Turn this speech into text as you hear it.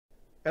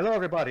Hello,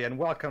 everybody, and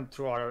welcome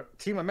to our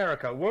Team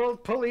America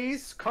World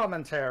Police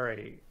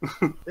commentary.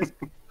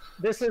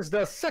 This is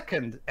the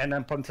second, and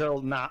up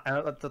until now,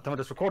 at the time of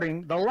this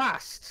recording, the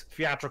last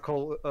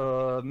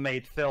theatrical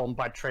made film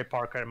by Trey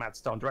Parker and Matt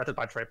Stone, directed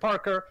by Trey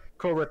Parker,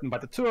 co-written by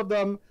the two of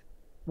them.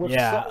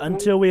 Yeah,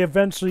 until we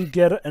eventually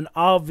get an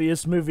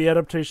obvious movie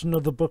adaptation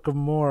of the Book of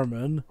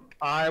Mormon.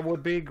 I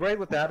would be great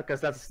with that because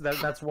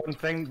that's one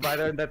thing by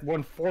there that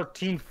won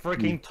 14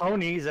 freaking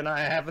Tonys, and I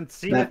haven't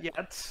seen it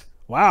yet.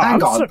 Wow!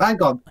 Thank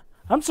God.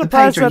 I'm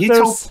surprised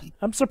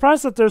I'm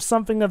surprised that there's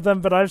something of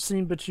them that I've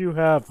seen but you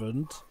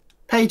haven't.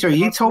 Pedro,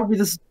 you told me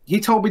this.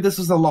 You told me this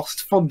was a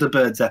Lost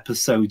Thunderbirds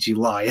episode. You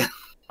liar.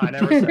 I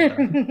never said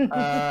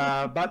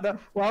that.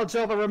 Well,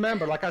 Jova,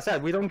 remember, like I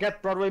said, we don't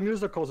get Broadway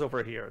musicals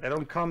over here. They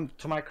don't come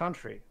to my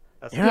country.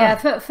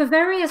 For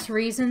various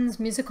reasons,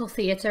 musical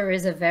theater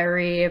is a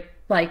very,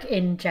 like,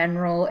 in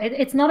general,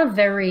 it's not a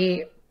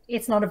very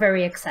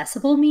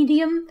accessible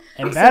medium.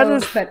 And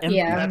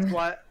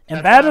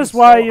that is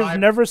why you've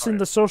never seen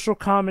the social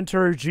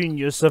commentary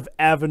genius of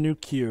Avenue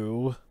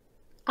Q.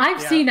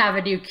 I've seen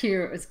Avenue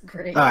Q. It was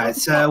great. All right,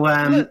 so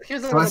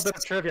here's a little bit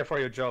of trivia for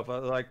you,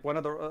 Jova. Like one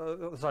of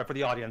the sorry for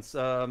the audience.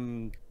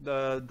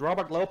 The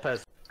Robert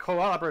Lopez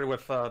collaborated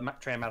with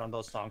Trey and Matt on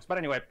those songs. But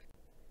anyway,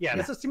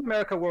 this is Team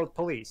America World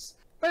Police.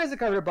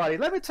 Basically, everybody,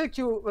 let me take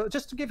you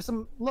just to give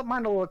some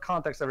minor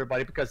context,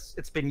 everybody, because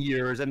it's been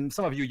years, and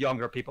some of you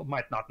younger people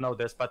might not know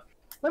this, but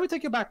let me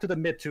take you back to the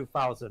mid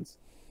 2000s.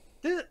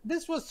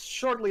 This was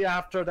shortly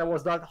after there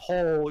was that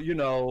whole,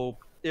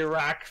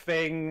 Iraq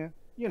thing.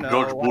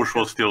 George Bush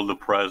was still the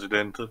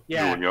president,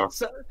 Junior.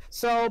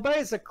 So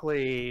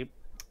basically,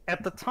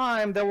 at the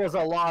time, there was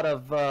a lot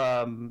of,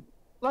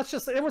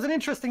 it was an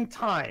interesting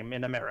time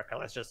in America,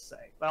 let's just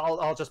say.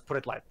 I'll just put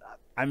it like that.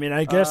 I mean,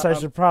 I guess I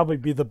should probably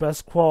be the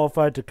best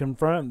qualified to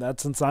confirm that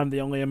since I'm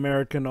the only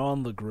American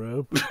on the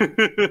group.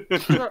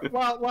 Sure.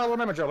 Well,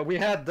 remember, Joe, we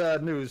had the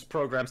news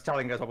programs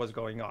telling us what was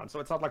going on, so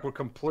it's not like we're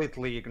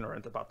completely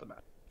ignorant about the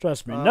matter.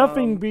 Trust me,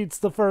 nothing beats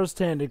the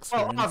first-hand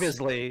experience.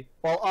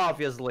 Well,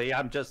 obviously,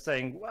 I'm just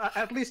saying,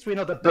 at least we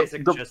know the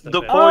basic gist of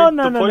it. No,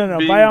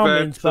 by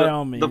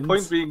all means. The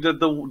point being that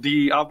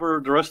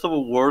the rest of the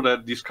world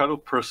had this kind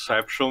of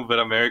perception that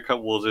America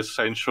was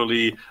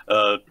essentially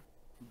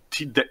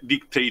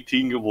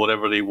dictating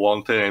whatever they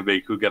wanted, and they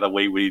could get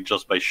away with it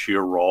just by sheer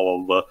raw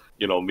of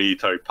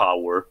military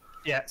power.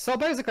 Yeah, so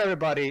basically,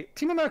 everybody,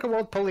 Team America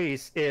World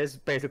Police is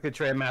basically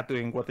Trey and Matt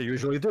doing what they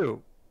usually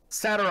do: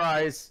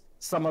 satirize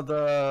some of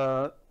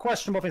the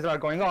questionable things that are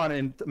going on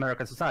in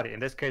American society. In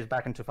this case,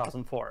 back in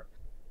 2004.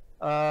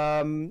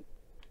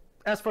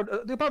 As for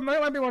the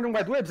might be wondering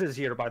why Dwebs is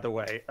here, by the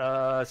way,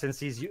 since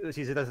he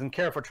doesn't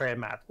care for Trey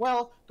and Matt.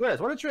 Well, Dwebs,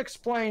 why don't you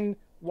explain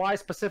why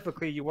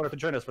specifically you wanted to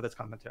join us for this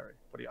commentary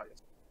for the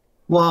audience?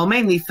 Well,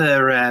 mainly for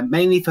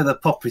the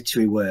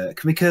puppetry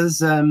work,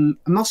 because I'm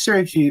not sure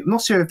if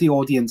the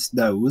audience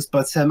knows,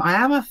 but I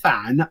am a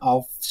fan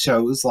of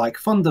shows like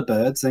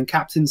Thunderbirds and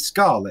Captain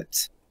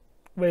Scarlet,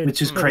 which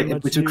was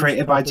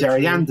created by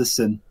Jerry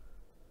Anderson.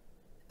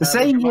 The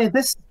same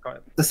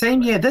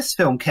year this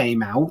film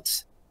came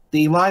out,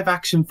 the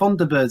live-action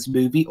Thunderbirds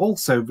movie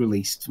also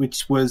released,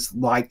 which was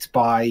liked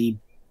by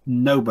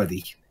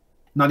nobody,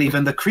 not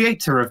even the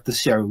creator of the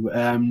show.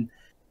 And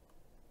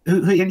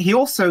he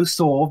also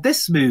saw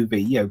this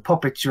movie,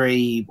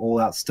 puppetry, all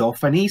that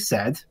stuff, and he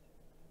said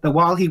that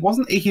while he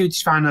wasn't a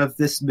huge fan of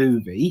this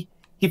movie,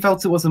 he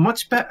felt it was a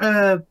much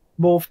better,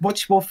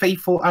 much more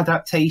faithful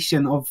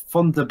adaptation of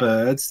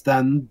Thunderbirds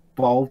than,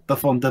 the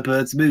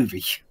Thunderbirds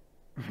movie.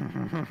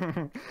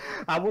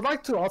 I would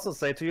like to also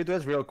say to you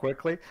this real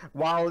quickly,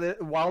 while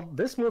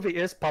this movie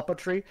is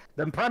puppetry,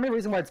 the primary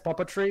reason why it's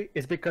puppetry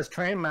is because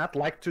Trey and Matt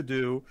like to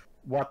do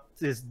what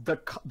is the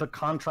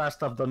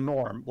contrast of the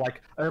norm.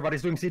 Like,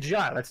 everybody's doing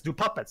CGI, let's do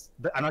puppets.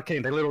 I'm not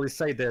kidding, they literally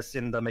say this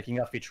in the making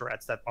of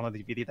featurettes that on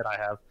the DVD that I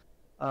have.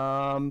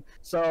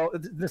 So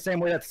the same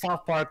way that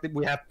South Park,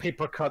 we have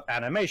paper cut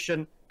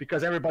animation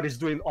because everybody's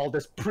doing all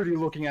this pretty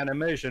looking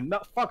animation.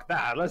 No, fuck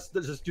that. Let's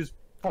just use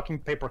fucking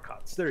paper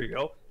cuts. There you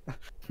go.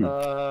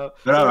 But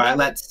all right,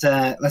 let's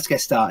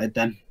get started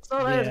then. So,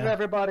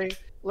 everybody,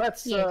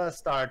 let's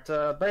start.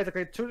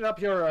 Basically, tune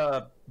up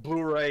your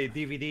Blu-ray,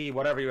 DVD,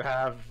 whatever you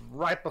have,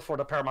 right before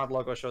the Paramount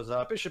logo shows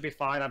up. It should be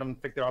fine. I don't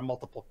think there are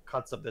multiple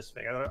cuts of this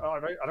thing. I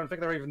don't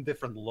think there are even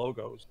different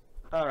logos.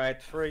 All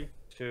right, 3,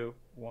 2,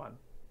 1,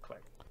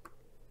 click.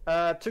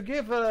 To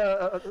give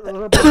a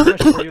little bit of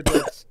information for you,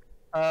 this.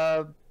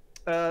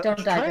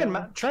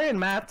 Trey and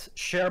Matt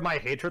share my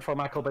hatred for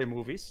Michael Bay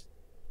movies.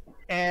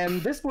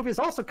 And this movie is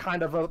also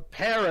kind of a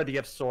parody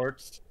of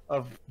sorts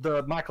of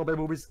the Michael Bay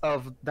movies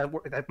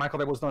that Michael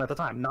Bay was known at the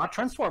time. Not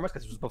Transformers,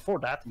 because it was before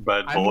that.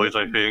 Bad Boys,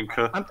 I think.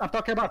 I'm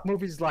talking about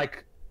movies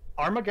like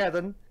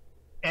Armageddon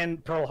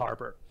and Pearl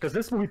Harbor, because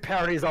this movie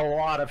parodies a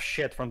lot of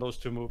shit from those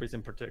two movies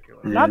in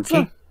particular. Not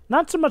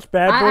so much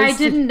Bad Boys. I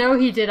didn't know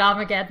he did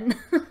Armageddon.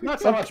 Not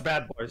so much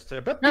Bad Boys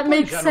too, but that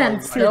makes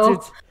sense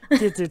though.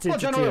 People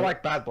generally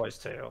like Bad Boys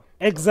too.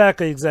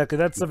 Exactly.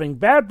 That's the thing.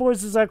 Bad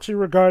Boys is actually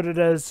regarded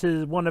as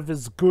one of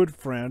his good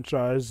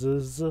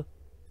franchises.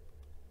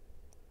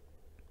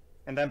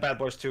 And then Bad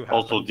Boys 2 happened.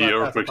 Also, the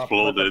Earth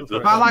exploded.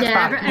 I like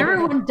Yeah, Bad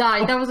everyone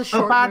died. That was a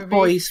short Bad movie.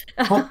 Boys,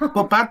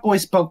 but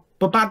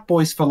Bad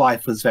Boys for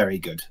Life was very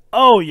good.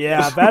 Oh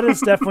yeah, that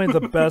is definitely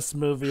the best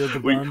movie of the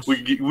We bunch.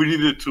 we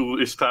needed to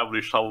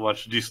establish how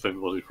much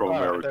distant was it from All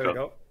right, America. there we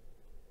go.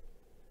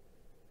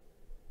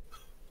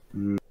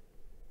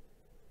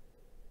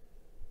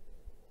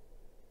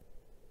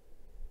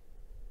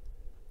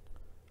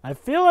 I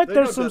feel like They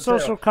there's know some that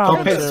social they're-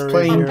 commentary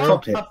playing here.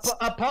 puppets.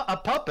 A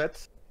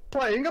puppet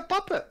playing a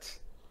puppet.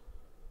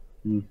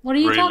 What are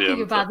you talking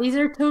Brilliant. about? These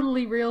are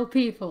totally real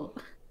people.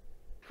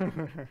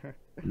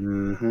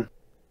 Hmm.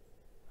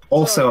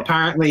 Also,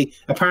 apparently,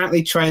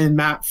 Trey and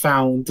Matt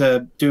found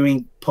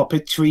doing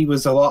puppetry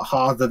was a lot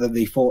harder than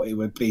they thought it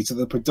would be. So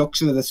the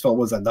production of this film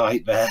was a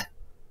nightmare.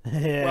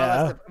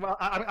 Yeah.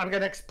 I'm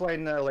going to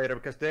explain later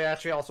because they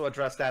actually also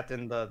address that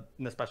in the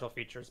special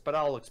features, but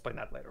I'll explain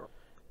that later.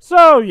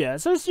 So,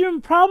 yes, as you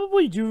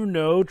probably do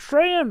know,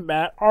 Trey and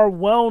Matt are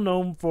well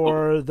known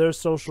for their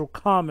social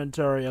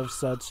commentary of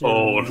such.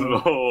 Oh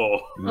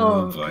no!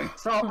 Oh. boy.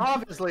 So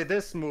obviously,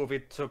 this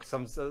movie took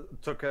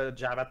a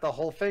jab at the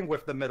whole thing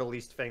with the Middle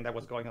East thing that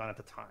was going on at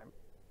the time.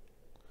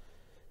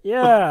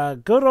 Yeah,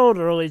 good old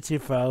early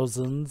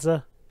 2000s.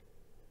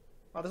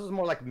 Well, this was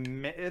more like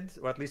mid,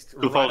 or at least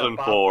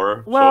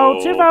 2004. Well,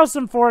 so...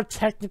 2004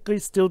 technically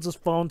still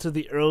just fall into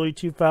the early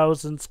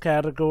 2000s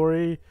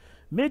category.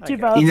 Mid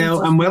 2000s. You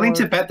know, I'm willing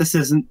to bet this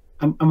isn't.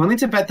 I'm willing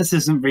to bet this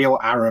isn't real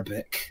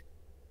Arabic.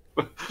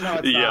 No,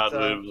 it's yeah,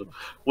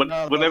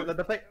 not. whenever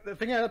The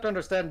thing you have to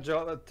understand,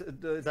 Joe,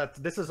 is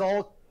that this is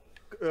all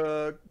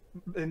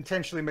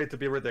intentionally made to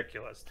be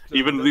ridiculous.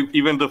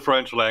 even the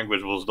French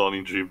language was done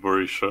in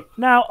gibberish.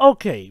 Now,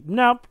 okay.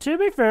 Now, to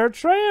be fair,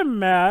 Trey and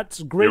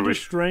Matt's greatest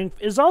Gibberish. strength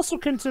is also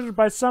considered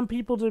by some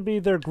people to be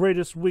their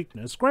greatest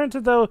weakness.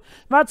 Granted, though,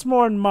 that's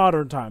more in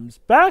modern times.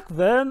 Back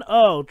then,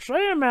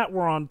 Trey and Matt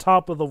were on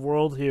top of the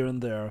world here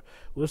and there,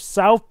 with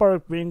South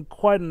Park being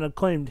quite an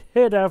acclaimed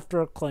hit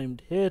after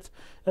acclaimed hit,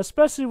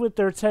 especially with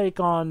their take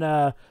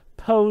on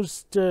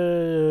post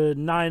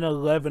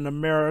 9/11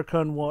 America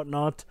and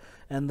whatnot,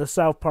 and the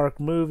South Park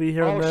movie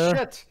here and there. Oh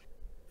shit!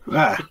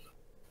 Ah,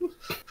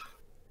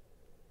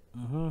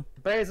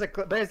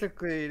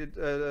 Basically,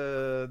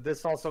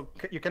 this also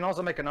you can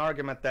also make an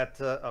argument that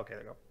okay,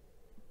 there you go.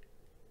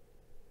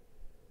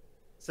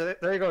 So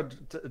there you go.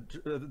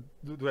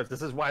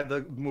 This is why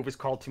the movie's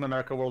called Team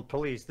America: World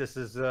Police. This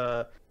is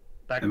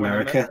back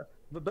America.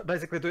 when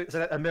basically, so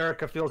that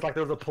America feels like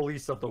they're the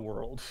police of the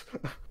world.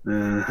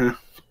 uh-huh.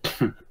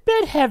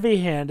 Bit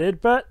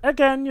heavy-handed, but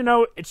again, you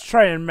know, it's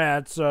Trey and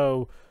Matt,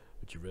 so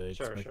would you really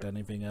expect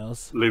anything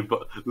else?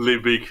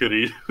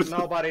 Libicity.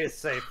 Nobody is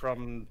safe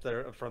from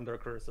their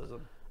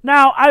criticism.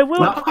 Now, I will.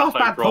 Not half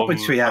bad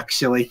puppetry,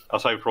 actually.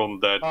 Aside from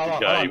that Hold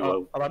guy,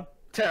 on.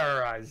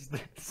 Terrorize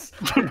this.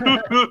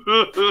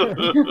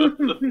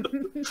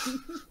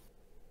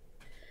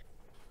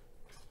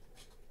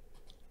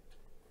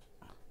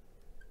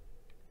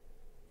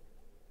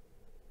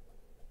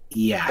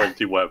 Yeah.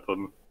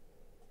 multi-weapon.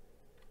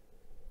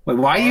 Wait,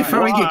 why are you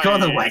throwing your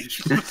gun Why? away?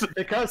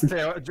 because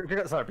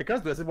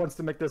it wants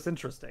to make this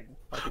interesting.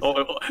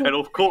 Oh, and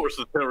of course,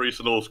 the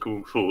terrorist knows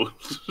kung fu.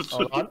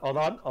 Hold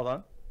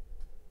on.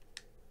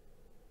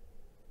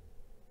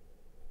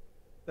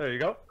 There you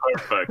go.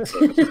 Perfect.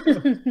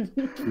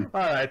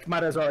 All right,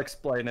 might as well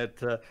explain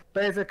it.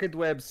 Basically,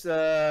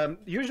 Dwebs,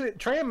 usually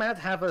Trey and Matt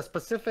have a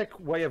specific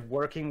way of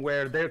working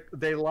where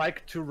they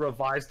like to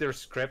revise their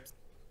scripts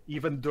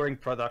even during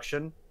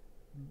production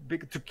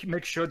to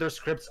make sure their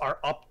scripts are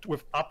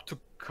up to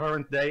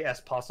current day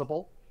as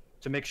possible,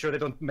 to make sure they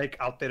don't make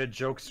outdated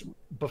jokes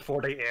before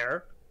they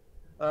air.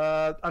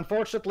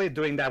 Unfortunately,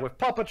 doing that with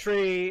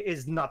puppetry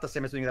is not the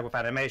same as doing that with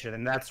animation,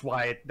 and that's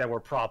why there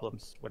were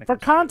problems. For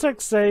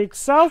context's sake,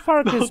 South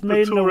Park is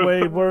made in a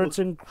way where it's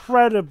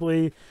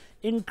incredibly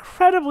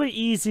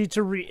easy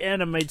to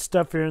reanimate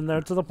stuff here and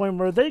there, to the point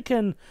where they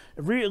can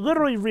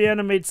literally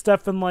reanimate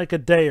stuff in like a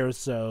day or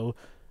so.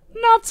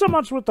 Not so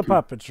much with the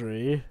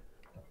puppetry.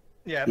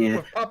 Yeah.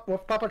 With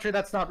puppetry,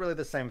 that's not really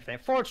the same thing.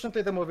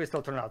 Fortunately, the movie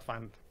still turned out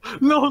fine.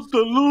 Not the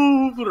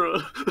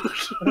Louvre.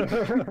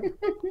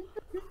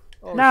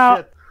 Oh, Now,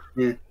 shit.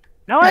 Yeah.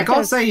 now I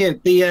gotta say,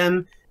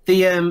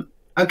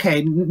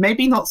 okay,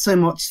 maybe not so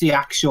much the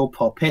actual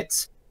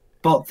puppets,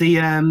 but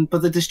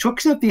the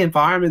destruction of the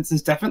environments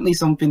is definitely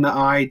something that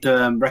I'd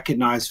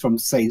recognize from,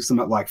 say,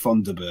 something like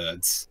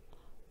Thunderbirds.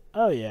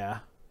 Oh yeah.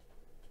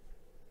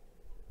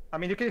 I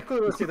mean, you can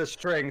clearly see the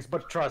strings,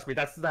 but trust me,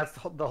 that's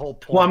the whole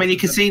point. Well, I mean, you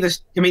can see the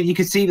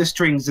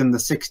strings in the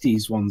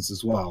 '60s ones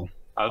as well.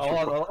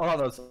 All of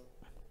those.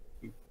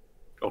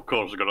 Of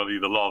course, you're gonna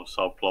need a love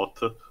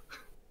subplot.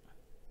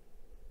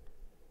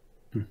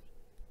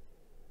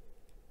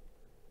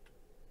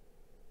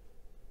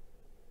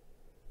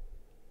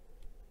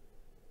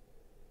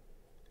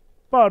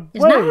 But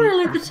Is wait, now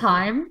really the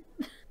time?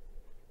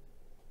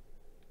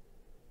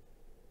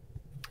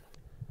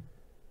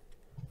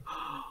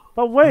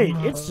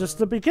 it's just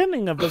the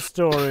beginning of the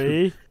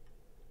story.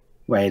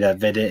 Wait a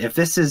minute. If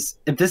this is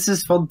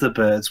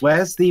Thunderbirds,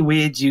 where's the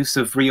weird use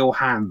of real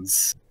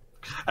hands?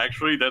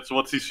 Actually, that's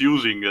what he's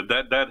using.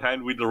 That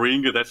hand with the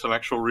ring, that's an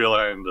actual real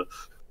hand.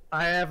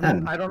 I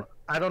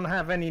don't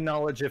have any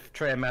knowledge if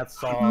Trey and Matt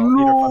saw either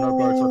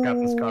Thunderbirds or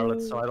Captain Scarlet,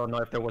 so I don't know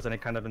if there was any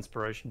kind of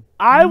inspiration.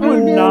 I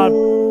would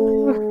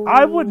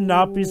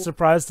not be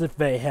surprised if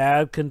they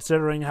had,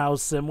 considering how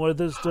similar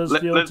this does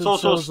feel to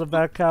shows of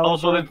that caliber.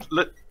 Also,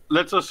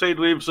 let's just say,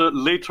 Dweebs,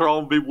 later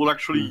on we will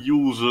actually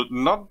use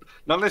not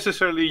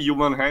necessarily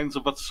human hands,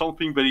 but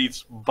something that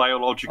is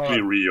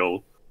biologically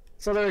real.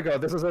 So there you go.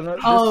 This is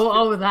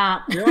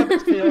that. You know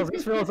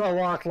this feels a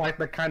lot like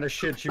the kind of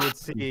shit you would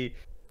see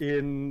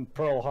in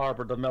Pearl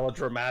Harbor, the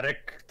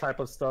melodramatic type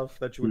of stuff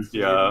that you would see.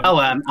 Yeah.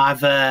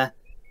 I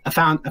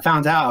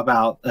found out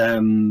about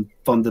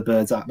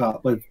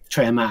Thunderbirds with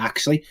Trey and Matt.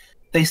 Actually,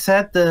 they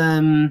said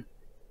the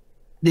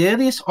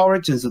earliest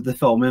origins of the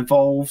film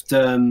involved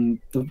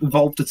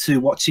the two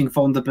watching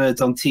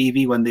Thunderbirds on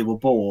TV when they were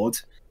bored.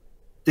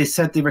 They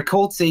said they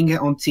recalled seeing it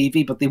on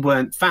TV, but they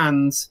weren't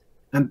fans.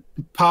 And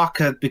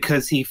Parker,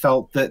 because he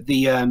felt that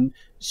the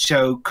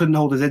show couldn't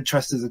hold his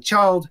interest as a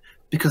child,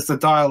 because the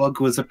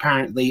dialogue was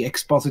apparently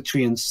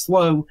expository and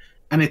slow,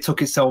 and it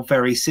took itself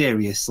very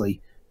seriously.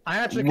 I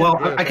actually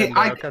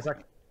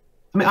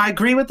I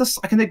agree with this.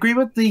 I can agree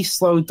with the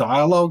slow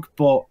dialogue,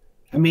 but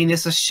I mean,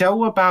 it's a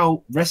show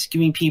about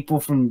rescuing people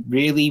from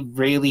really,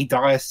 really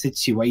dire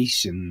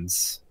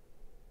situations.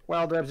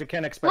 Well, Debs, you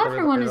can't expect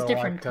everyone has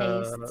different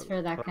tastes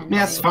for that kind of.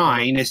 Yeah, it's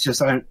fine. It's just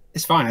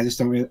it's fine. I just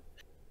don't really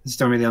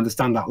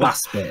understand that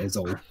last bit. Is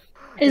all.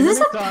 Is this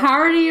a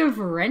parody of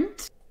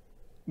Rent?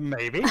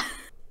 Maybe.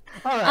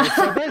 All right.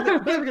 So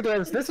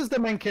basically, this is the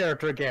main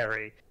character,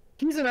 Gary.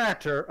 He's an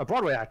actor, a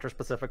Broadway actor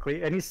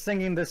specifically, and he's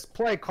singing this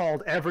play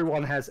called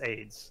 "Everyone Has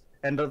AIDS."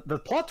 And the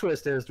plot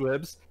twist is,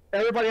 Dwibs,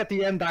 everybody at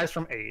the end dies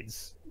from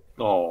AIDS.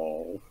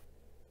 Oh.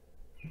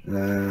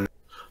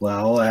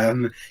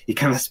 Well, you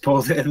kind of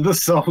spoiled it in the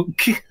song.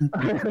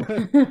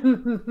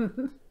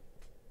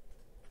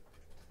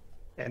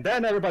 And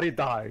then everybody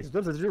dies.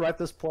 Did you write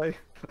this play?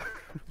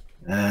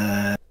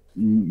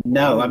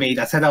 No, I mean,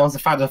 I said I was a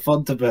fan of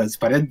Thunderbirds,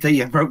 but I didn't think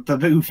you wrote the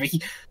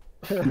movie.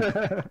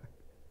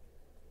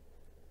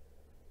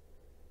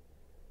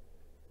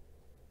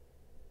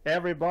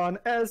 Everyone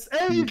has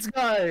AIDS,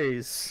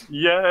 guys!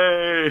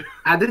 Yay!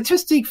 An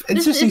interesting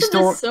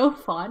story. So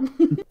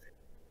fun.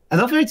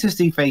 Another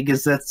interesting thing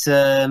is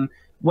that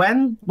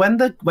when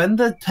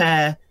the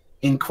pair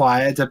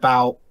inquired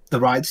about the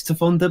rights to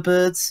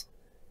Thunderbirds,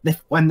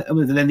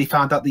 then they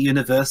found out the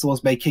Universal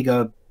was making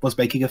a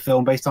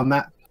film based on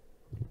that.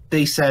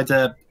 They said,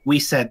 we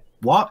said,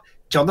 what?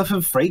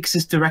 Jonathan Frakes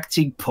is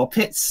directing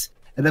puppets?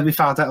 And then we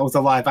found out it was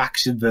a live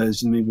action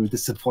version. We were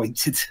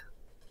disappointed.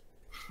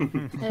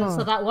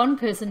 So that one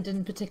person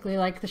didn't particularly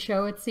like the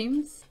show, it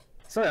seems.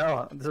 So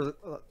hold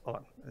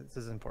on. This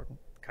is important,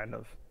 kind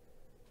of.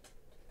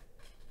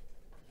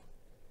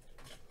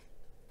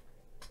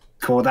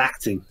 Called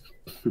acting.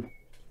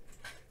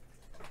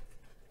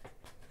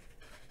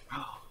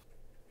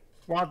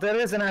 Well, there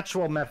is an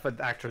actual method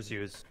actors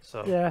use,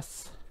 so...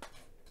 Yes.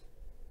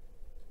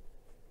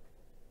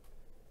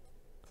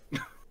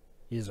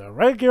 He's a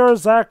regular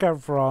Zac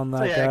Efron,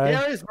 that guy.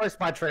 Gary's voiced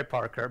by Trey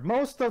Parker.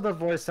 Most of the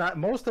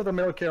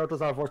male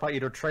characters are voiced by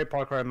either Trey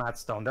Parker or Matt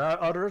Stone. There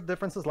are other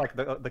differences, like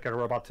the character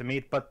we're about to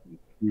meet, but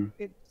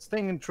it's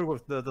staying true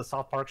with the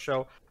South Park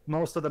show.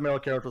 Most of the male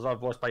characters are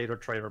voiced by either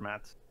Trey or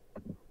Matt.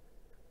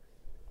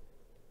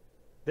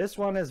 This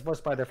one is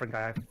voiced by a different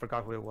guy. I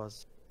forgot who it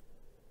was.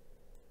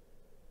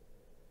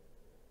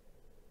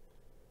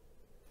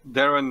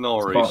 Darren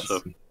Norris.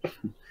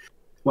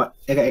 What?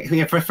 Okay,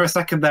 yeah, for a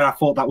second there, I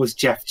thought that was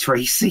Jeff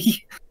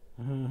Tracy.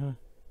 Mm-hmm.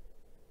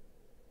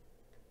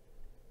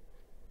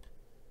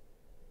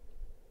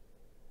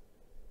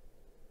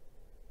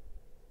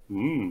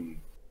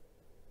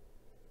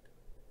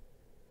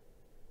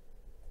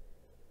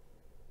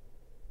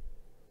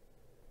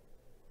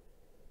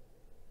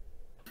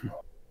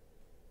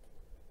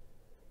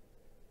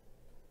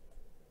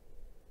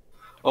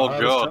 Oh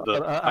god!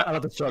 I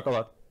love this joke a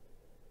lot.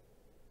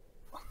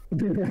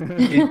 But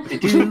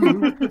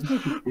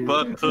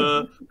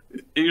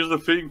here's the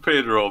thing,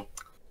 Pedro.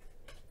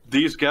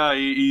 This guy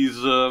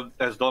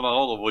has done a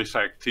lot of voice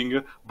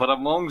acting, but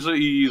amongst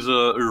his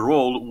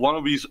role, one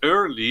of his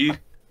early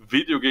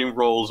video game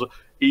roles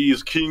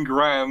is King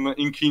Ram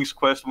in King's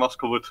Quest: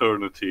 Mask of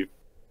Eternity.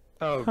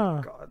 Oh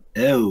god.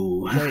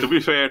 Oh. To be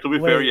fair,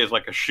 he has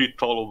like a shit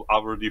ton of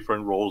other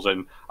different roles,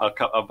 and a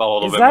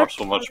lot of them are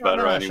so much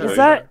better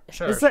anyway.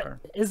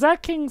 Is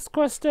that King's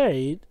Quest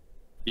 8?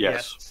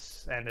 Yes.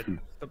 And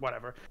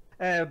whatever.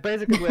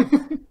 Basically,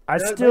 I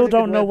still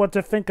don't know what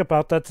to think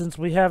about that since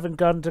we haven't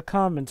gotten to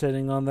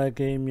commentating on that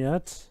game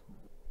yet.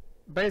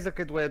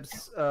 Basically,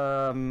 Dwibs,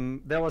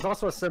 there was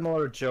also a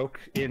similar joke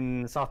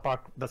in the South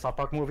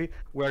Park movie,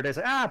 where they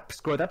say,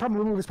 screw it, that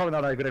movie's probably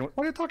not that good anymore.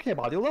 What are you talking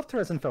about? You love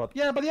Terrence and Phillip.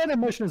 Yeah, but the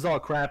animation is all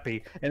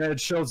crappy. And then it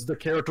shows the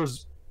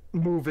characters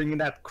moving in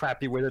that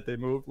crappy way that they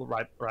move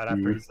right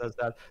after he says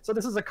that. So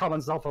this is a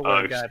common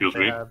self-aware guy that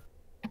they have.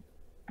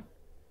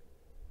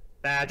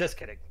 Nah, just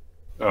kidding.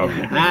 Oh.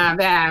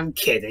 I'm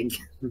kidding.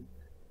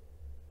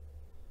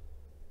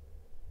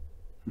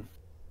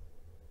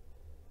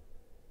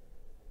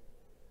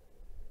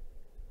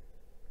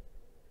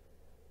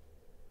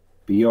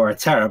 But you're a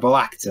terrible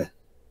actor.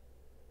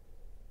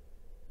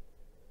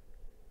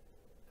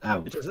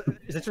 Oh. It's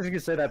interesting you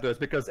say that, though. It's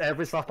because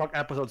every Softbox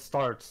episode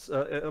starts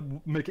with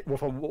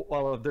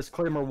a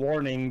disclaimer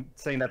warning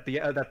saying that the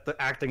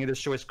acting in this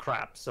show is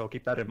crap. So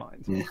keep that in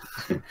mind. Yeah.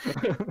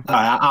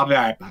 Alright, I'll be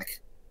right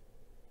back.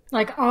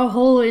 Like, our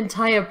whole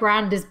entire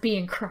brand is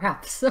being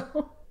crap,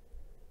 so...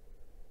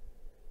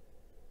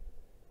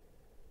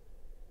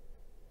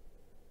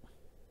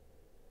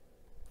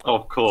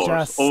 Of course,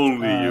 Just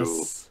only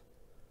us.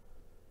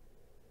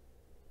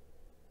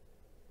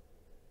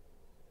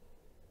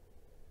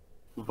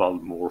 you.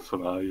 Van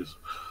Morphenize.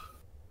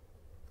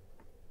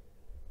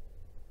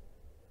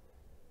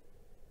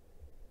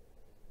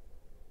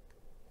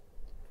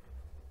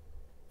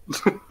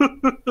 So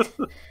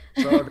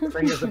the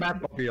thing is the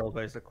Batmobile,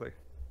 basically.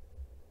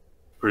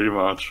 Pretty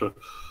much.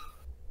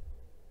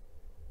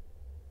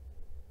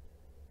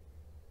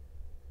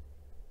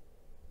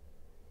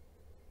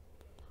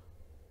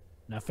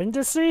 Nothing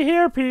to see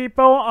here,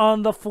 people,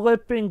 on the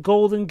flipping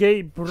Golden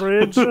Gate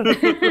Bridge.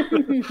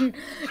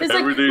 It's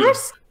like,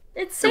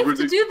 it's safe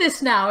to do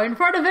this now in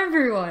front of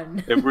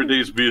everyone.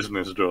 Everyday's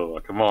business, Joe.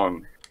 Come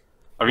on.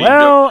 I mean,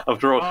 Well-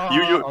 after all,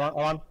 Hold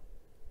on.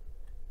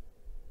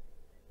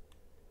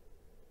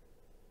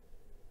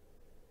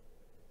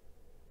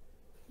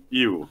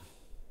 you.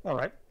 All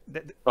right.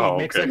 Oh,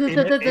 makes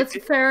okay. That's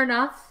fair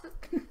enough.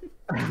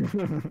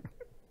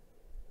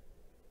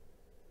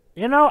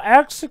 You know,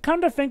 actually,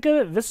 come to think of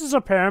it, this is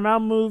a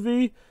Paramount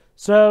movie,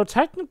 so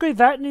technically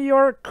that New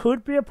York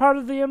could be a part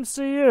of the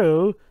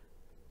MCU.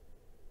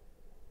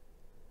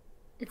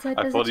 It's like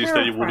I there's thought a he said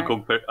he terror would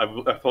front. compare.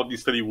 I thought he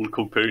said he would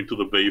compare it to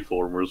the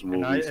Bayformers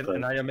movies.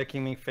 And now you're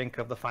making me think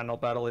of the final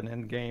battle in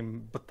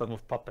Endgame, but done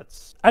with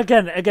puppets.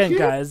 Again,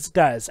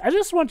 guys, I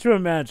just want to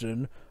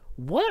imagine,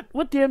 what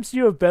would the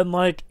MCU have been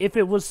like if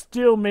it was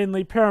still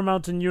mainly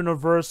Paramount and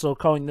Universal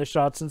calling the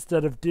shots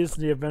instead of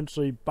Disney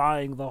eventually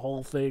buying the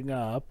whole thing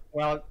up?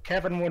 Well,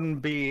 Kevin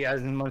wouldn't be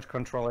as in much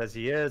control as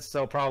he is,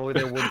 so probably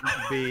there wouldn't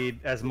be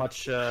as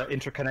much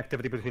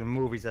interconnectivity between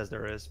movies as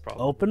there is,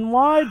 probably. Open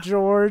wide,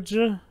 George.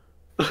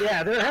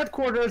 Yeah, their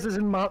headquarters is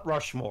in Mount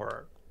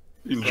Rushmore.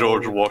 In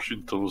George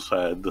Washington's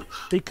head.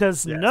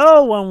 Because Yes.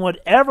 no one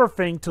would ever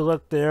think to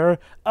look there.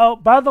 Oh,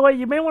 by the way,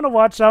 you may want to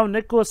watch out.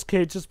 Nicolas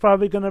Cage is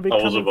probably going to be I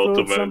was coming about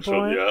through to at some mention,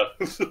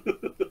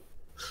 point. yeah.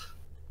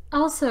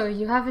 Also,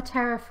 you have a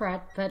terror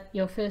threat, but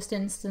your first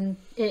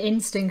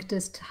instinct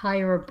is to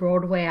hire a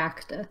Broadway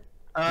actor.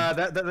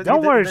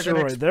 Don't worry,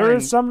 Troy. There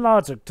is some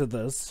logic to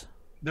this.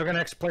 They're going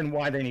to explain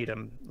why they need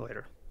him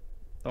later.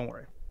 Don't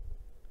worry.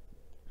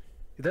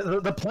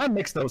 The plan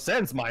makes no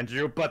sense, mind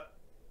you, but...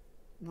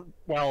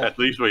 Well... At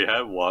least we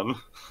have one.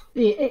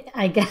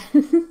 I guess.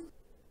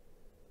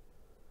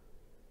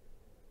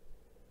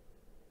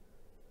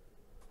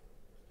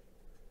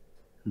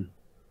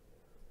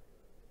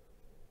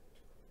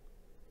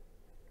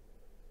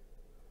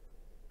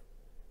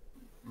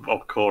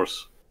 Of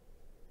course.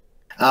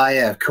 Ah,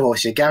 yeah, of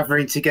course. You're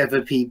gathering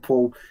together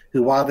people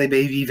who, while they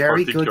may be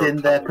very Party good jerk in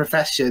their color.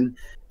 profession,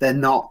 they're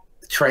not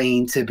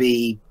trained to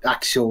be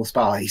actual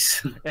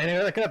spies. And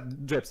you're like,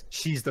 Drips,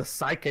 she's the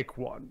psychic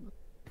one.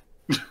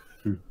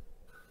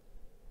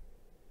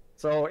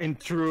 So in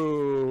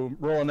true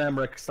Roland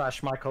Emmerich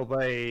 / Michael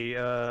Bay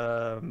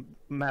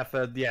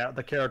method, yeah,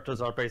 the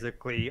characters are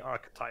basically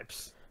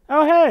archetypes.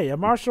 Oh, hey, a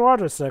martial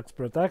artist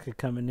expert. That could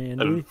come in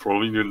handy. And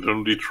probably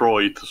from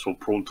Detroit, so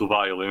prone to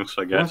violence,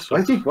 I guess.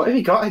 What have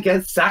you got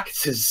against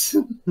actors?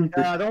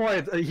 Don't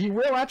worry, he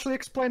will actually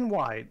explain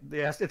why.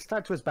 Yes, it's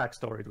tied to his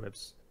backstory,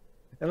 Dwibs.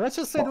 And let's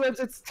just say, Dwibs,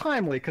 it's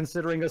timely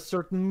considering a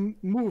certain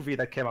movie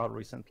that came out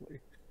recently.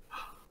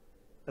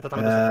 At the time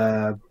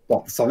of this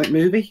What, the Sonic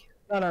movie?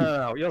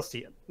 No, you'll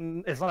see it.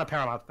 It's not a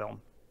Paramount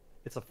film.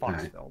 It's a Fox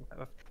Alright. film.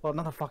 Well,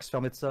 not a Fox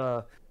film, it's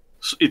a...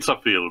 It's a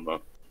film.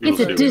 It's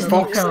a see. Disney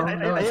Fox- film.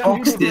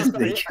 Fox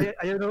Disney.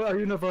 A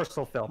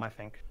Universal film, I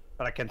think.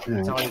 But I can't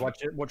tell you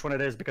which one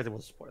it is because it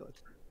will spoil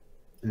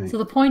it. So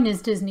the point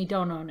is Disney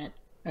don't own it.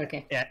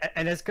 Okay. Yeah,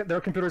 and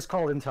their computer is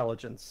called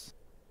Intelligence.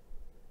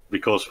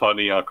 Because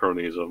funny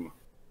acronym.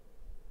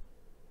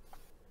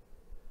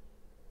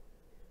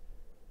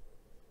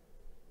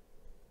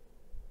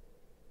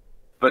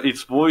 But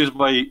it's voiced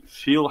by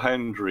Phil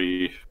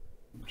Hendry.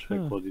 Check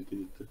what he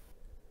did.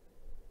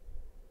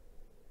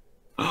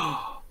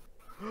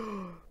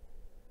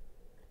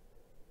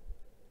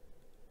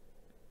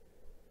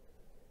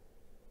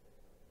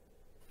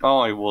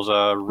 Oh, it was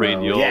a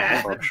radio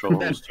yeah. talk show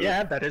host.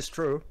 Yeah, that is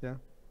true. Yeah.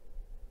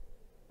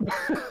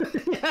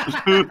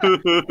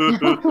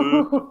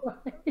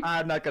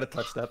 I'm not gonna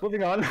touch that.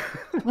 Moving on.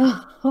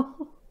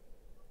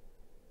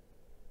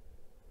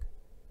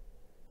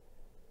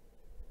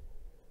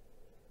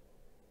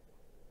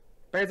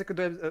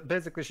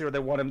 Basically, sure, they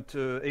want him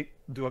to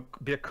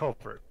be a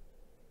culprit.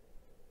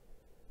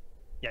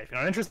 Yeah, if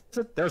you're not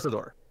interested, there's the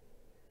door.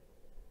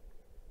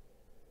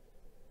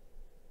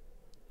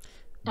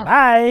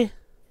 Bye.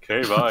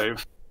 Okay, bye.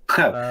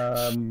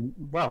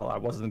 Well, I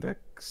wasn't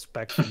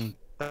expecting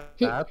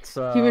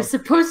that. He was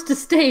supposed to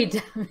stay,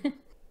 damn it.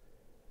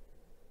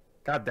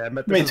 God damn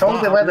it. We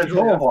told him where the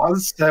door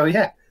was, so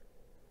yeah.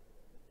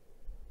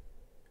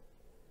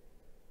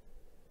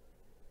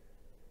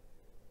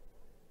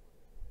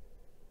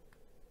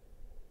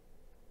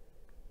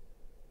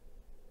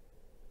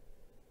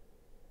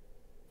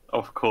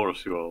 Of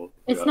course you will.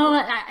 It's Yeah.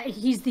 not like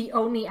he's the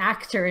only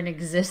actor in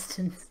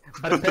existence.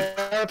 But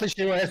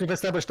apparently, as we've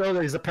established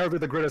earlier, he's apparently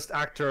the greatest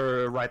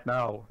actor right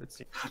now. It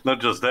seems.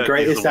 Not just that,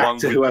 Greatest he's the one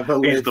actor with, who ever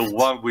he's lived. the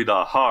one with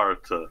a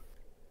heart.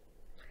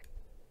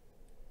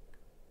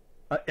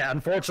 Yeah,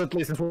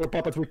 unfortunately, since we're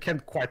puppets, we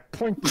can't quite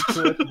point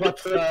to it,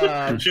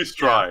 but... She's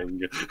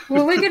trying.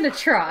 Well, we're gonna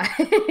try.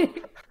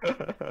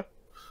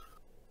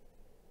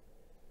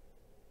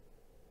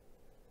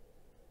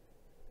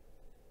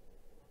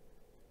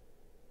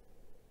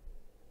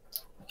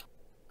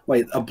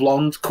 Wait, a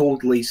blonde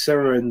called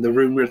Lisa and the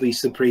room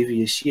released the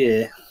previous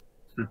year.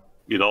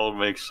 It all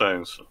makes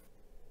sense.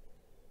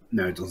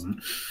 No, it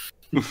doesn't.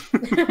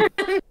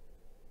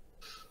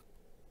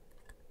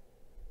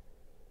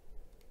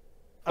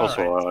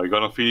 Also, Alright. are you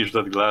gonna finish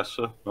that glass?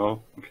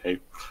 No? Okay.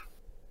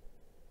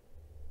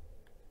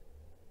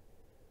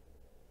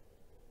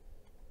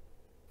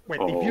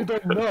 Wait, if you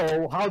don't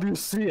know, how do you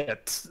see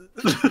it?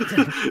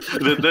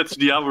 That's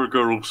the other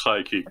girl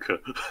psychic.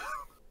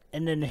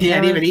 And then Yeah,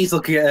 and even he's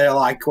looking at her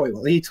like, wait,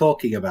 what are you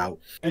talking about?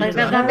 Like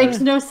that makes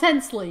no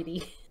sense,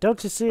 lady.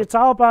 Don't you see? It's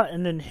all about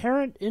an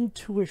inherent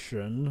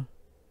intuition.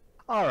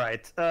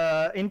 Alright,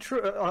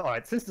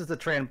 alright, since this is a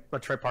Trey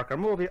Parker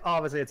movie,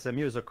 obviously it's a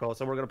musical,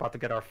 so we're about to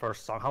get our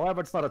first song.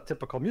 However, it's not a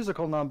typical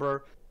musical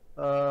number.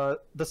 The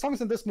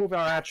songs in this movie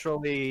are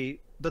actually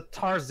the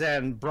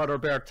Tarzan Brother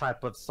Bear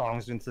type of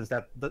songs, in the sense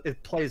that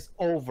it plays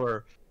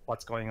over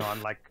what's going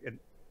on, like,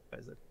 what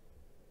is it?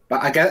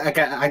 But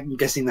I'm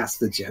guessing that's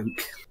the joke.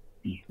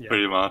 Yeah.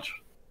 Pretty much.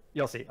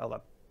 You'll see, hold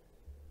up.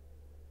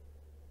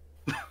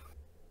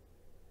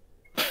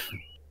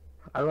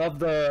 I love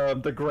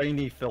the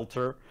grainy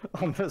filter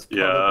on this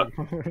part.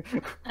 Yeah.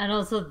 And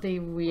also the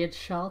weird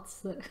shots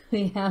that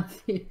we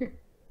have here.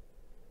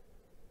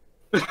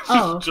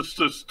 Oh.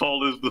 Just as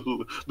tall as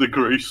the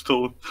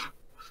Greystone.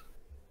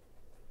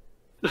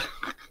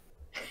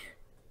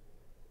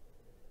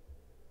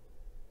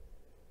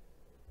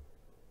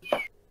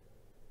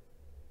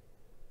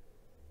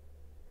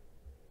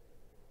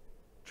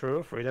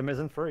 True, freedom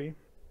isn't free.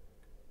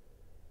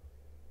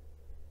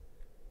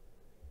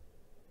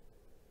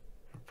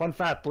 Fun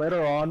fact,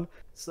 later on,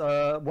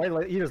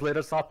 years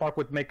later, South Park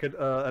would make an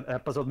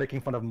episode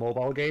making fun of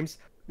mobile games.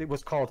 It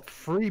was called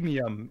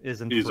Freemium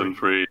Isn't Isn't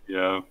free,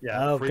 yeah.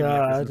 Yeah, Oh Freemium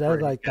god, Isn't I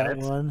Free. like Get that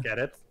it? one. Get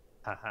it?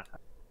 Haha.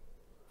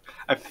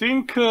 I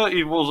think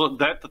it was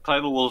that the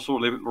title was also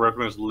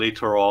referenced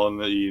later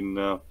on in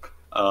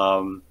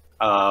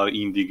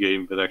indie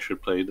game that actually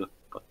played,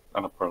 but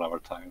for another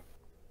time.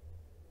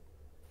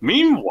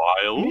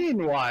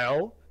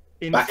 Meanwhile,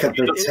 in Back at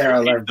the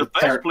the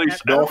best place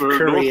North ever,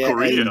 Korea, North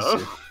Korea.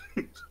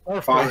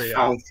 North Korea,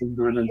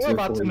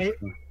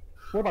 5,944.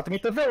 we're about to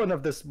meet the villain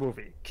of this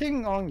movie,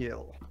 King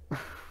Ong-il.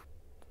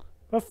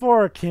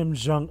 Before Kim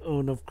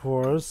Jong-un, of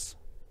course.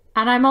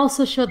 And I'm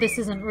also sure this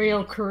isn't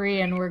real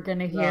Korean we're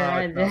gonna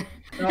hear.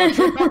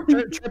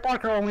 Trey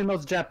Parker only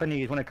knows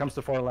Japanese when it comes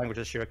to foreign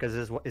languages, sure,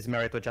 because he's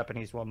married to a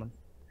Japanese woman.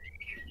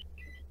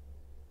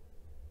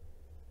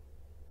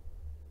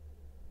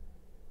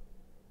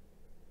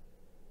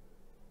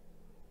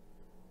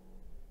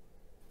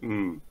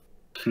 Hmm.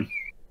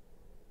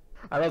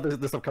 I love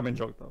this upcoming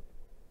joke though.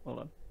 Hold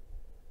on.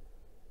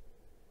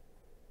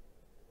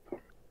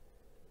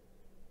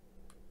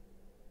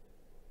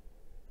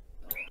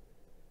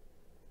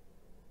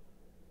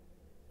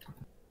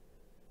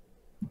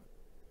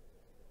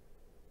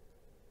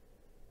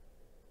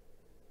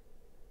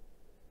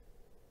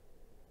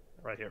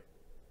 Right here.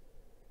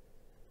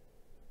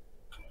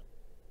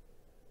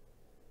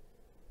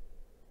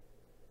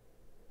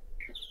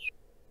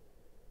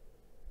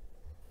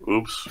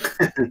 Oops.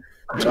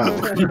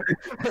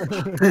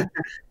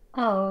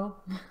 Oh.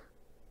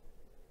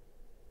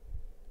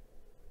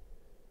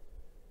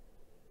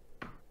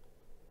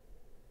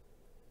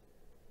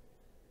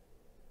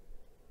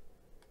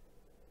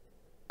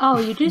 Oh,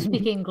 you do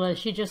speak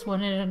English. You just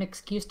wanted an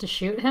excuse to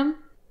shoot him?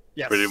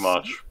 Yes. Pretty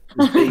much.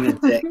 Just being a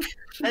dick.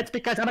 That's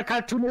because I'm a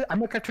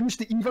cartoonist,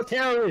 the evil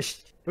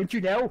terrorist. Don't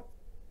you know?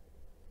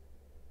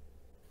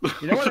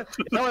 You know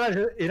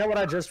what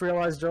I just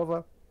realized,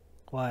 Jova?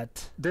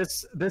 What?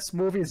 This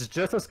movie is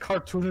just as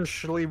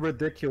cartoonishly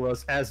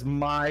ridiculous as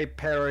my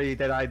parody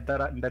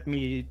that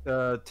me,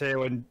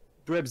 Teo, and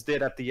Dribs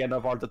did at the end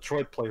of our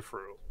Detroit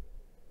playthrough.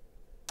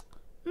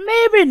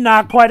 Maybe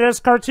not quite as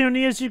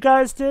cartoony as you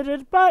guys did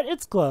it, but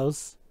it's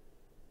close.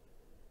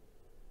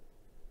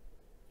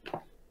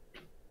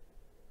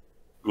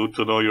 Good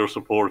to know you're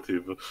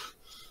supportive.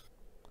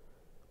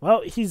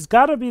 Well, he's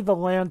got to be the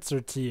Lancer,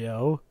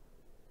 Tio.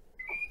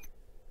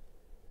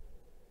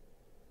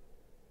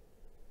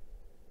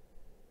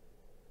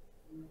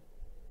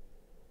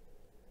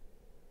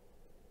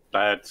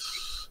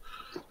 That's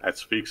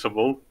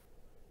fixable.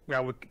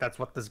 Yeah, that's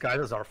what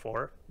disguises are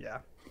for. Yeah.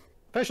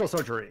 Facial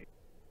surgery.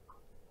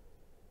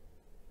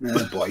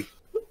 Oh boy.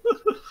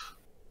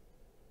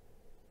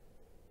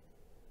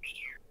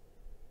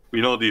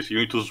 We know this. You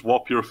need to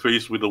swap your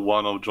face with the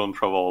one of John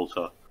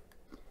Travolta.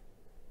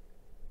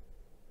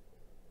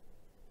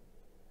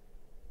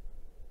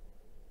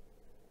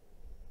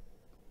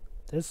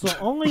 This will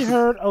only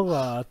hurt a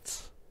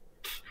lot.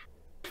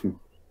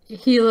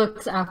 He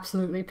looks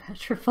absolutely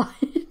petrified.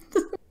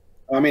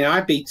 I mean,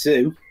 I'd be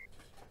too.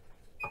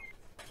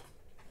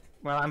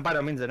 Well, I'm by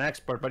no means an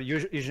expert, but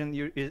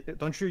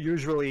don't you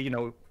usually,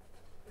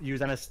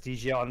 use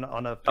anesthesia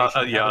on a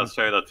patient? Yeah,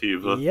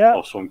 sedative Yep.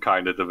 of some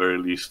kind at the very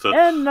least.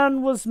 And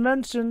none was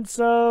mentioned,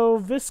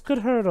 so this could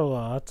hurt a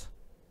lot.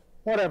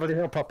 Whatever,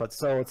 they're puppets,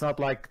 so it's not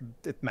like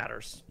it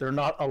matters. They're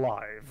not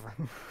alive.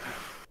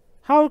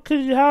 How do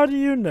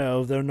you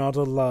know they're not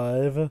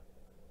alive?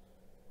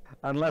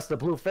 Unless the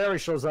blue fairy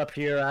shows up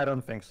here, I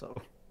don't think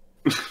so.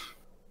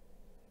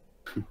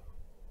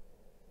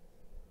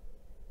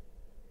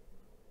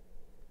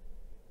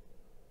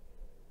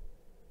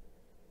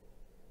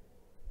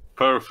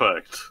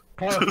 Perfect.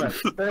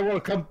 Perfect. They will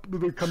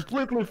be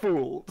completely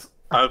fooled.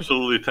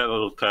 Absolutely 10 out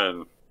of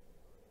 10.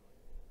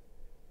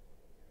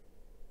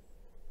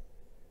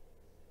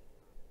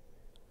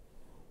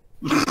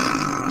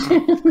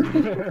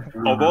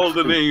 Of all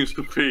the names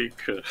to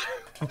pick.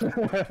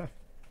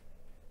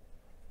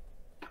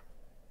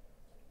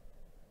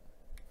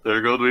 There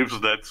you go,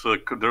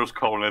 Dweebs. There's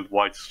Covenant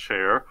White's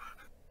chair.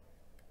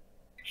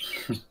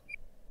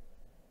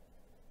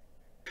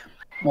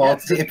 Well,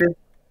 it's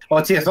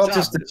not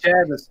just the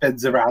chair that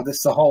spins around,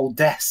 it's the whole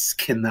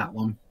desk in that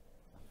one.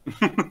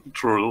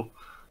 True.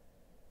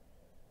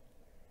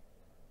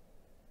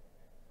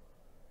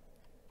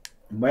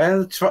 Where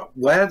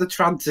are the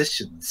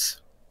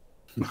transitions?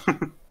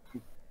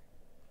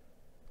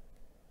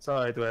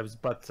 Sorry, Dwebs,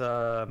 but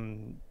does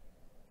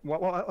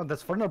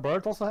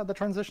Thunderbird also have the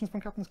transitions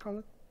from Captain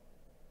Scarlet?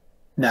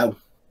 No.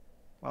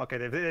 Okay,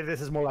 if this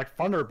is more like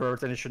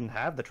Thunderbird, then it shouldn't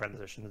have the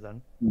transitions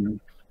then.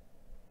 Mm.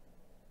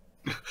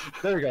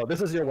 There you go. This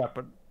is your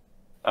weapon.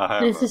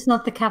 This is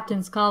not the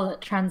Captain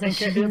Scarlet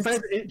transition.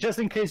 Just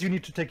in case you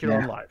need to take your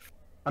own life.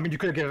 I mean, you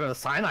could have given a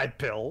cyanide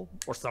pill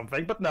or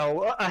something, but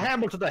no, a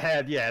hammer to the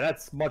head. Yeah,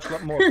 that's much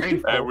more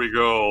painful. There we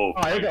go.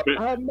 Oh, you go.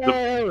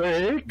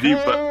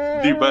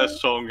 America. The best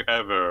song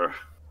ever.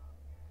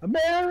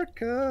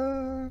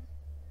 America.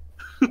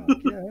 Fuck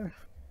yeah.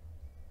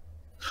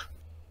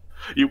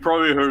 You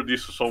probably heard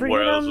this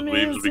somewhere else at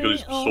Dweebs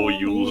because it's so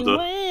used.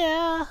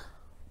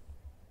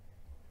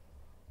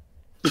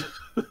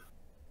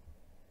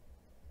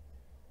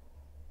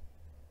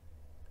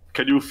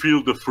 Can you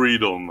feel the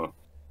freedom?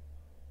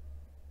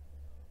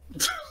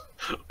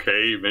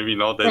 Okay, maybe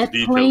not as That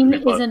detailed. plane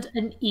but... isn't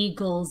an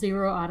eagle.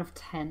 0 out of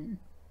 10.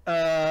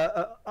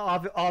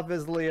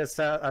 Obviously a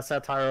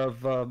satire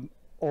of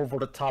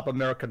over-the-top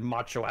American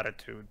macho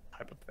attitude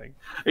type of thing.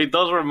 It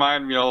does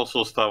remind me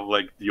also stuff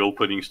like the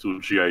openings to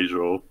G.I.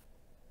 Joe.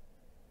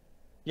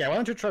 Yeah, why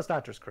don't you trust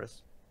actors,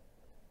 Chris?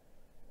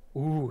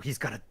 Ooh, he's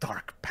got a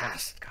dark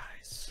past,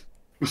 guys.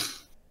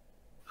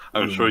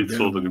 I'm sure it's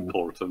so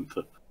important.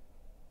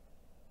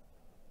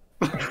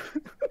 Of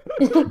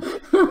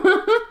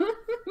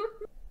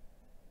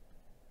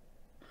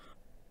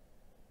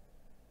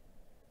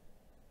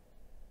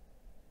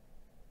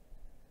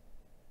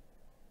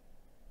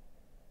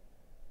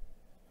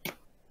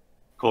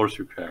course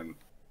you can.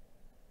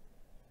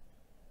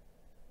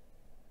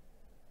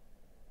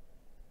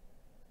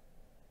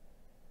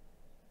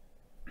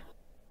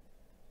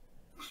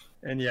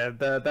 And yeah,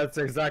 that's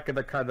exactly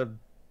the kind of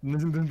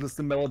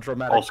the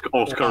melodramatic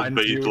Oscar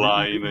bait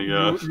line,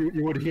 yeah.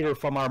 You would hear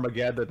from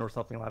Armageddon or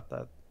something like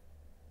that.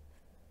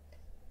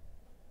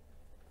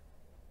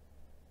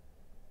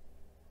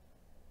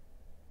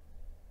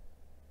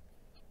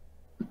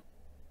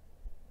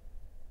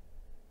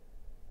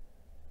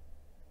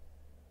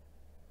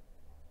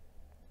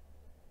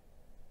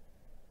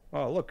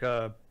 Oh, look,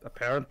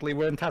 apparently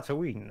we're in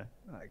Tatooine.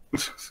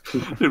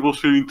 It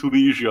was in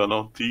Tunisia,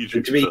 not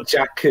Egypt. To meet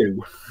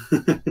Jakku.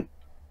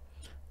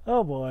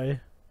 Oh boy.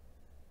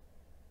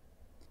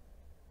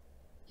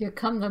 Here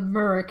come the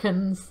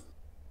Americans.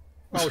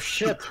 Oh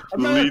shit!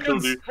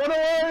 Americans! Run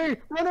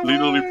away! Run away!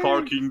 Literally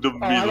parking the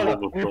middle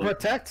of the We front.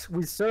 protect,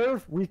 we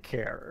serve, we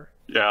care.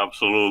 Yeah,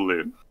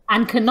 absolutely.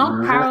 And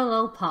cannot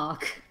parallel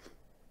park.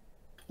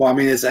 Well, I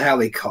mean, it's a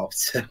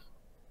helicopter.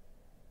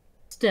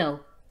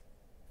 Still.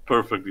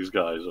 Perfect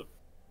disguise.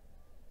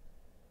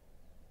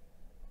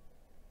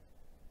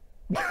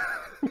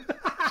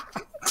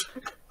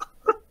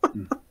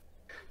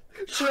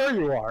 Sure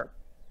you are.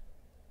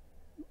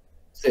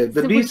 So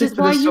the Which music is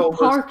for why this you song was...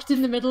 parked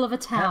in the middle of a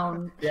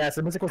town. Yeah, so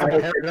the music was like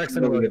Harry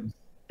Gregson Williams,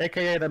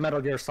 aka the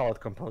Metal Gear Solid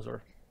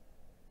composer.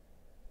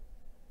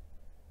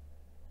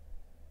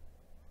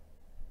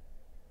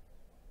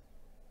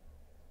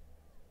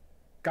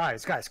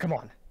 Guys, come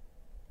on.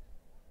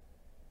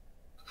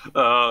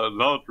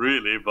 Not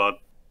really, but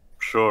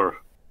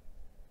sure.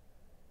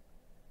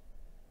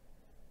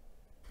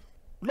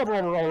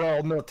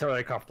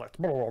 military conflict.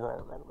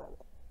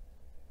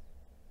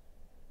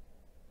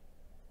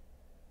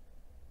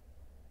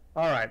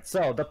 Alright,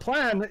 so the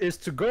plan is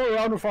to go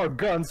around with our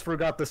guns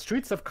throughout the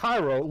streets of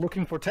Cairo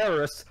looking for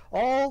terrorists,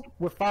 all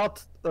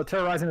without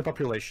terrorizing the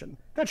population.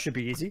 That should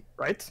be easy,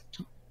 right?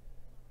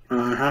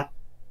 Uh-huh.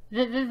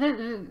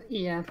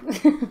 Yeah.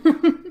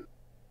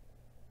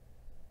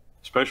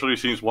 Especially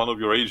since one of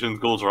your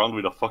agents goes around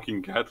with a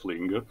fucking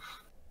Gatling.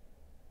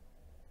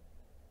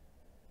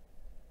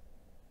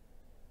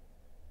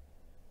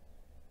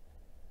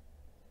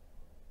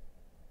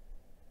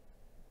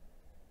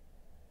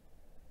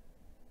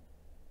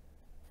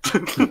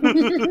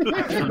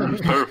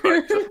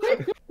 Perfect.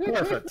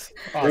 Perfect. So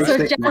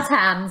Alright. jazz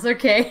hands,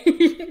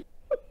 okay.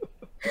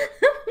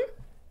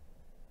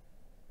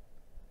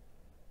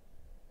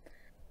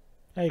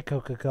 Hey,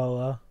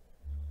 Coca-Cola.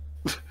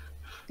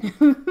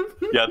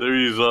 Yeah, there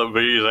is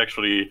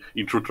actually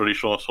in true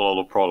tradition also a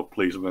lot of product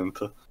placement.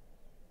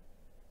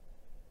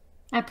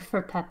 I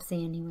prefer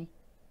Pepsi anyway.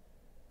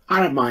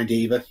 I don't mind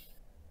either.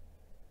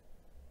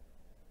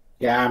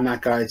 Yeah, I'm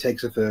that guy who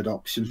takes a third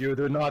option. You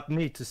do not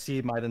need to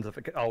see my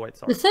identification. Oh, wait, The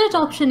sorry. third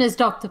option is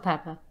Dr.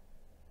 Pepper.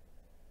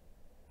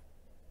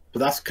 But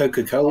that's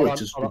Coca-Cola, Hold on,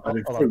 just hold on,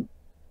 with hold on. fruit.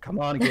 Come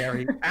on,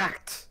 Gary.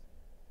 Act!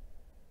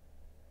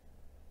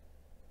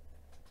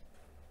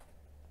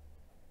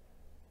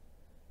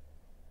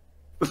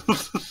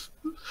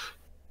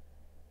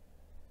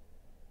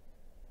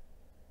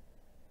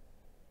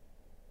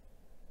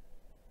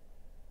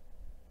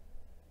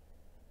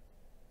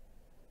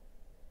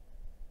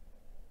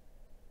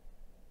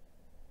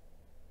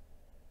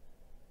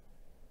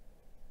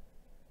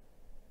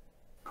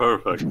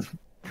 Perfect.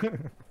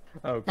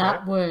 Okay.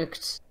 That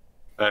worked.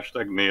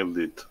 Hashtag nailed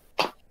it.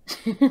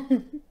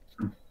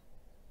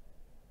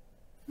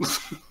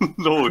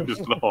 No,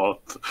 it's not.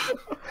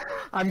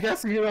 I'm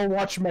guessing you don't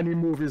watch many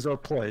movies or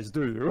plays,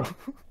 do you?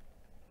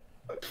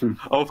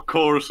 Of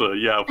course,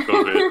 yeah, of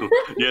course.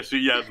 Yes,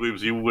 yeah,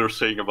 Dwibs, you were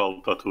saying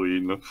about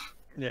Tatooine.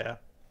 Yeah.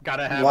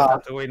 Gotta have Wow. a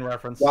Tatooine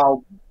reference.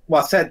 Well,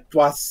 I said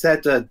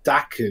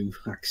Daku,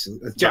 actually.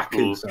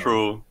 Jakku,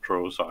 sorry.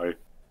 True, sorry.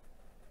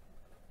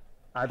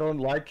 I don't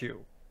like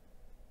you.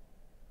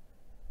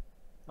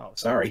 Oh,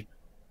 Sorry.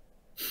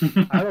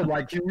 I don't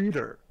like you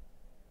either.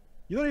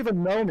 You don't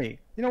even know me.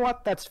 You know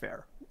what? That's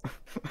fair.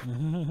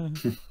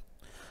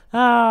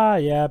 Ah,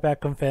 yeah,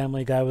 back when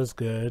Family Guy was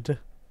good.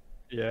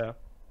 Yeah.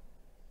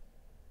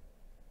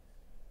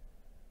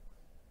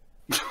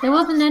 There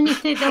wasn't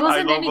anything. There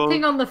wasn't love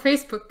anything how- on the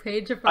Facebook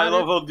page about I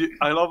love it.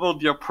 how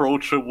the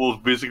approach was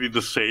basically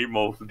the same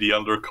of the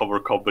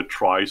undercover cop that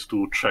tries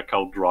to check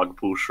out drug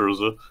pushers.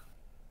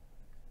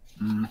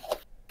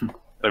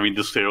 I mean,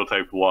 the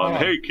stereotype one. Oh.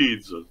 Hey,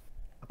 kids.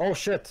 Oh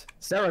shit!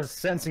 Sarah's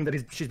sensing that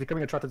she's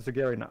becoming attracted to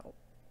Gary now,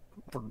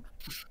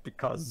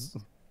 because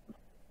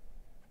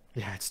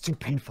yeah, it's too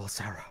painful,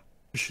 Sarah.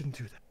 You shouldn't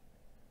do that.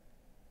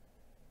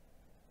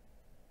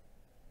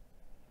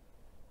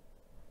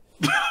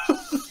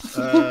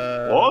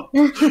 What?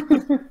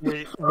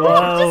 Wait,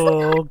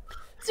 Whoa.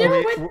 Do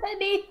wait, with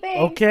anything.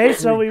 Okay,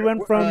 so we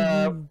went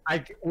from...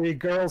 we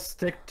girls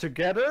stick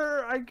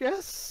together, I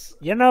guess.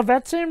 You know,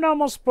 that seemed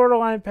almost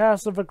borderline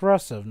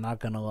passive-aggressive, not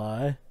gonna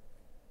lie.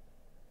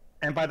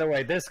 And by the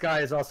way, this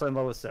guy is also in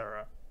love with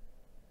Sarah.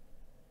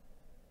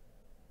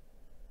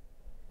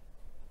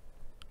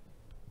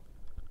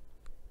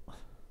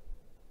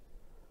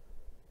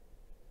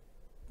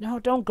 No,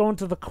 don't go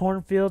into the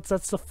cornfields.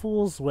 That's the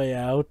fool's way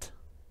out.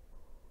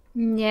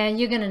 Yeah,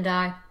 you're gonna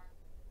die.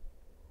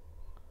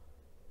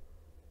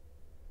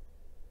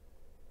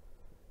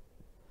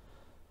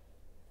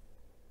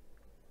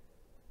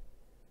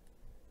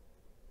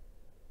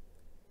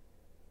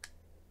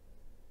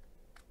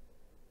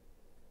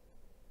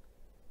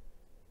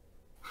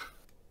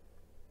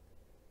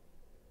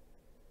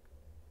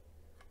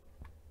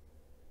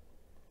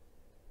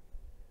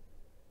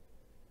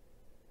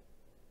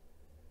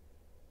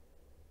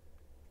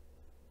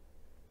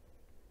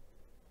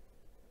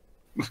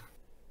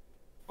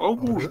 I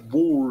was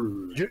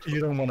bored. You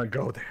don't want to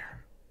go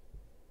there.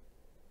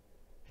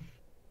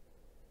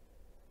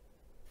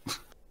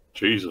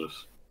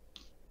 Jesus.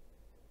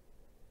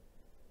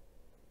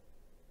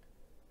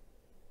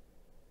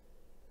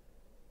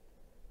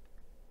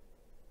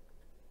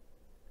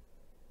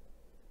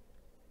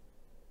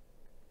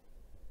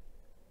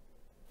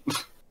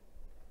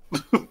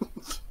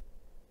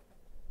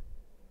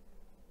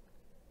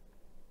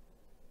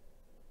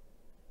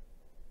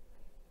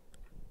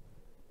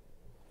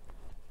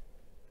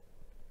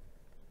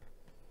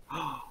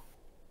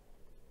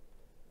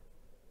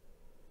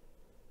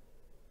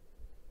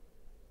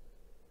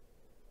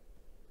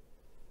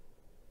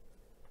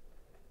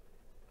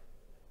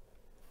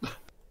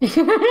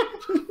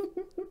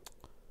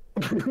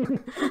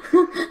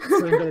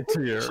 Single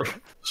tear.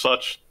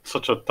 Such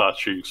a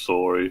touching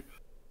story.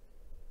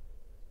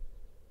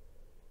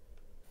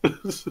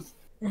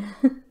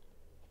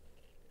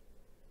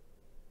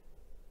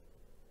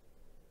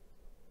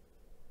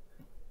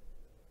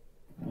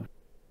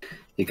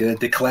 You're gonna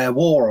declare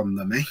war on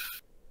them, eh?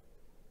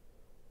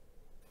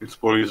 It's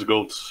for his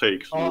God's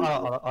sake. Oh,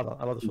 I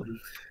love this one.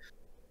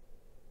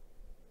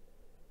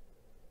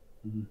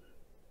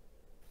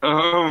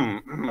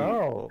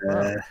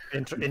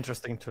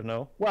 Interesting to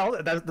know. Well,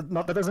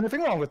 not that there's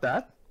anything wrong with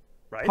that,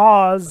 right?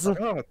 Pause. There's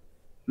nothing wrong with,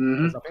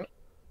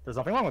 there's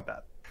nothing wrong with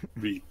that.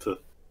 Beat. All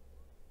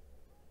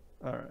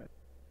right.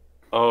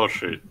 Oh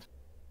shit.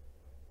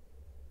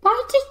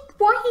 Why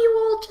are you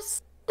all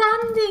just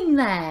standing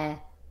there?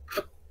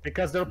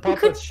 Because they're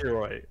puppets,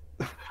 Shiroi.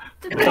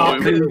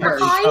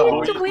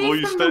 Hide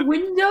away from the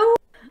window?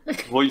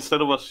 Well,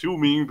 instead of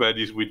assuming that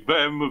he's with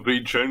them, they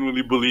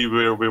genuinely believe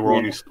we're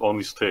on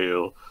his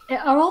tail.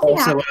 Are all the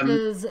Also,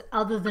 actors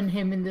other than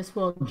him in this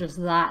world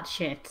just that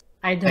shit?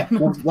 I don't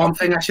know. One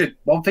thing I should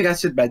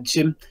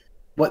mention.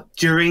 What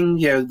during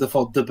the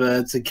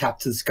Thunderbirds and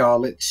Captain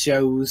Scarlet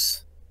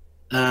shows,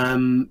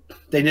 they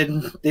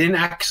didn't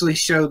actually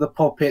show the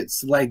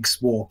puppets' legs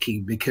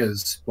walking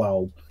because,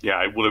 well,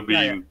 yeah, it would have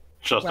been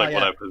just like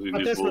what happens in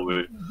this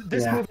movie.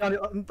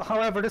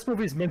 However, this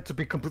movie is meant to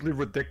be completely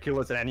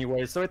ridiculous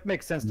anyway, so it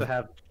makes sense to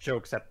have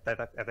jokes at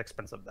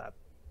expense of that.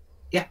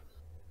 Yeah.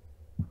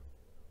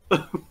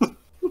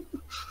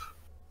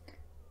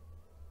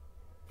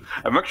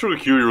 I'm actually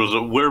curious,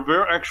 were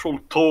there actual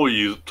toy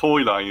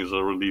lines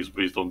released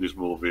based on this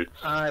movie?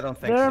 I don't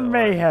think so. There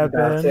may have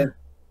That's been. it.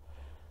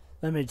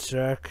 Let me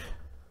check.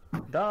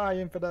 Die,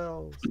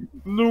 infidels!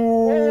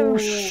 No! Oh,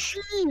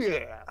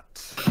 shit!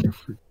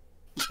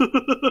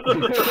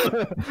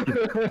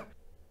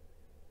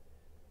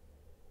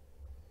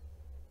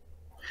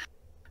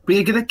 But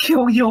you're gonna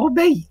kill your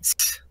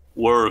mate.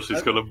 Worse,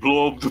 he's gonna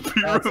blow up the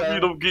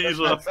pyramid of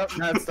Giza.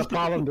 That's the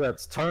problem.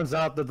 That turns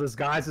out that this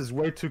guy is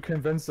way too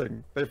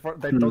convincing. They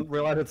don't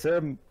realize it's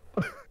him.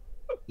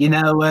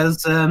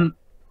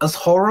 As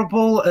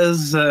horrible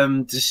as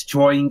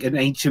destroying an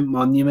ancient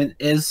monument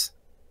is,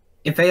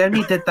 if they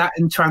only did that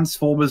in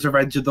Transformers: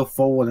 Revenge of the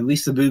Fallen, at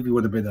least the movie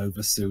would have been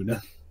over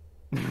sooner.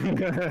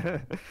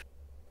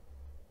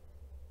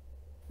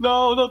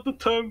 No, not the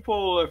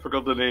temple. I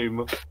forgot the name.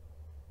 I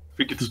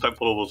think it's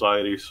Temple of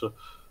Osiris.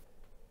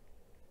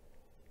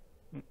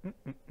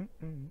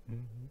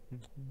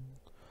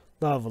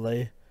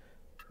 Lovely.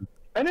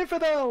 An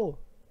infidel!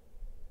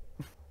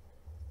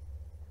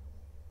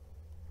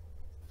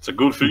 It's a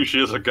good thing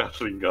she has a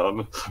Gatling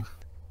gun.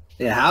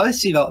 Yeah, how is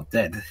she not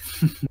dead?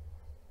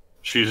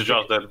 She's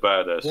just that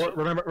badass.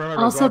 Remember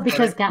Also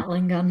because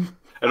Gatling gun.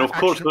 And of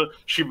course,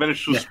 she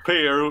managed to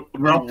spare We're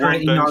one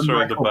operating on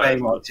dancer in the Michael Bay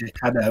band. logic,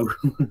 I know.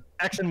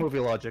 action movie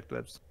logic,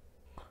 Lips.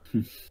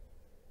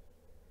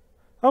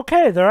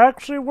 Okay, there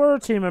actually were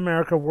Team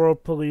America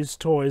World Police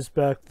toys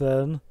back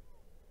then.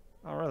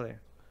 Oh, really?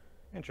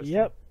 Interesting.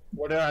 Yep.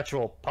 Were they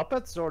actual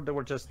puppets, or they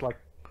were just like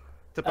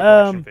typical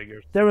action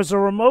figures? There was a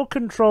remote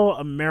control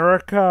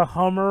America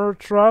Hummer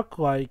truck,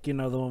 like, the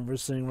one we're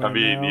seeing right now. I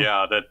mean,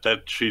 yeah,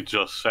 that shit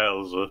just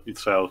sells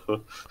itself.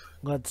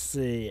 Let's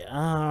see.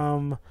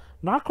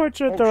 Not quite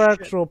sure if Oh, they're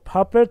shit. actual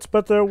puppets,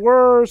 but there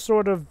were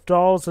sort of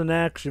dolls and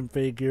action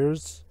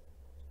figures.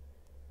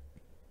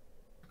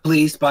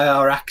 Pleased by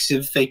our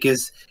action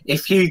figures.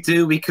 If you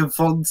do, we can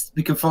fund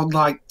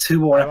like 2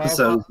 more I love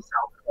episodes of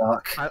South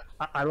Park.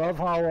 I love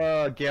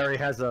how Gary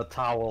has a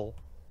towel.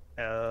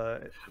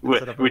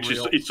 Which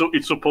is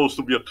it's supposed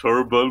to be a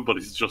turban, but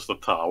it's just a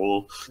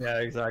towel. Yeah,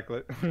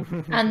 exactly.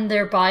 And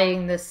they're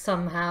buying this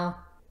somehow.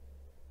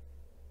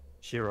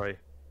 Shiroi.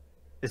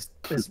 It's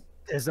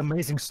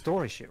amazing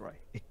story, Shiroi.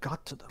 It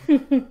got to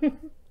them.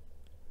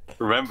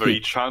 Remember, he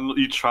channeled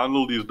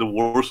the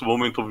worst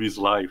moment of his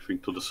life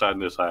into the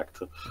sadness act.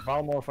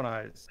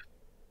 Valmorphanize.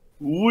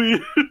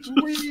 Weird.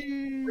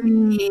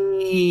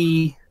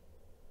 Whee!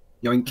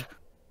 Yoink.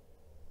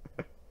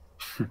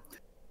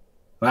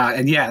 Wow,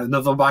 and yeah,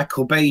 another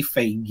Michael Bay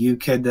thing. You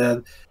can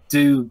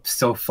do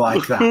stuff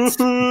like that.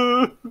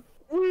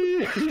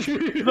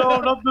 No,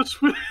 not the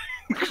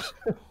Sphinx.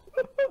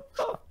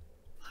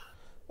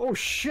 Oh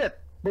shit!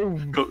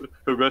 Boom.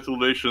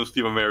 Congratulations,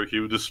 Team America!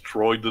 You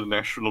destroyed the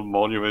national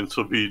monuments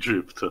of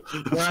Egypt.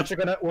 We're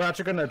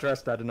actually gonna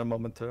address that in a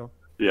moment too.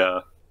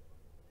 Yeah.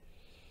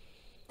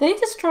 They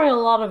destroy a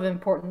lot of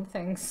important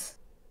things.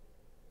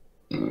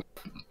 Well,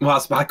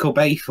 that's Michael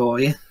Bay for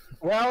you.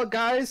 Well,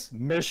 guys,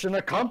 mission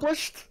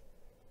accomplished.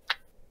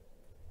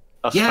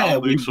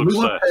 Astounding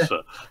success.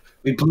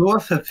 We blew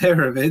up a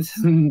pyramid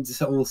and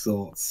all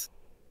sorts.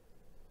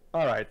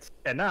 All right,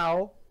 and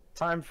now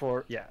time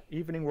for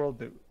Evening World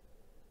News.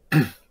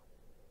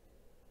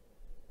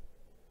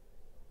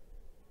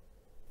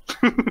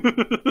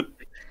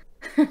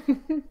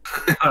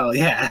 Oh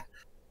yeah.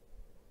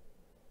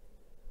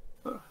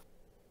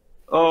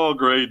 Oh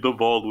great, the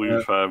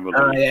Baldwin family.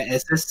 Oh yeah.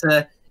 Is this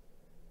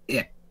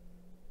yeah.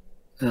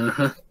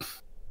 Uh-huh.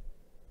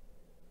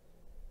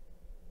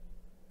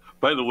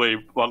 By the way,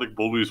 Alec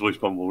Baldwin is voiced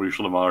by Maurice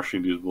LaMarche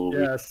in this movie.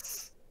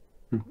 Yes.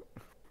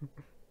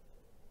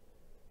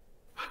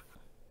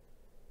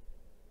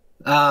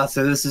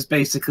 So this is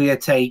basically a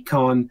take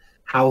on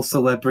how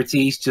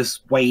celebrities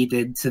just wade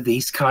into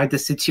these kind of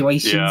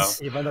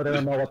situations. Even though they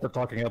don't know what they're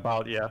talking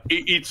about, yeah.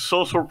 It's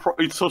so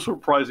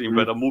surprising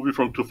that a movie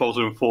from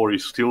 2004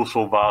 is still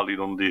so valid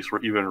on this,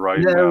 even right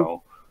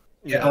now.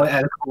 Yeah,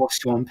 and of course,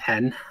 Sean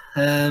Penn.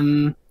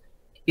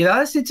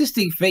 That's an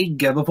interesting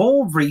thing. Of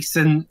all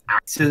recent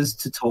actors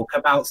to talk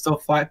about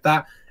stuff like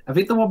that, I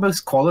think the one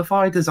most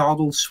qualified is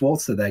Arnold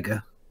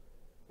Schwarzenegger.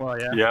 Well,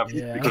 Yeah,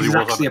 because he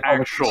was an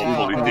actual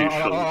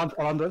politician.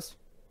 On this.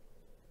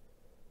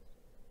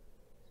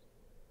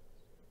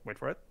 Wait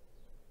for it.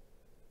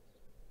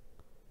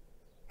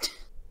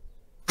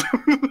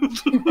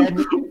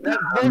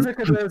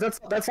 Basically,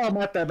 that's how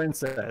Matt Damon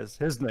says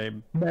his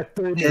name. Matt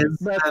Damon.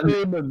 Matt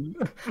Damon.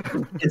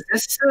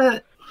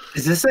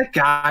 Is this a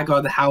gag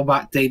on how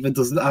Matt Damon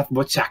doesn't have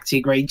much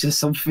acting range or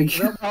something?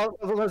 Well,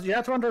 you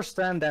have to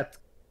understand that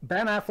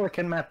Ben Affleck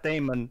and Matt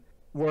Damon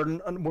were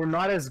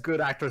not as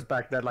good actors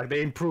back then. Like,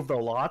 they improved a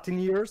lot in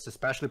years,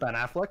 especially Ben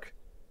Affleck.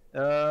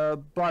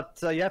 But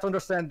you have to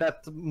understand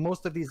that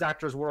most of these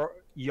actors were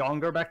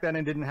younger back then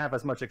and didn't have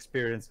as much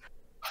experience.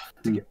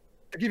 To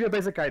give you a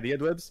basic idea,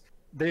 Dwibs,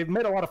 they've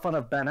made a lot of fun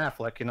of Ben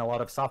Affleck in a lot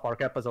of South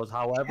Park episodes.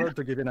 However,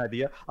 to give you an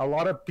idea, a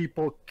lot of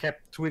people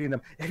kept tweeting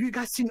them, "Have you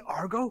guys seen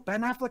Argo?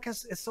 Ben Affleck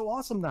is so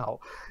awesome now."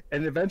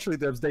 And eventually,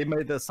 they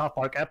made the South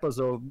Park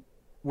episode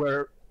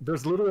where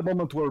there's literally a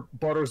moment where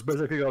Butters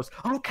basically goes,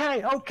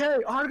 okay,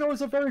 Argo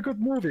is a very good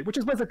movie, which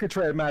is basically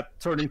Trey and Matt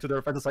turning to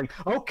their friends and saying,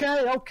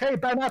 okay,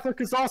 Ben Affleck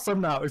is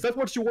awesome now. Is that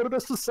what you wanted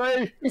us to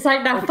say? It's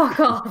like, now fuck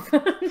off.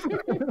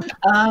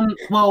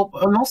 Well,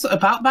 and also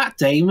about Matt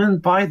Damon,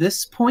 by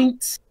this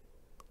point,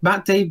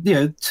 Matt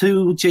Damon,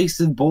 2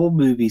 Jason Bourne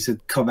movies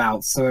had come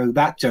out, so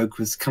that joke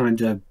was kind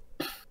of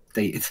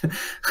dated.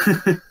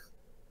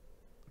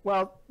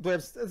 Well,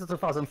 it's a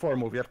 2004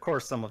 movie. Of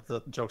course, some of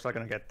the jokes are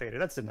going to get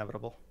dated. That's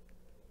inevitable.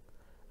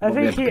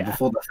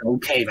 Before the film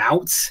came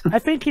out. I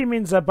think he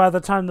means that by the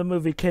time the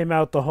movie came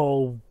out, the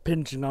whole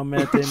pinching on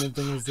Matt Damon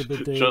thing was a bit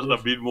dated. Just a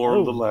bit more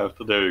on the left.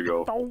 There you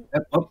go.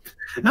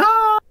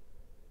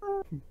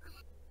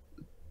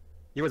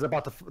 He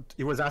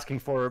was asking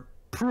for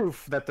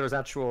proof that there's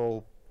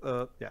actual.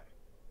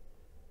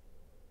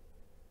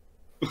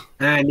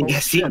 And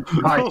yes, he no,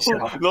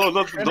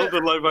 not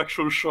the live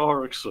action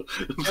sharks.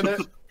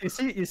 You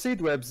see,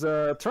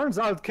 Dwebs. Turns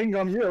out King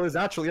O'Neill is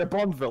actually a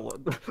Bond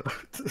villain.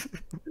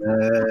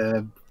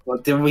 Well,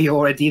 didn't we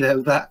already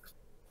know that?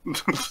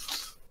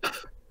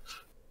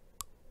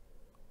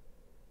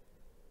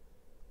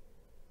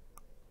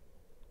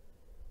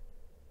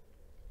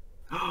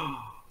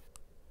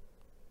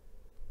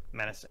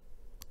 Menacing.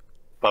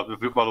 But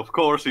of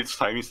course, it's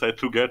time instead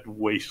to get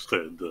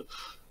wasted.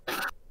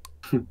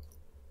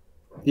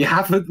 You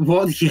haven't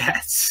won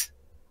yet.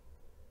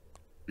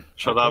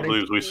 Shut up,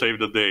 Blues. We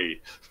saved the day.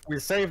 We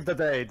saved the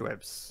day,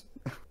 Dwibs.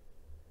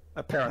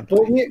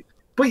 Apparently.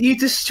 But you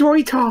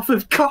destroyed half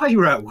of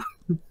Cairo.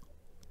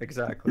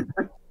 Exactly.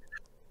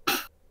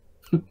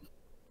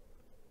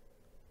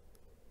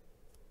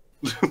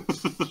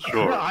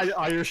 Sure.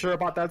 Are you sure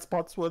about that,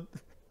 Spotswood?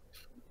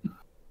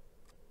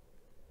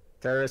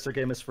 Terrorist, your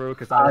game is through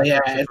because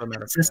I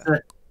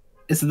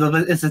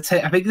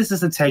I think this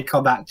is a take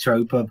on that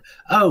trope of,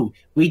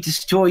 we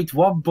destroyed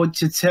one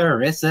bunch of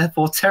terrorists,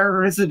 therefore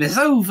terrorism is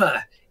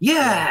over.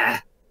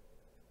 Yeah.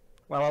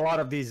 Well, a lot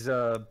of these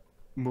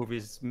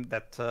movies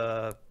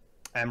that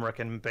Emmerich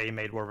and Bay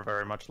made were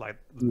very much like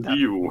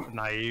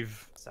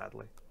naive,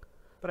 sadly.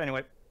 But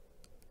anyway.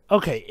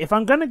 Okay, if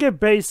I'm gonna give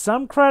Bay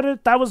some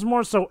credit, that was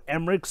more so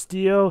Emmerich's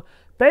deal.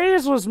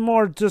 Bay's was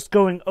more just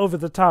going over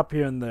the top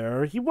here and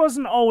there. He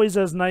wasn't always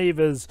as naive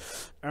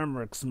as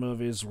Emmerich's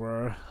movies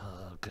were.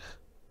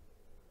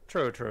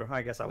 True.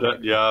 I guess I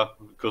would. Yeah,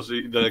 because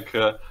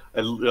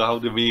how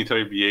the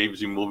military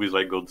behaves in movies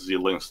like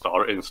Godzilla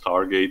and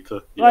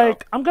Stargate.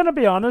 Like, I'm gonna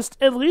be honest,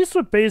 at least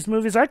with Bay's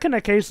movies, I can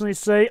occasionally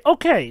say,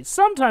 okay,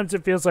 sometimes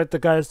it feels like the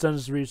guy's done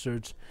his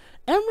research.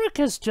 Emmerich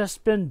has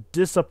just been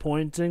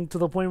disappointing to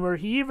the point where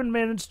he even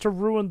managed to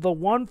ruin the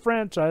one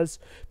franchise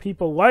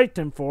people liked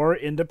him for,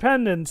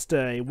 Independence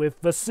Day, with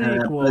the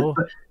sequel.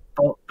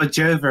 But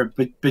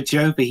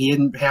Jova,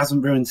 he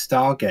hasn't ruined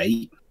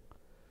Stargate.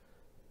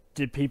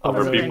 Did people?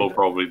 Other people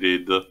probably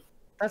did.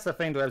 That's the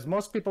thing, though.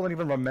 Most people don't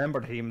even remember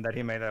that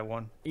he made that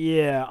one.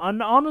 Yeah,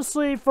 and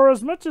honestly, for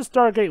as much as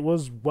Stargate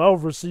was well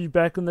received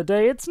back in the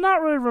day, it's not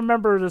really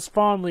remembered as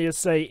fondly as,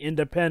 say,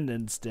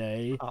 Independence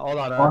Day. Hold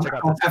on, check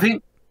out this. I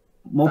think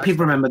more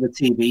people remember the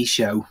TV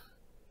show.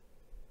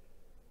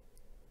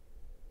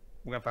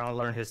 We're gonna finally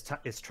learn his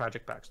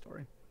tragic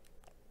backstory.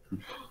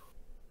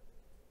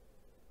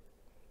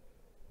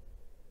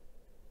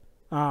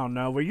 Oh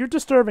no, were you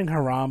disturbing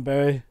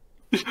Harambe?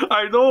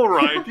 I know,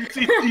 right?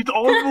 It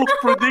almost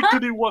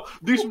predicted it.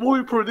 This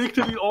movie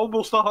predicted it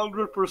almost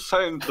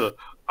 100%.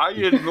 I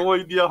had no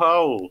idea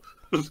how.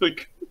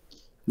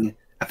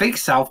 I think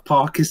South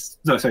Park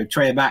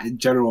Trey and Matt in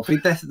general. I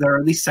think they're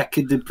only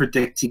second in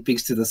predicting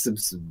things to The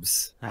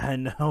Simpsons. I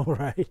know,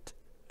 right?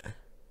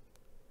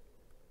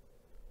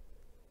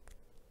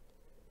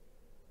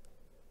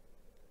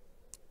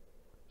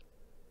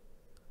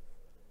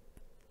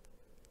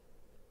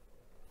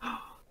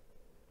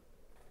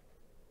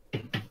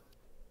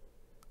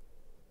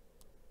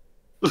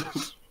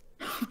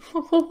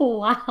 Oh,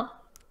 wow.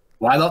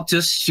 Why not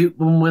just shoot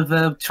them with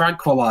a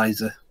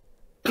tranquilizer?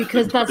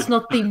 Because that's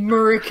not the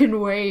American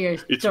way.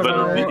 It's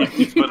better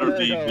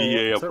the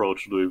VA So-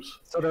 approach, Dweebs.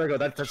 So there we go.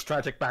 That's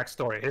tragic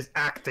backstory. His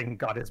acting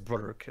got his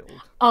brother killed.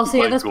 Also,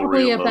 yeah, By that's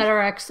probably a gorillas.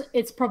 better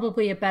it's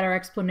probably a better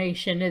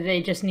explanation.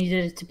 They just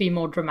needed it to be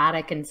more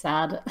dramatic and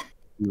sad.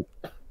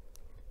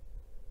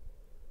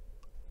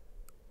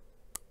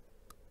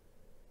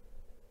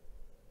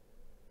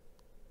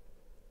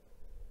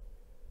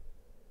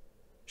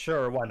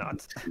 Sure, why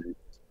not?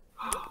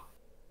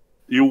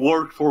 You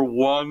worked for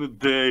 1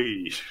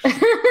 day.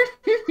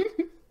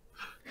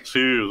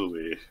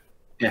 Seriously.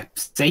 Yeah,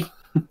 see?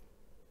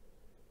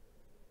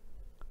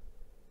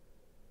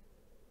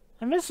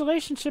 And this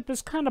relationship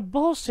is kind of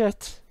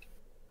bullshit.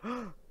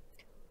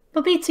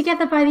 They'll be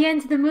together by the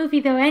end of the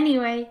movie, though.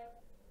 Anyway.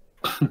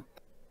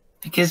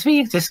 Because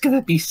we're just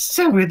gonna be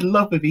so in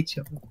love with each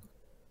other.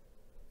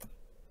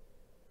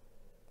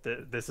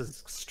 This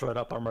is straight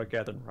up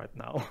Armageddon right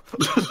now.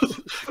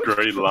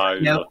 Great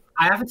line. No,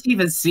 I haven't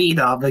even seen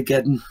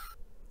Armageddon.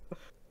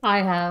 I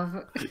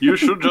have. You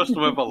should just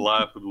have a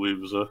laugh at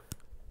Dweebs.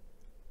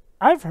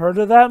 I've heard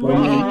of that Well,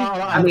 movie.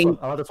 I mean-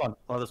 I love this one.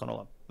 I love this one.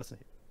 Hold on. Listen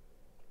here.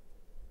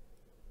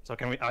 So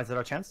can we? Is it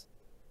our chance?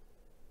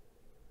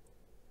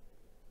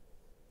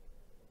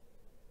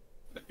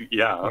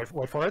 Yeah.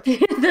 Wait for it.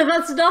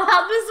 That's not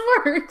how this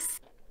works.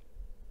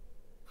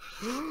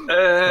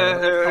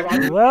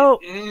 Well,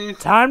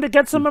 time to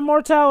get some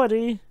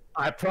immortality.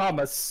 I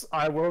promise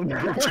I will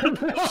never.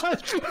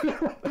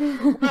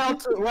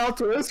 well,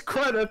 to his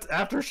credit,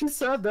 after she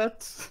said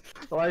that,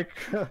 like,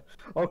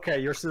 okay,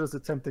 you're still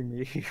attempting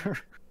me here.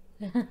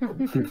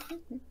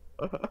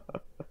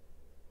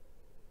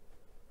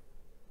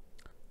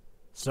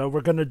 So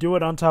we're gonna do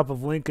it on top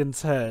of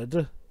Lincoln's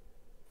head.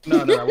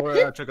 No,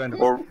 we're actually going to.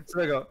 Or- So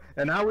there you go.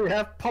 And now we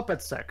have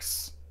puppet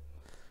sex.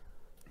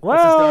 Since there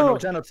are Well, no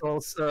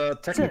genitals,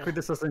 technically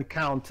this doesn't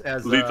count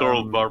as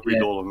Literal Barbie yeah.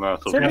 doll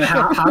anatomy. And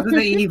how do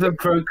they even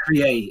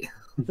procreate?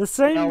 the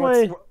same no,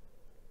 way.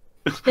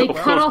 They Of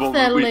cut course, off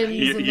their we-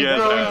 limbs and yeah, they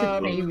grow yeah.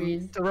 into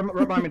babies. To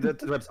remind me, the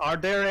webs, are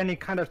there any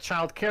kind of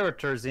child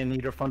characters in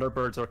either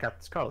Thunderbirds or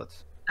Captain Scarlet?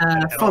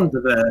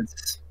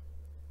 Thunderbirds.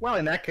 Well,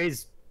 in that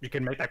case, you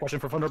can make that question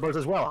for Thunderbirds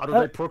as well. How do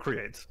they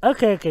procreate?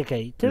 Okay.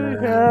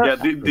 Yeah,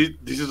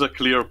 this is a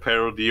clear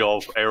parody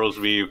of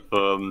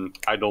Aerosmith.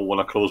 I don't want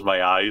to close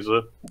my eyes.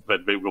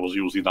 That was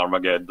used in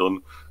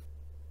Armageddon.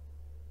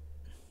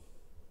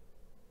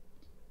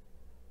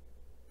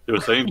 You were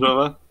saying,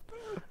 Trevor?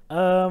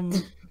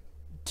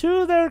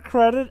 To their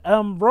credit,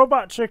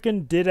 Robot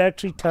Chicken did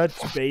actually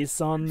touch base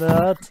on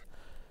that.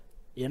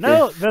 You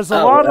know, there's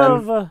a lot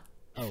of.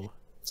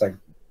 So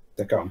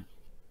they're gone.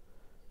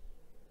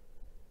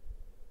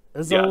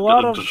 There's Yeah, a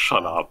lot of. just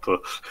shut up.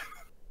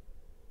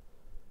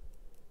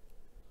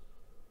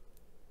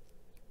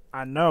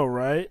 I know,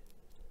 right?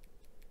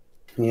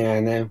 Yeah, I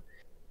know.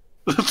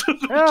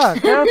 Yeah,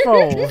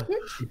 careful.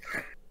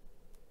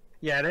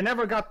 Yeah, they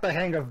never got the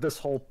hang of this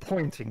whole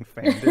pointing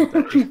thing, did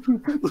they?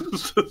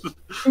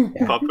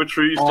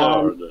 Puppetry's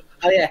hard.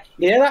 Oh yeah,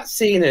 you know that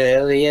scene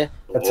earlier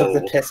that took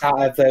the Oh. piss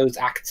out of those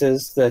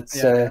actors that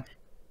Yeah.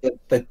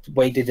 that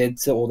waded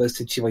into all those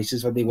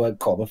situations when they weren't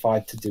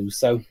qualified to do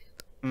so.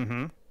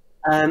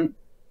 Mm-hmm.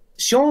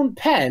 Sean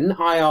Penn,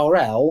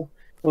 IRL,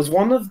 was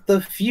one of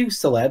the few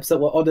celebs that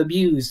were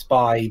unamused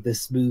by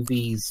this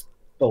movie's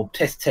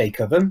piss take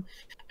of him,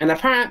 and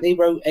apparently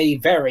wrote a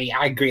very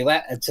angry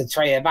letter to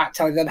Trey and Matt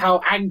telling them how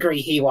angry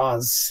he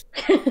was.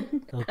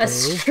 Okay. A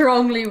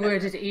strongly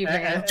worded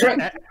email.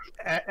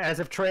 As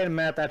if Trey and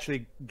Matt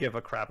actually give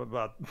a crap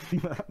about.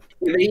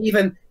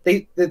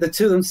 The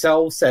two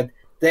themselves said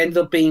they ended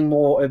up being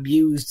more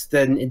amused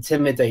than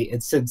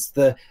intimidated, since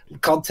the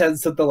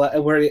contents of the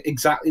letter were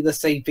exactly the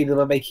same thing they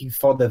were making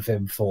fun of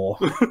him for.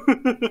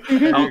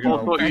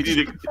 Also,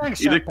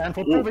 Thanks, Champagne,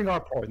 for proving our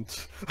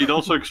point. it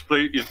also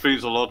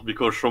explains a lot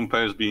because Sean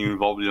Penn has been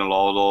involved in a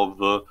lot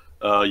of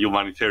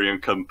humanitarian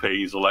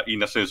campaigns, like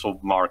in a sense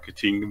of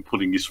marketing,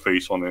 putting his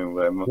face on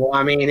them. Well,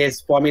 I mean,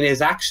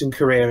 his action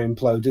career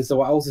imploded, so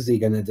what else is he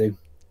going to do?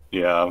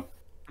 Yeah.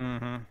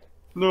 Mm-hmm.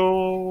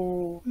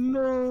 No.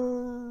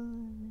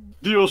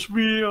 Dios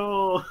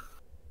mío.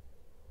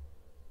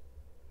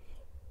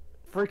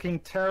 Freaking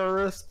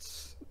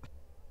terrorists.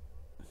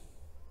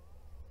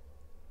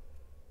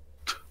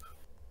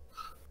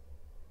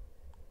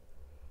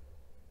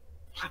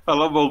 I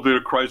love all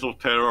their cries of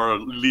terror are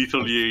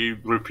literally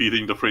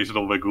repeating the phrase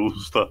 "No me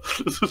gusta."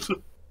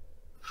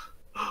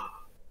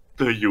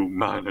 The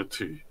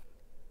humanity.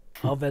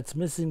 All that's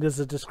missing is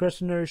a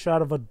discretionary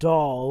shot of a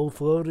doll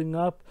floating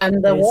up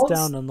And there face was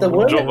down in the there were-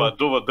 water.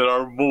 Jova, there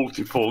are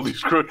multiple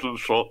description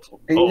shots of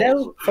You dolls.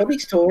 know, funny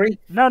story.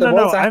 No, there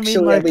was I mean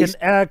actually like at least-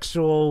 an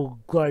actual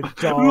like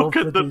doll Look for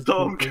at the these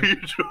people. donkey.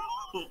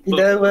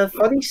 There were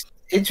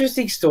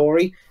interesting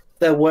story.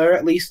 There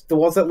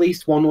was at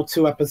least one or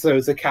two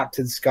episodes of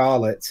Captain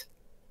Scarlet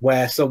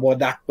where someone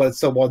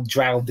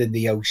drowned in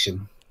the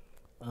ocean.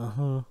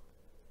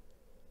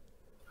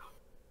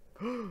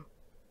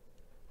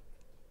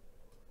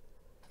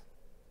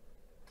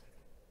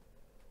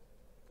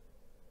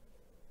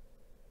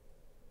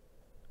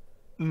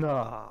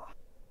 Nah.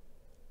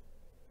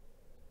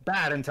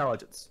 Bad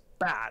intelligence.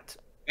 Bad.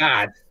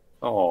 Bad.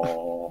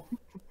 Oh.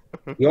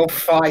 You're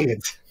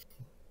fired.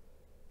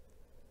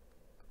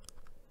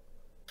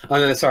 Oh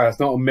no, sorry, that's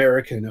not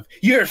American enough.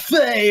 You're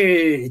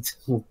fired!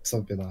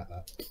 Something like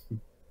that.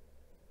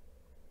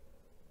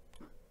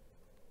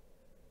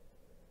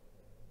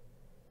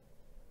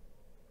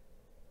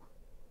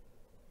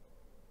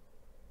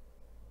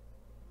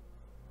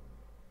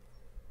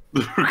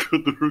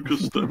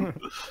 Durkistan.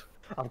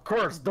 Of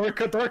course,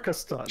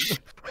 Durkistan.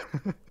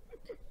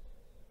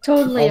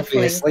 Totally a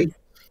Obviously. flea.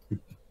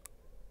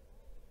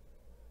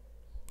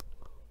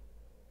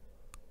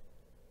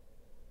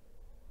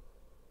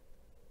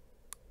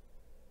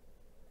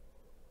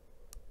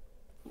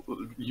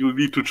 You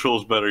need to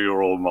choose better your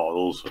role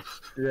models.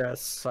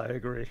 Yes, I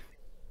agree.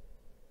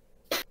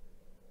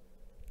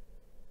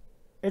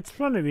 It's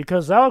funny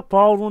because Alec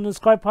Baldwin is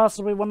quite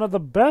possibly one of the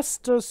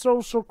best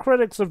social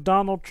critics of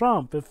Donald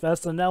Trump, if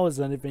SNL is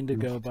anything to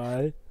go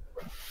by.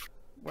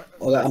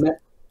 Well,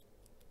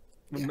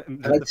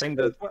 The thing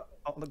that... Well,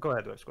 go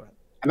ahead, Wes, go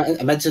ahead.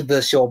 I mentioned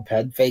the Sean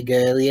Penn thing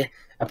earlier.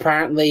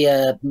 Apparently,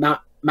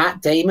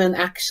 Matt Damon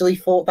actually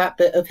thought that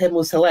bit of him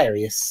was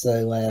hilarious.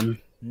 So,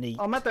 Neat.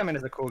 Oh, Matt Damon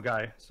is a cool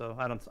guy, so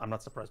I'm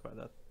not surprised by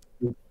that.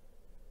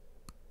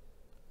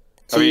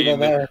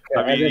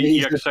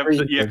 He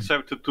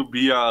accepted to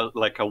be a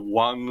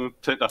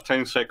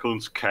 10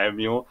 seconds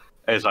cameo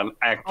as an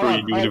actor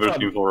in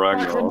University of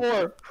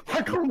Ragnarok.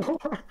 Michael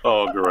Moore!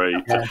 Oh, great.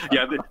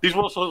 Yeah, this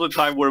was also the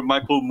time where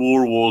Michael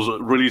Moore was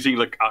releasing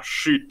like a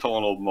shit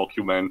ton of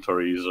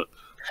mockumentaries.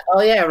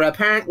 oh yeah,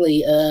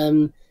 apparently,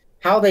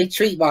 how they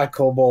treat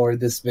Michael Moore in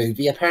this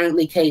movie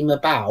apparently came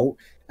about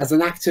as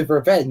an act of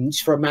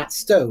revenge from Matt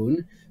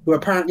Stone, who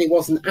apparently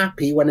wasn't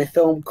happy when a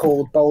film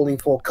called Bowling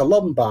for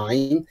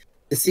Columbine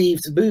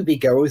deceived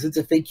moviegoers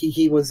into thinking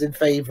he was in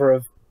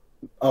favor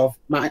of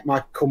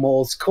Michael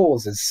Moore's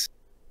causes.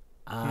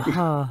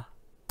 Uh-huh.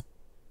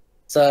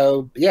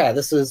 So, yeah,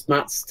 this is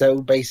Matt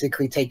Stone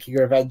basically taking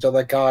revenge on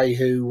a guy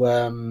who,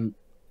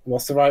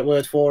 what's the right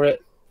word for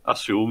it?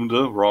 Assumed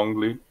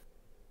wrongly.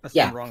 That's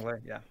Yeah. wrongly,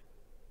 yeah.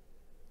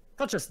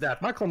 Not just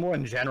that, Michael Moore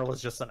in general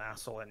is just an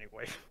asshole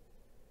anyway.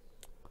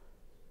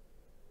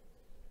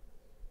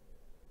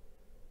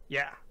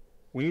 Yeah,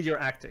 we need your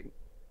acting.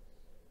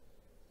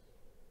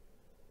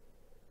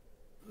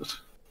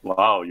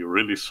 Wow, you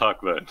really suck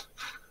then.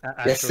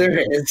 Yes, there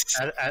is.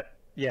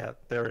 Yeah,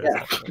 there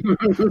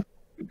is.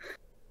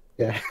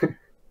 Yeah.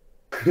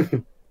 Yeah.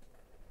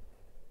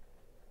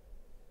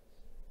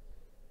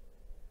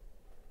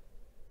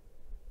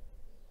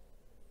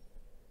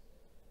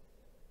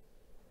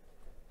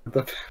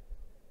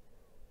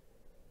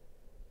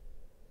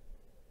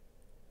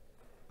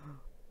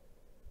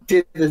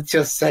 Didn't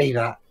just say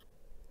that.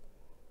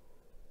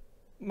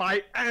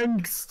 My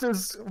angst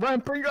is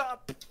ramping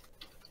up.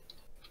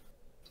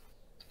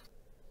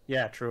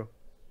 Yeah, true.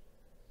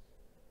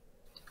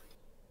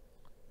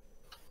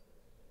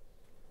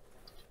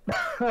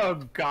 Oh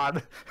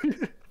God.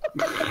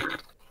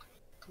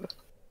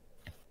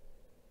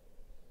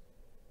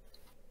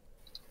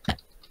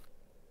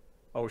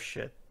 Oh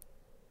shit.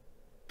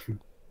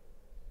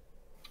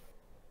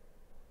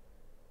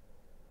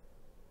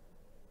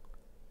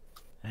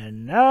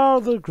 And now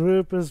the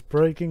group is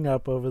breaking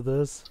up over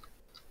this.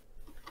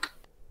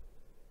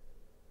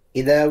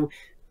 You know,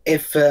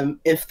 if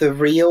the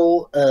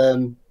real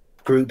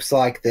groups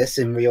like this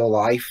in real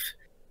life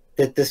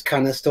did this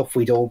kind of stuff,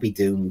 we'd all be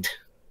doomed.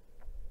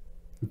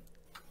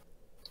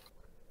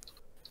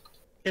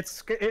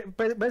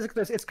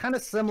 Basically, it's kind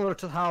of similar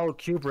to how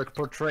Kubrick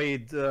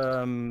portrayed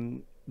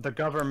the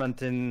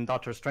government in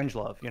Doctor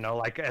Strangelove. You know,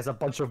 like as a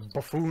bunch of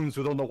buffoons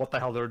who don't know what the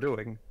hell they're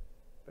doing.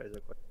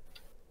 Basically.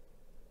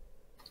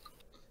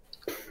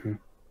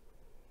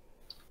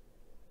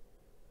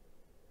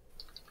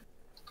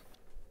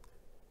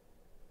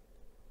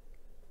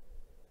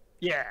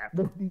 Yeah,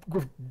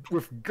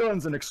 with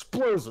guns and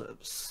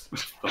explosives.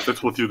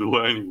 That's what you do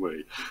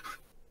anyway.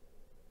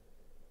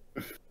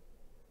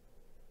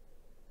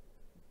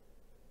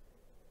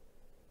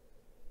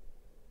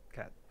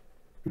 Okay.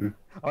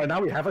 Oh,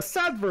 now we have a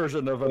sad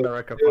version of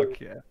America.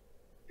 Fuck yeah.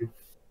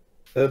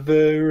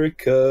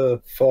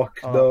 America, fuck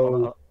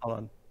no. Hold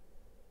on.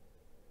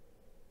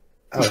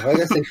 Oh, why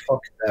did I say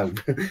fuck no?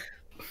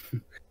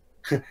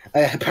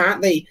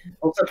 Apparently,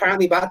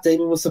 Matt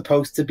Damon was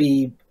supposed to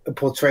be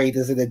portrayed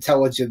as an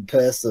intelligent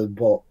person,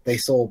 but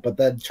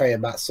then Trey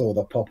and Matt saw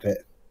the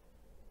puppet.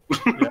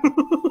 Yeah.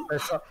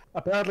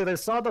 Apparently, they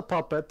saw the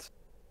puppet,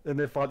 and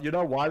they thought, you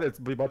know what?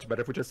 It'd be much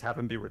better if we just have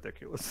him be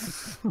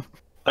ridiculous.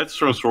 Let's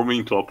transform me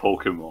into a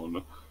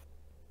Pokemon.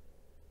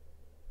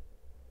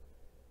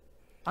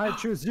 I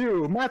choose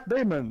you, Matt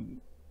Damon.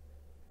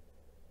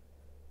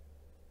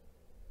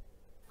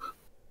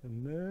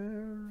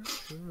 America.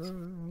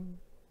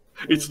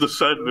 It's the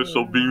sadness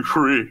of being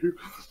free.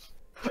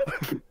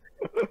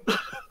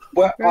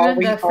 Well,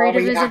 Remember,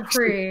 freedom isn't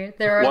free.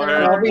 There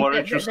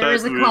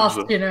is a cost,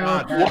 you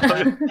know.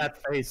 That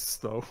face,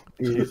 though.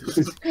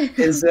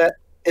 Is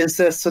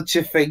there such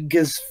a thing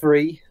as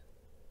free?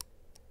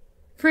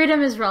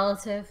 Freedom is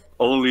relative.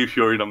 Only if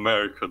you're in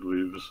America,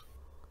 Dweebs.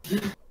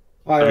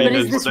 I mean, But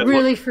is this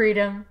really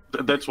freedom?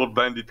 That's what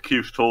Bandit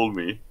Keith told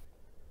me.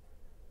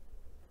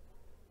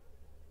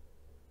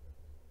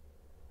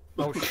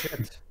 Oh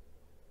shit.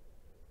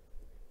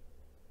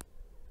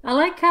 I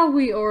like how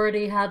we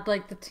already had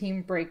like the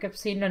team breakup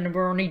scene and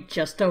we're only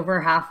just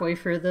over halfway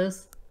through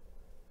this.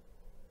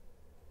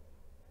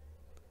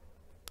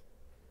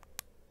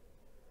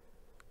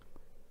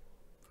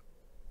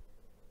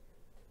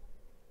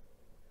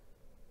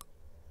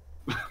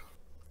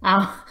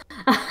 Oh.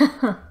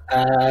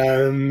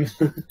 I'm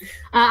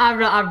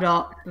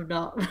not.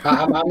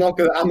 I'm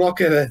not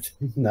gonna.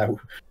 No.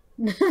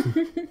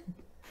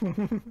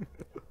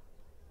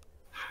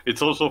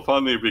 It's also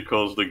funny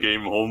because the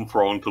game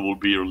Homefront will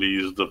be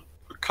released a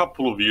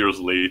couple of years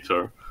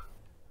later.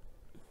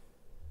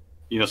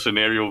 In a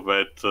scenario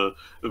that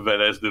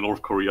has the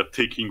North Korea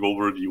taking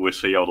over the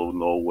USA out of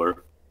nowhere.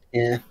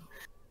 Yeah.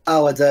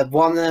 Oh, and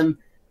one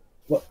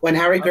when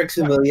Harry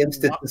Gregson Williams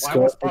did the Why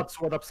score. was Spot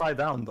Sword upside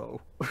down though?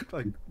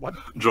 Like what?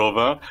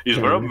 Jova, is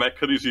there a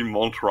mechanism in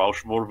Mount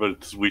Rushmore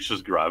that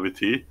switches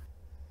gravity?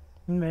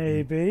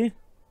 Maybe.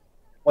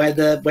 When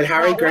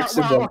Harry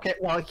Gregson Okay,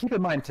 well, keep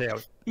in mind, Teo,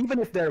 even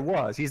if there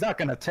was, he's not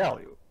going to tell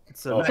you.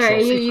 It's a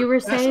Sorry, you were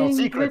national saying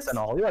secrets it's- and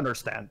all. You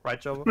understand, right,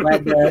 Joe?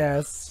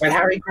 Yes. when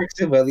Harry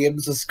Gregson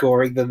Williams was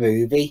scoring the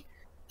movie,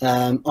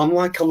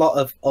 unlike a lot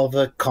of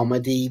other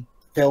comedy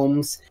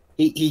films,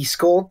 he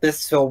scored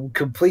this film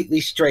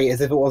completely straight as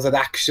if it was an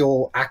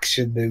actual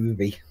action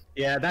movie.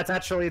 Yeah, that's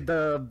actually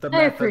the I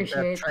method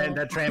appreciate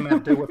that Trey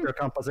might do with their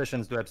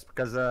compositions, Dwips,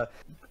 because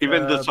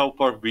Even the South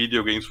Park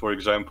video games, for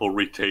example,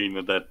 retain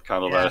that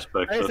kind of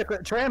aspect. Basically,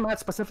 Trey and Matt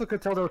specifically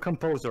tell their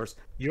composers,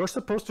 you're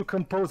supposed to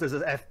compose this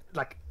as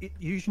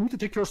you need to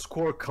take your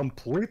score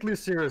completely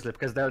seriously,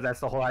 because that's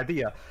the whole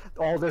idea.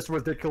 All this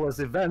ridiculous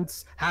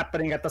events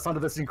happening at the sound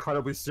of this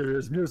incredibly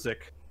serious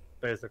music,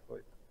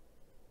 basically.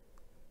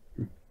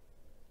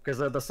 Because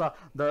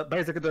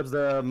basically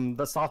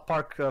the South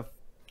Park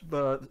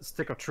the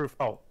Stick of Truth.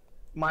 Oh,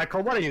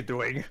 Michael, what are you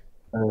doing?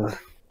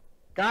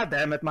 God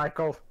damn it,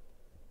 Michael.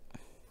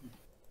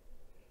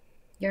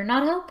 You're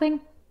not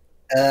helping.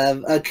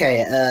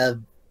 Okay.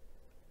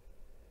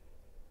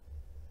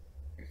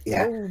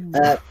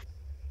 Yeah.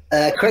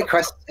 Quick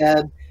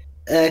question.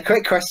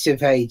 Quick question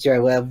for you,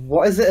 Joe.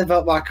 What is it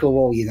about Michael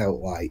Wall you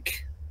don't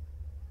like?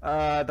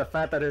 The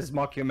fact that his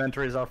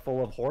mockumentaries are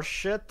full of horse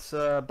shit.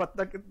 But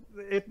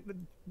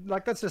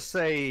let's just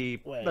say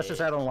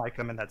I don't like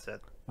them, and that's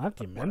it.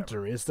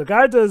 Documentaries? The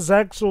guy does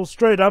actual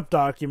straight-up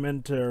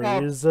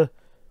documentaries.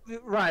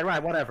 Right,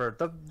 whatever.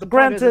 The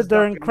Granted,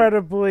 they're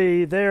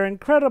incredibly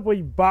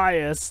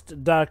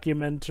biased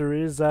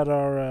documentaries that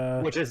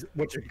are.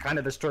 Which kind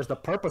of destroys the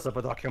purpose of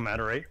a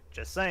documentary.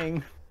 Just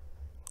saying.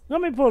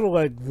 Let me put it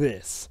like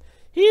this: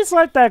 he's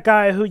like that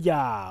guy who,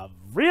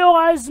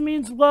 realize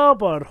means well,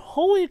 but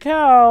holy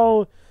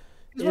cow.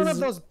 He's one of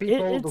those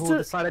people who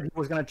decided he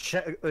was going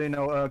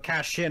to,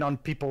 cash in on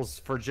people's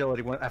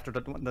fragility after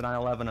the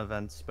 9/11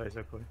 events,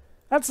 basically.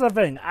 That's the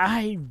thing.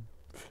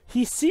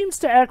 He seems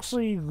to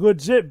actually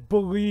legit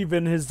believe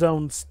in his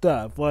own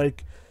stuff.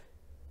 Like,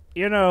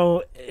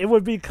 it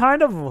would be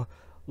kind of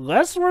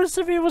less worse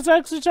if he was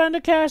actually trying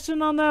to cash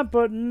in on that,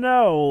 but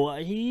no,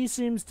 he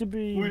seems to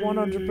be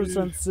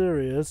 100%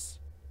 serious.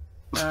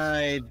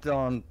 I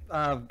don't.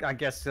 I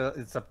guess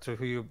it's up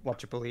to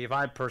what you believe.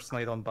 I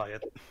personally don't buy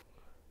it.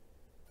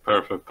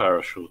 Perfect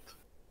parachute.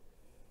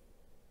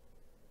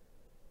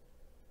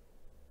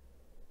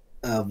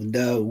 Oh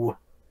no.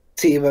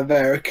 Team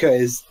America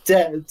is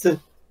dead.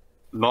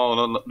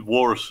 No,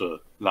 Warsaw.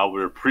 Now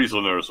we're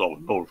prisoners of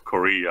North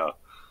Korea.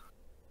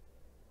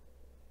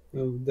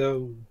 Oh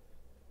no.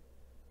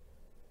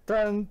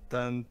 Dun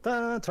dun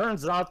dun.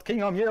 Turns out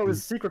King Amiel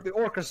is secretly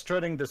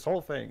orchestrating this whole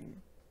thing.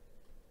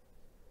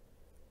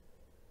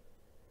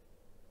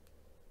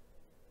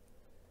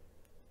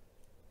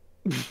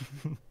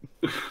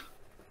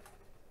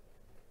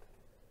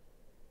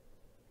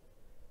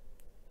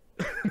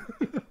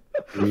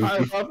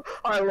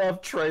 I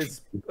love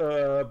Trey's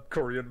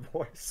Korean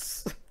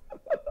voice.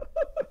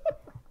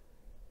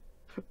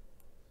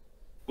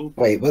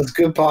 Wait, was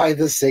Goodbye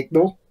the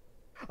Signal?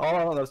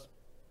 Oh, that's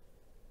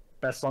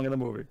best song in the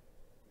movie.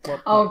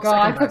 Well, Oh no, god,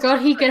 I second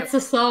forgot he gets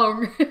a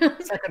song.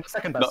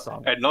 second best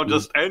song. And not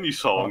just any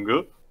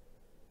song.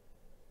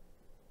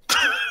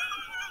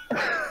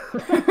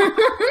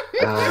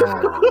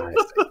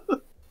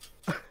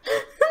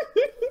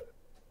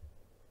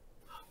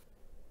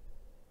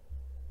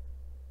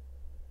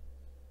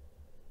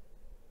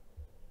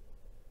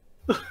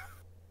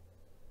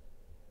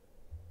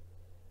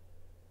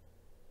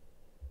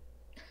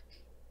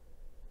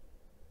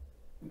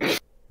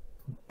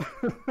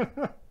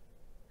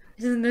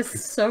 Isn't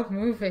this so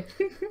moving?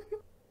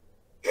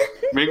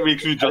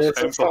 Makes me just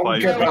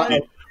empathize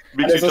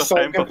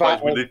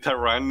with the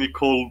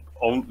tyrannical,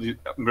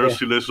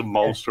 merciless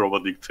monster of a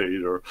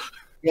dictator.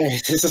 Yeah,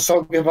 it's a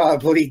song about a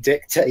bloody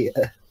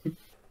dictator.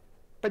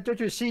 But don't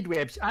you see,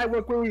 Dwebs? I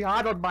work very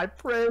hard on my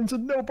friends,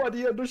 and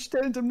nobody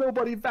understands and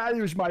nobody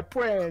values my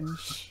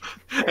friends.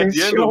 At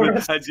the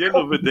end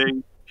of the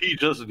day, he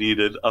just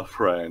needed a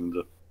friend.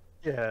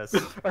 Yes.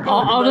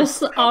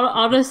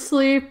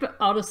 Honestly,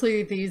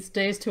 these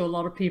days, to a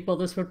lot of people,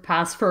 this would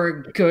pass for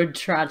a good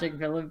tragic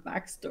villain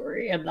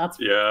backstory, and that's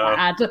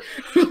bad.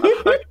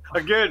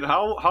 Again,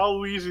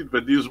 how is it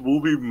that this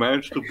movie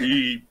managed to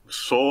be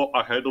so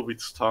ahead of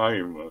its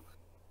time?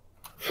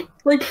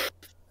 Like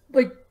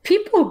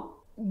people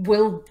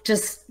will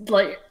just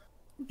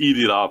eat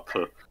it up.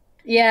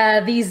 Yeah,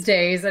 these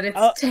days, and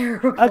it's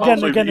terrible.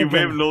 You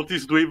may have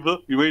noticed,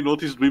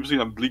 Dweebs, in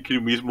a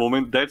blinking miss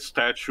moment, that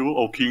statue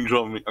of King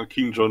Jong-un,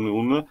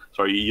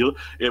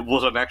 it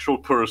was an actual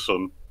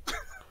person.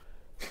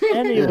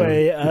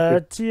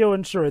 Anyway, Tio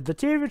and Shuri, the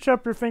TV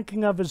trope you're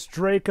thinking of is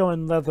Draco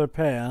in leather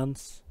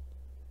pants.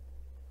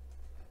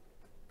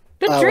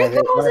 But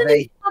Draco wasn't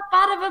even that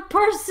bad of a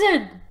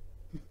person!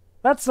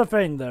 That's the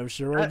thing, though,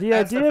 Shuri.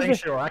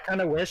 I kind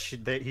of wish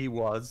that he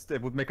was.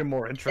 It would make him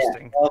more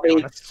interesting.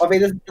 Yeah, I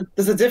mean,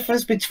 there's a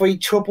difference between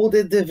troubled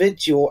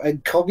individual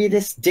and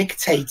communist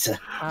dictator.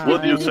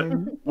 What do you say?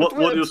 What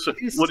do you say,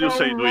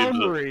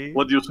 Dweebs?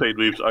 What do you say,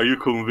 Dweebs? Are you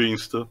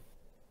convinced?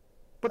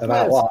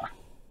 About what?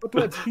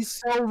 But he's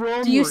so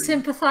wrong. Do you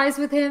sympathize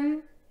with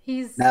him?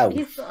 He's on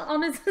his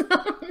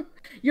own.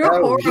 You're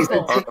horrible.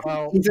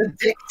 He's a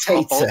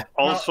dictator.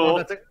 Also,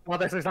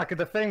 that's exactly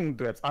the thing.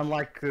 It's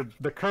unlike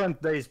the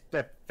current days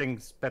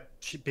things that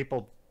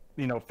people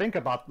think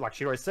about. Like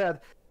Shiro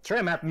said,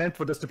 Trey Matt meant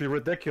for this to be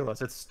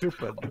ridiculous. It's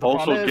stupid. The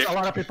problem is, a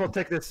lot of people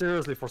take this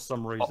seriously for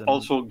some reason.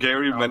 Also,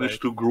 Gary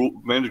managed to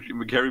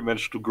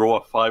grow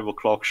a 5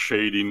 o'clock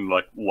shade in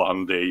like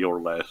 1 day or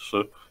less.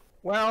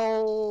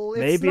 Well,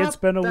 maybe it's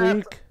been a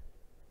week.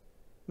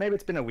 Maybe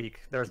it's been a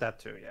week. There's that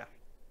too. Yeah.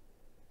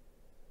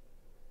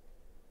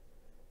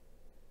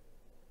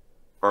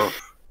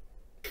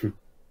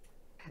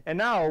 And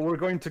now we're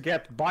going to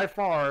get by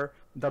far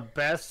the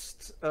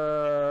best,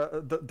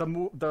 the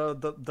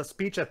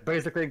speech that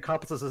basically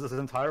encompasses this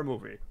entire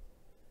movie.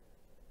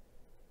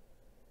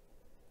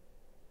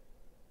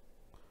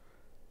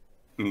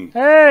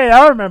 Hey,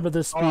 I remember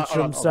this speech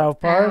from South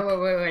Park.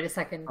 Wait a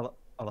second. Hold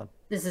on.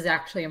 This is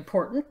actually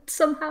important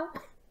somehow.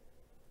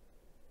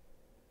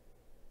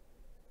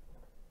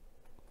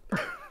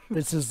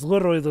 This is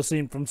literally the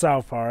scene from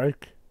South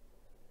Park.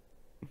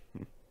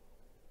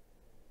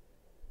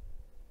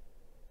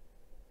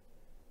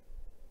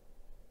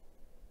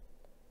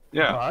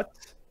 Yeah. But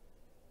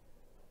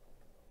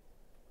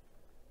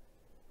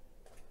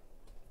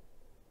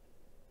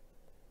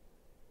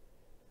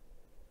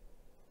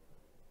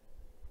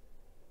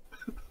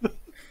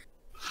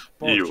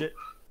bullshit.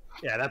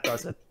 Yeah, that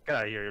does it. Get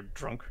out of here, you're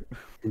drunk.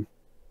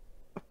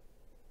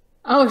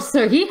 Oh,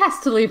 so he has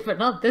to leave, but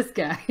not this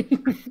guy.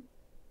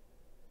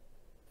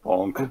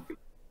 Bonk.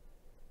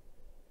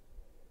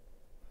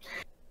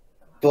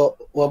 But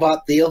what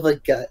about the other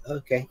guy?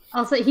 Okay.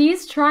 Also,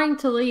 he's trying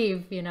to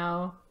leave,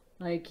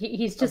 Like,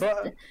 he's just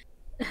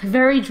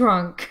very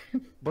drunk.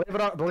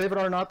 Believe it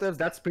or not,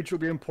 that speech will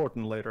be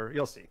important later.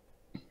 You'll see.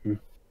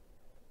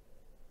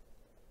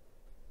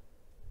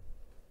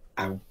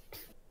 Ow.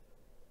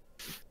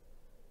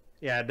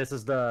 Yeah, this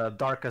is the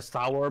darkest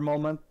hour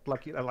moment,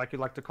 like you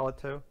like to call it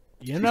too.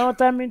 You know what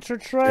that means for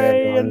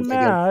Trey and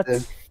Matt.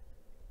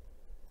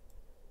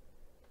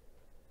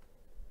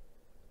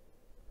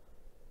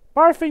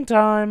 Barfing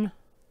time.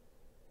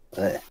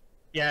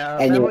 Yeah,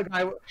 anyway.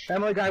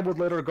 Family Guy would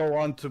later go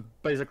on to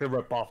basically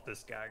rip off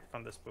this guy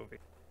from this movie.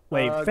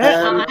 Wait,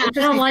 I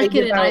don't like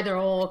it in either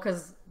or,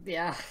 because,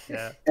 yeah.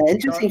 An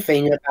interesting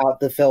thing about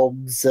the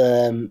film's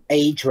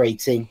age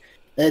rating,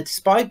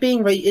 despite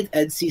being rated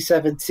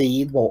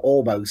NC-17, well,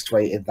 almost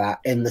rated that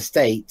in the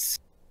States,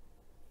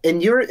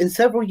 in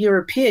several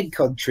European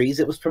countries,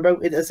 it was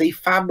promoted as a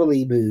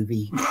family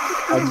movie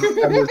and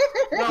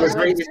was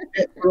rated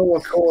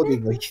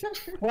accordingly.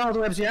 Well,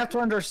 Dwebs, you have to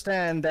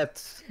understand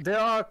that there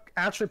are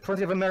actually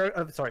plenty of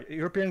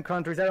European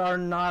countries that are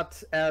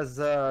not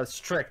as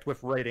strict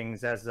with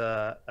ratings as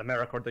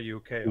America or the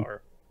UK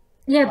are.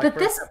 Yeah, but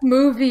this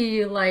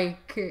movie, really,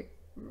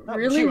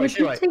 would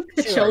you take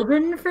the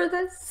children for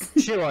this?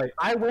 Shiroi,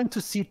 I went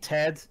to see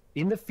Ted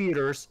in the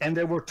theaters, and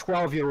there were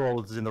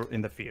 12-year-olds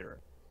in the theater.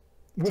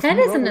 Ted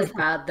isn't as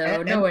bad,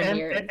 though. Nowhere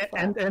near.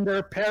 And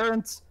their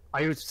parents.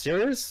 Are you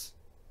serious?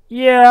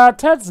 Yeah,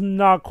 Ted's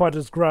not quite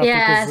as graphic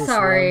as this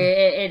sorry, one.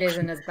 it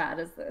isn't as bad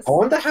as this. I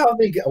wonder how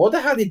they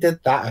did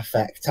that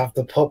effect. Have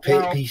the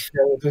puppet be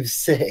filled with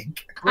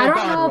sick. I don't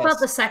know about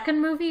the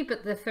second movie,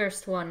 but the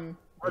first one.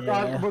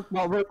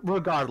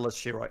 Regardless,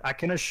 Shiroi, I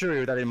can assure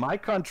you that in my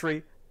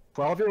country,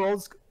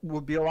 12-year-olds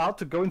would be allowed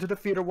to go into the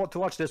theater to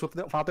watch this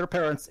without their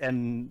parents,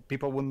 and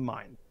people wouldn't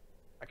mind.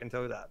 I can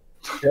tell you that.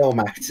 Film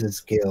Actors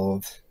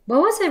Guild.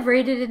 What was it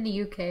rated in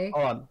the UK?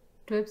 Hold on.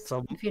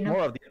 So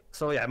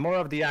more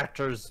of the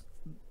actors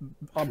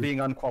are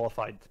being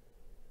unqualified.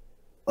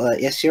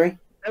 Yes, Yuri?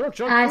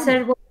 I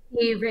said what's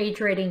the rage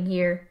rating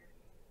here?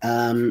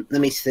 Let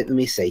me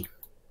see.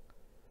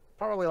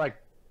 Probably like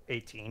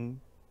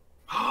 18.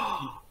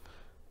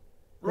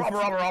 Robber.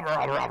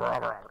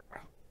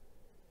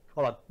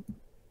 Hold on.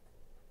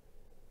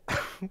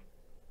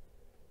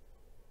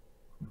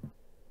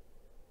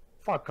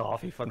 Fuck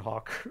off, Ethan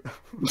Hawke.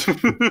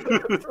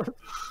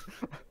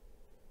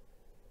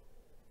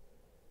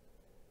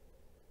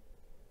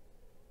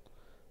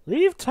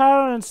 Leave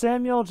Tyler and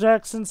Samuel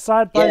Jackson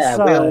side by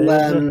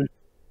side.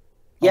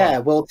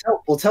 We'll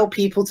tell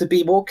people to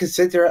be more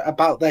considerate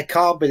about their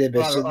carbon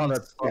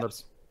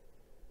emissions.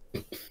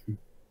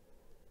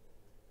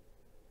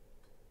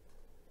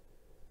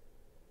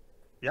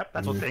 Yep,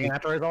 that's what being an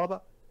actor is all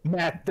about.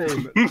 Matt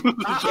Damon.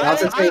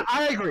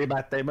 I agree,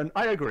 Matt Damon.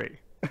 I agree.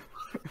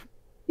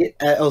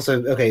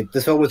 Also, okay,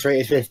 this film was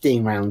rated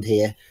 15 round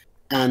here,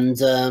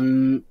 and I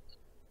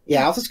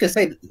was just gonna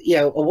say,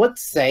 I would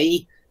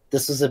say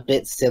this was a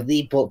bit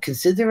silly, but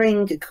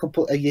considering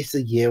a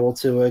year or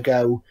two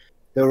ago,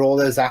 there were all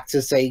those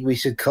actors saying we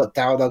should cut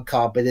down on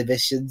carbon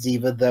emissions,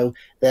 even though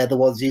they're the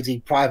ones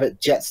using private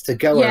jets to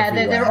go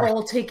everywhere. They're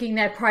all taking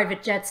their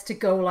private jets to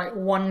go like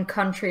one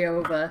country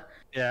over.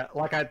 Yeah,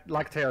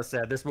 like Teo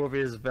said, this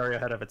movie is very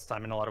ahead of its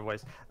time in a lot of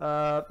ways.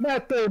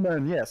 Matt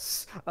Damon,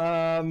 yes.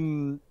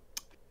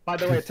 By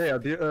the way, Teo,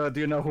 do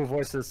you know who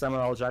voices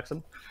Samuel L.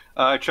 Jackson?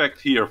 I checked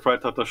here,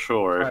 Fred at the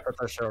Shore. Fred at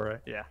the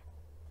Shore, yeah.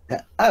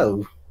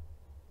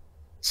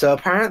 So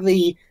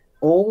apparently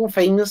all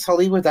famous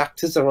Hollywood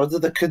actors are under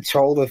the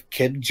control of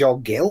Kim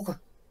Jong-il?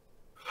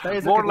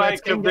 More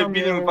like they've been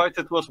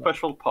invited to a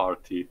special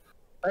party.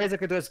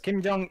 Basically,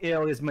 Kim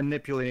Jong-il is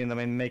manipulating them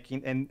and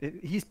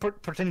he's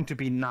pretending to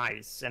be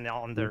nice and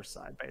on their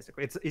side,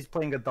 basically. He's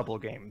playing a double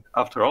game.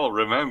 After all,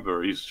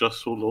 remember, he's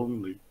just so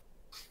lonely.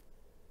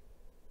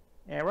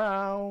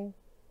 Arrow.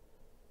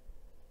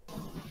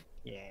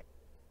 Yeah.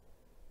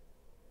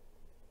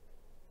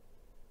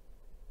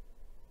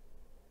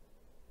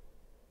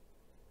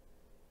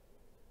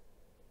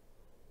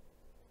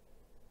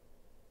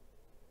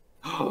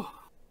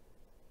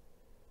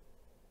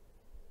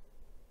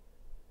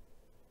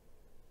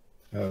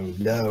 Oh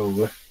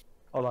no.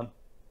 Hold on.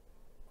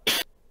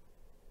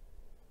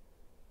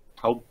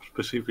 How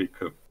specific?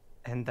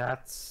 And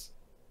that's...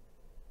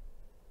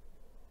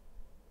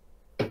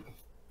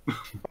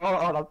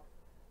 Hold on.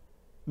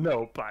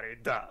 Nobody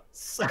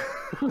does.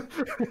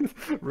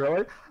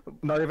 Really?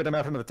 Not even a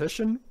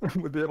mathematician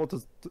would be able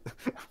to...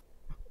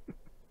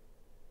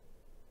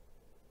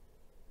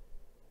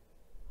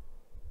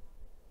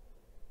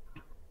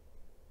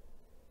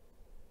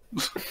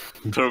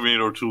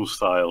 Terminator 2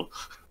 style.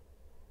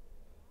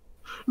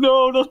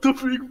 No, not the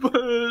Big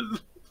Ben!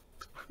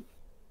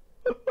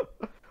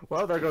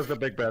 Well, there goes the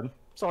Big Ben.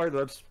 Sorry,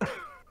 Lips.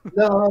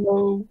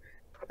 No.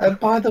 And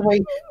by the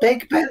way,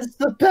 Big Ben's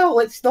the bell,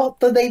 it's not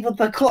the name of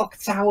the clock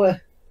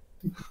tower.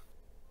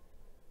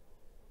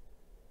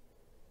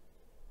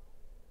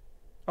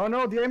 Oh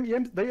no, the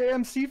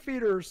AMC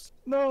feeders.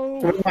 No.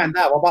 Never mind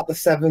that, what about the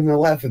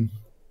 7-Eleven?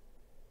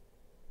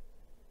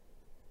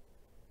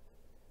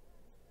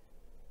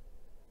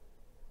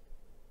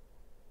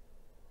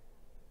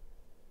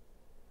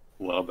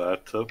 What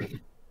about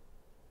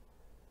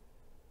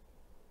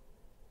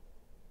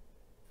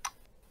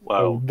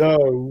Wow. Oh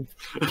no.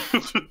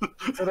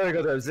 So there you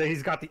go.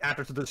 He's got the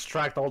actor to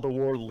distract all the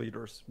world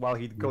leaders while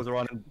he goes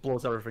around and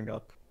blows everything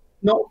up.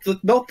 Not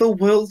the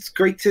world's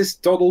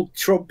greatest Donald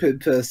Trump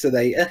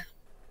impersonator.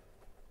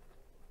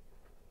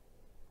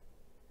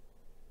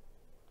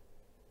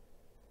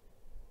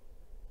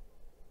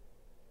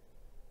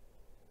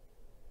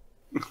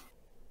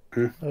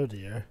 Oh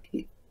dear.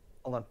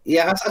 Hold on.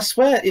 Yeah, I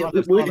swear. Hold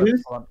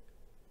on.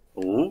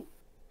 Oh.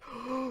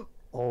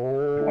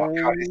 Oh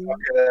God, he's not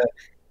gonna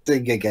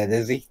sing again,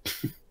 is he?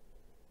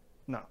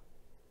 No.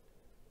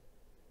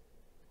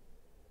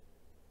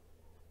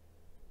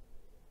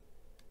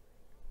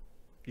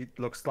 It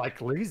looks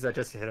like Lisa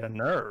just hit a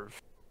nerve.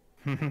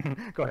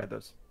 Go ahead,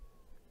 Liz.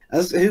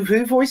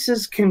 Who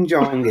voices Kim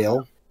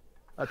Jong-il?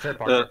 Trey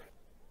Parker.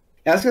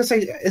 I was gonna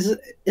say, is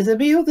it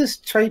me or does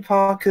Trey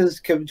Parker's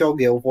Kim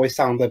Jong-il voice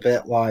sound a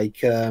bit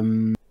like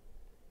I'm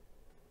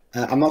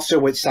not sure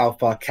which South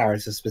Park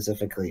character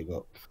specifically,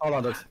 but Hold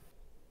on, Liz.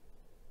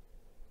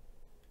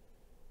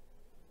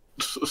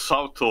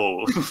 Salto.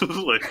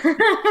 Like,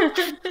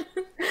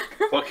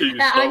 fucking I'm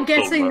Salto,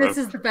 guessing man. this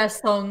is the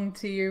best song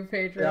to you,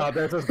 Pedro. Yeah,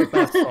 this is the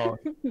best song.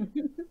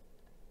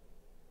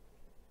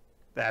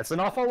 That's an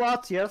awful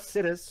lot. Yes,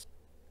 it is.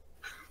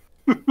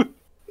 I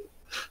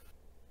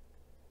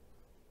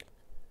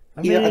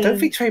don't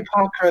think Trey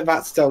Parker and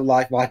Matt Stone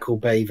like Michael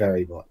Bay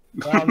very much.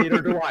 Well,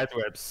 neither do I,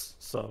 Whips.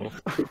 So.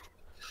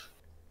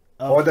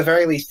 Or at the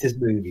very least, his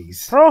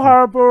movies. Pearl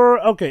Harbor.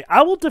 Okay,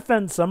 I will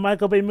defend some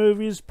Michael Bay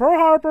movies. Pearl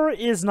Harbor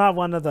is not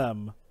one of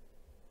them.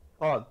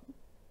 Oh.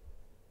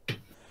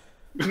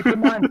 Keep in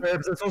mind,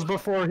 Whips, this was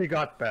before he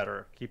got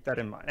better. Keep that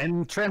in mind.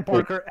 And Trey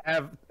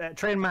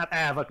and Matt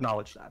have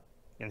acknowledged that.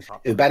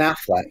 Ben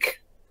Affleck.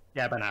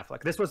 Yeah, Ben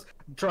Affleck. This was,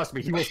 trust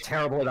me, he was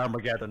terrible at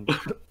Armageddon.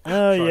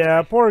 Oh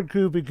yeah, poor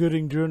Cuba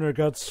Gooding Jr.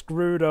 got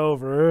screwed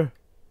over.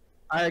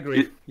 I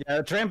agree.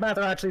 Yeah, Trey and Matt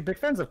are actually big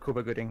fans of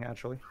Cuba Gooding,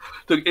 actually.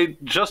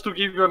 Just to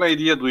give you an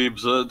idea,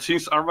 Dweebs,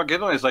 since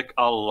Armageddon is like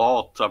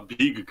a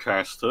big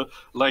cast,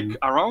 like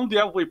around the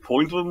halfway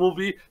point of the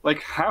movie, like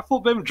half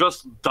of them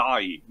just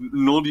die.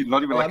 Not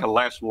even like a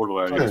last word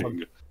or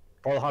anything.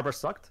 Pearl Harbor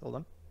sucked. Hold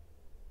on.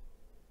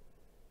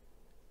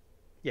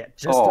 Yeah,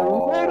 just a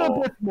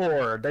little bit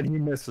more than he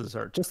misses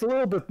her. Just a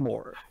little bit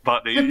more.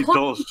 But it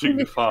does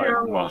signify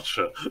much.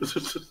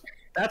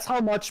 That's how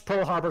much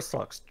Pearl Harbor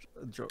sucks,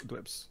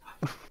 Dwibs.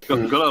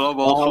 Gotta love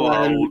also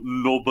how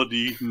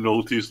nobody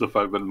noticed the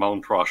fact that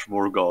Mount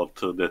Rushmore got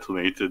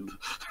detonated.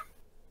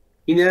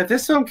 You know, if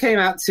this film came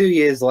out 2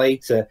 years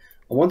later,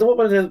 I wonder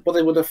what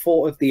they would have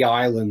thought of the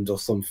island or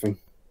something.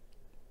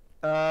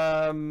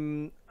 I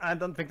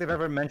don't think they've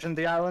ever mentioned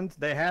the island.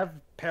 They have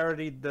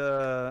parodied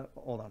the...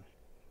 Hold on.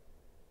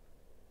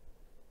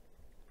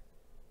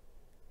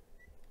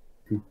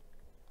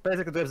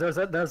 Basically, there's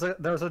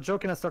a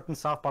joke in a certain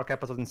South Park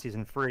episode in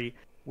season 3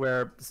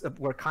 where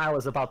Kyle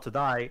is about to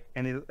die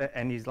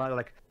and he's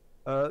like,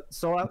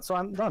 so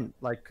I'm done.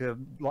 Like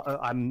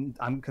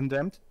I'm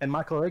condemned, and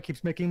Michael A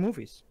keeps making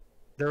movies.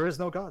 There is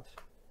no God.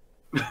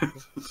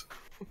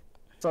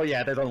 So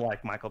yeah, they don't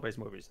like Michael Bay's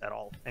movies at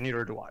all, and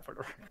neither do I. For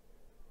the record.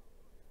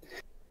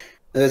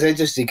 It's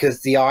interesting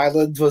because The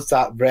Island was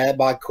that rare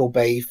Michael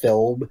Bay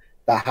film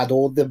that had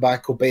all the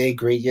Michael Bay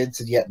ingredients,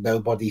 and yet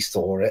nobody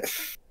saw it.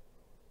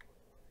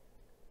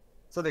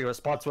 So there you go.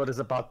 Spotswood is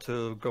about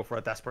to go for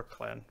a desperate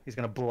plan. He's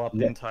going to blow up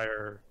the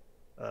entire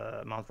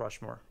Mount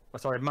Rushmore. Oh,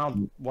 sorry,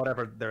 Mount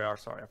whatever they are.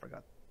 Sorry, I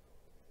forgot.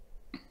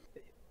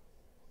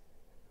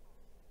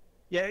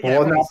 Yeah.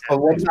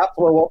 Wouldn't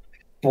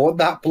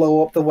that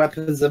blow up the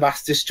weapons of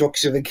mass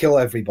destruction and kill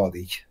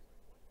everybody?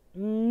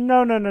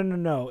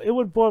 No. It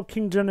would blow up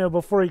King Jong-il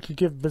before he could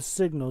give the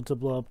signal to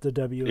blow up the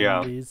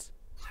WMDs.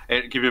 Yeah.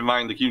 And keep in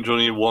mind, the King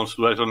Jong-il wants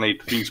to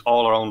detonate things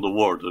all around the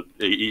world,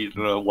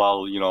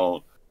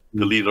 while,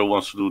 the leader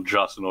wants to do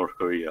just North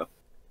Korea.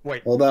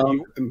 Wait.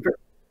 Although,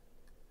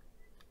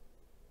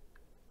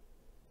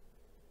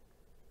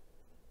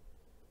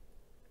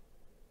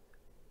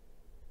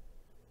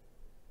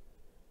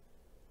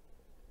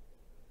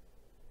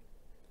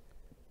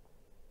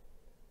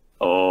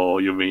 oh,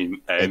 you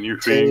mean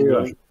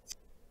anything?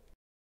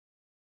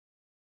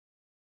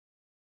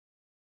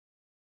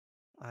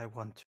 I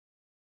want to.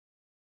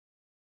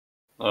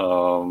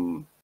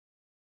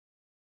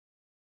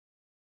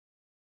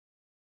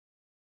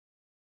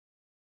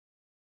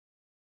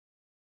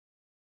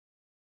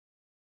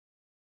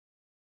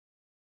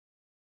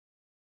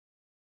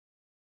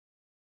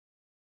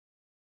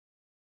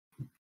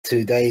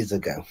 2 days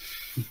ago.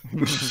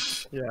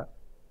 Yeah.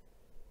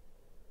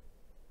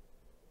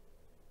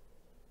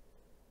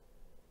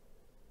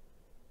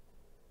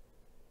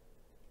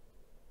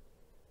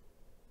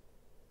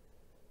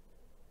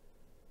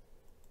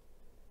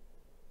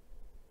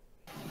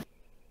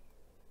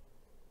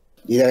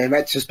 In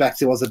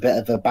retrospect, it was a bit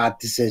of a bad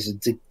decision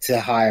to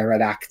hire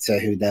an actor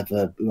who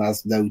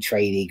has no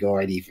training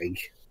or anything.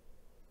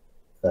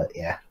 But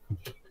yeah.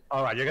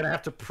 All right, you're gonna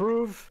have to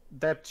prove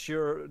that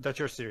you're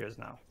serious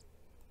now.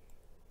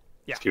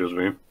 Yeah. Excuse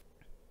me.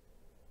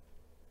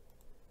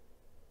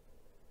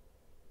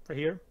 For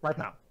here, right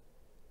now.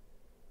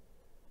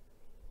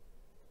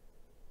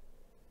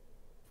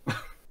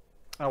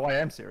 Oh, I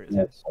am serious.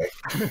 Yes.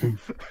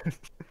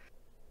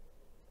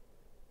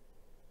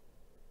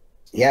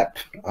 Yep,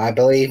 I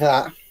believe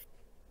that.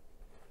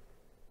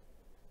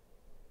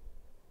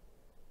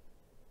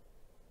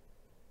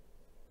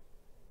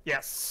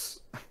 Yes.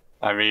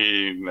 I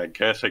mean, I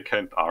guess I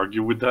can't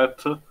argue with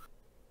that.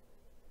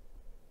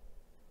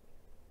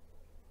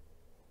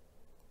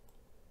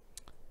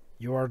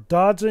 You are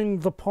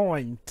dodging the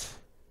point.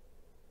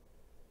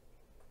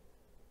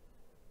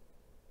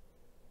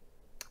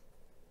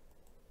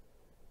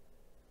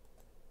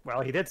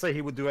 Well, he did say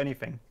he would do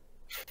anything.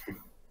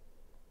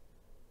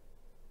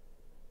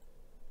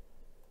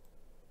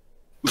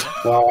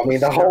 Well, I mean,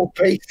 the whole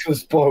base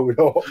was blown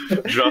up.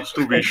 Just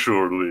to be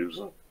sure,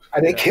 Leaves.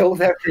 And it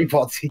killed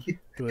everybody.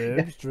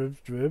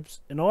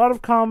 Dribs. In a lot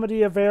of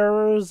comedy of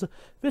errors,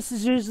 this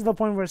is usually the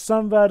point where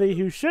somebody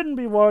who shouldn't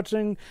be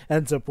watching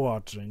ends up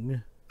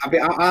watching. I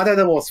mean, I don't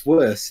know what's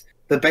worse.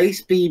 The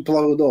base being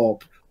blown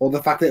up, or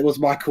the fact that it was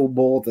Michael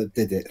Moore that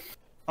did it.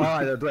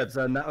 Alright, Dribs,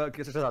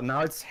 now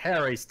it's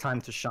Harry's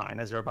time to shine,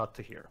 as you're about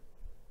to hear.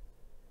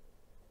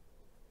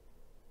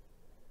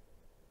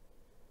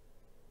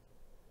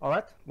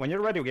 Alright, when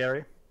you're ready,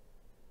 Gary.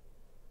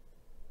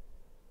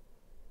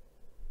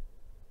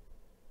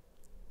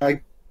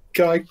 I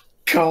can't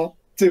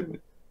do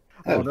it.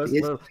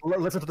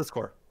 Listen to the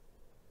score.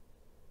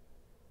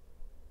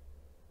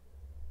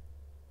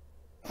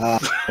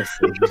 God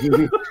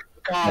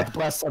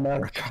bless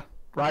America.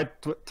 Right,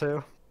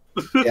 too?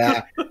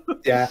 Yeah.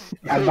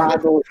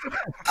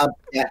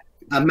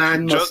 A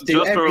man must do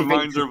just a everything.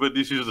 reminder that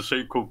this is the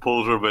same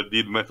composer that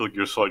did Metal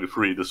Gear Solid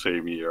 3 the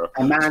same year.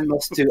 A man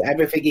must do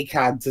everything he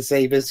can to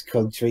save his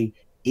country,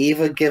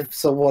 even give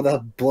someone a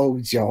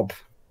blowjob.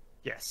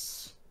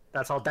 Yes.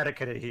 That's how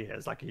dedicated he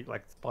is, like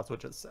Spotswood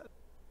just said.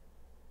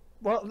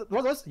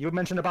 well, you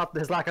mentioned about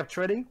his lack of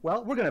training.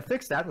 Well, we're gonna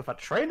fix that with a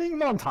training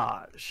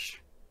montage.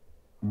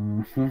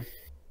 Mm-hmm.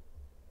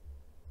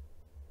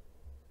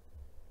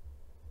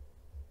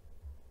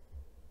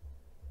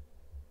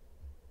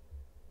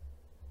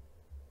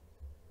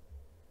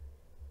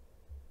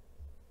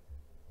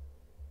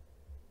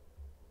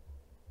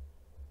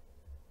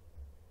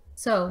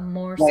 So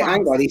more Wait,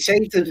 hang songs. on, he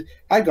saved him.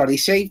 Hang on, he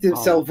saved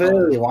himself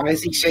earlier. Why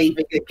is he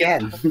saving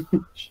again?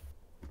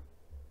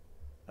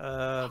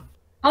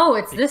 Oh,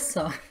 it's this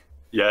song.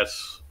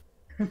 Yes.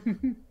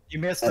 You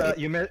missed.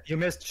 You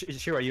missed.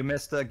 Shira, you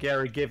missed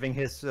Gary giving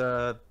his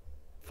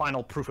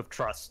final proof of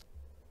trust.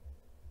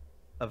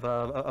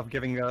 Of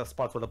giving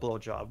Spot with a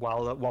blowjob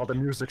while the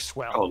music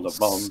swells. Oh, the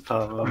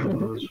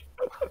montage.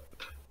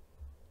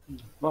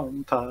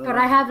 Montage. But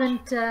I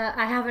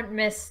haven't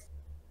missed,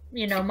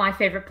 my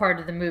favorite part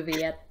of the movie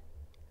yet.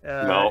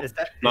 No,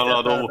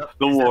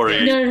 don't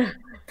worry. No,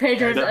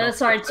 Pedro,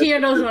 sorry, Tia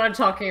knows what I'm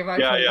talking about.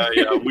 Yeah.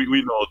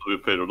 We know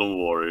it, Pedro.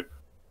 Don't worry.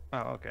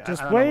 Oh, okay.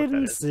 Just I don't know wait what that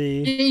and is.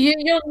 see.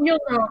 You'll know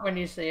it when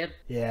you see it.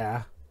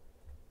 Yeah.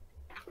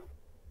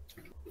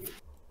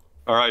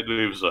 All right,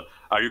 Lives.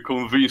 Are you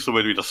convinced that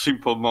with a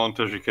simple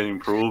montage you can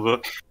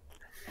improve?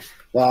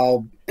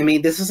 Well, I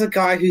mean, this is a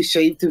guy who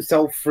shaved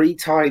himself 3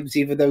 times,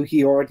 even though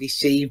he already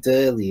shaved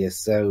earlier.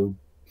 So,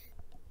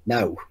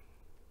 no.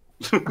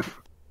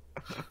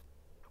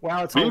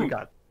 Well, it's all we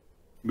got.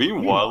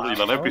 Meanwhile,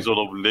 in an episode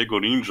of Lego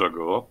Ninja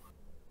Go,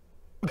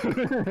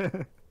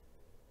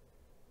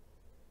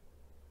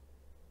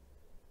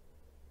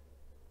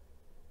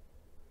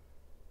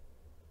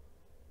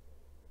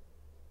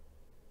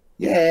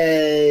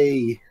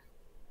 Yay!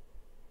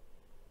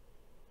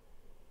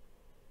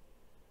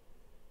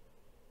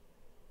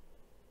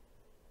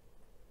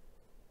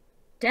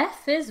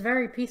 Death is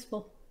very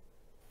peaceful.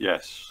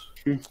 yes.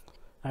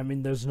 I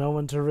mean, there's no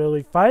one to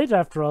really fight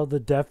after all the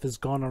death has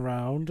gone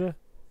around.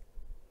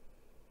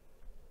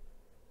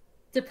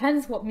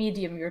 Depends what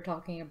medium you're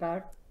talking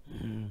about.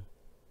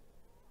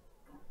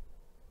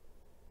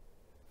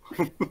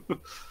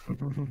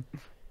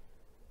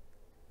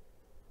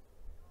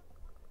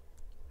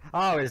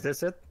 Oh, is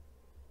this it?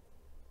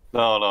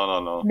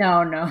 No.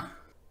 No.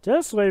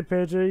 Just wait,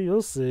 Pedro,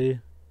 you'll see.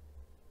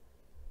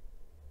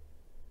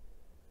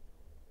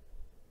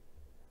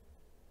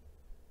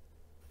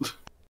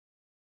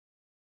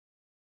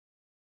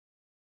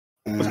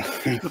 I'm not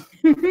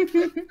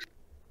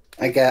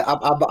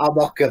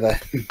gonna.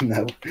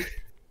 No.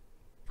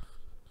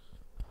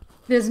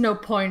 There's no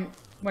point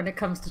when it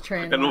comes to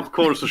training. And of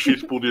course,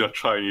 she's put in a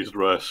Chinese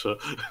dress.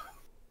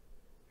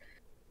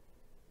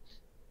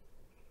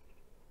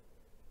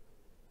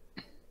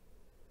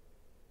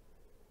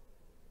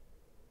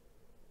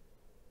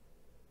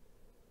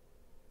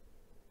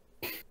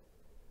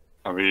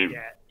 I mean,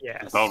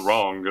 Yes. it's not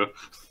wrong.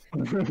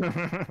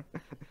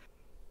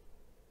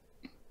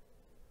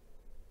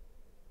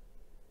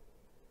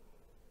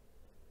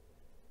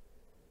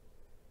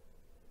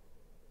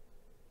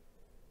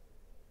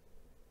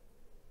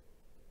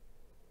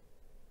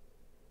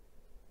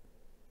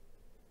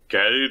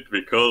 Get it?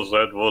 Because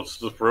that was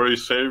the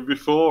phrase said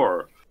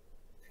before.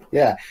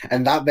 Yeah,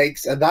 and that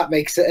makes it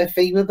a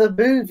theme of the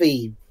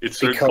movie. It's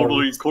because,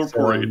 totally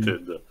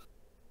incorporated.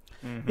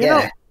 You Yeah.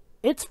 know,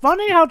 it's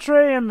funny how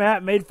Trey and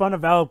Matt made fun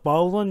of Alec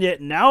Baldwin, yet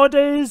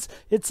nowadays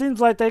it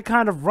seems like they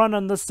kind of run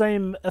on the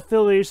same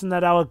affiliation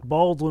that Alec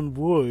Baldwin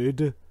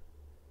would.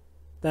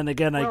 Then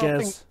again, I Well,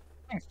 guess.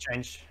 Things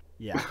change.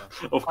 Yeah.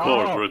 Of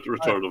course, Oh,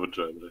 Return of a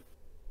Jedi.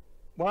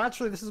 Well,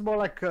 actually, this is more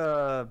like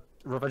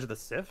Revenge of the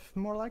Sith,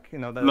 more like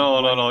No.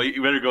 No. There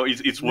you go.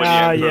 It's when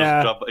No, the yeah.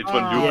 Emperor's it's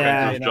when Oh, Luke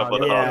yeah, enters Jabba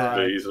the yeah. Hutt's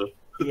base.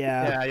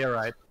 Yeah. Yeah, you're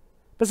right.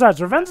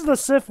 Besides, Revenge of the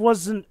Sith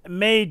wasn't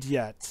made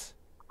yet.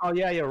 Oh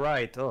yeah, you're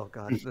right. Oh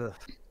god. Ugh.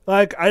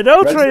 Like, I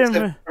know Trey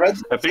and...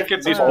 I think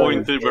at this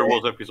point there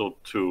was episode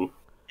 2.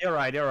 You're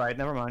right.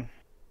 Never mind.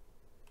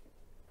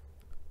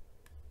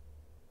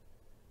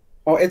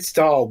 Oh, it's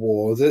Star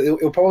Wars.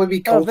 It'll probably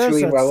be Oh, there's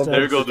culturally that relevant.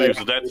 There you go, to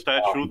dude.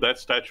 That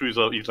statue is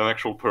an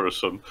actual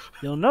person.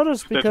 You'll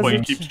notice That's because why he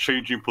it's... keeps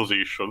changing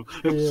position.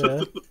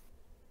 Yeah.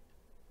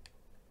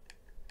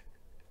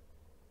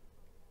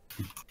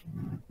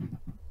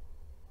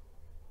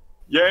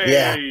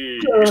 Yay!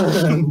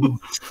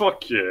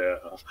 Fuck yeah!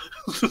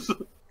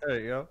 There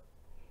you go.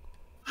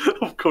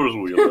 Of course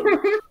we will.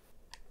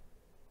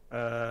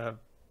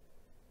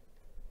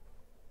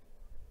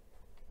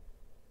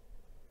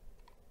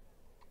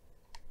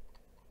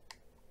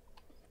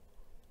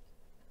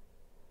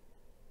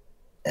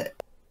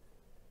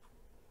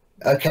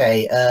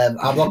 Okay,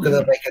 I'm not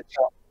gonna make a.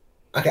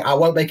 Okay, I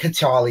won't make a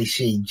Charlie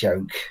Sheen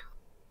joke.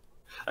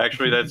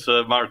 Actually, that's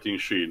Martin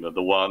Sheen,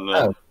 the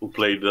one who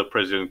played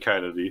President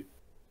Kennedy.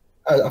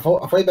 I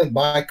thought you meant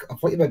Mike. I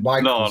thought you meant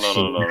Michael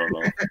Sheen.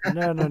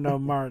 No,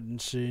 Martin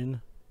Sheen.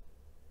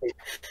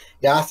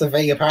 Yeah, that's the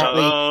thing.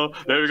 Apparently,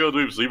 there you go,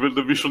 dudes. Even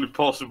the Mission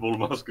Impossible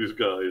mask these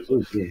guys.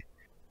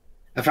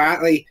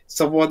 Apparently,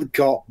 someone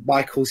got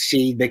Michael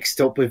Sheen mixed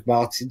up with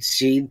Martin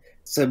Sheen,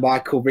 so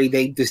Michael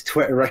renamed his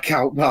Twitter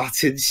account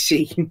Martin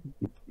Sheen.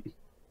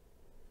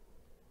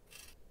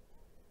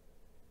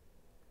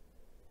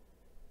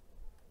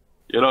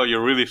 You know, you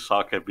really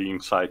suck at being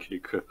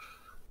psychic.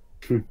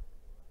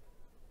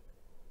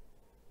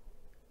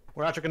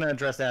 We're actually going to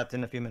address that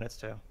in a few minutes,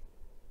 too.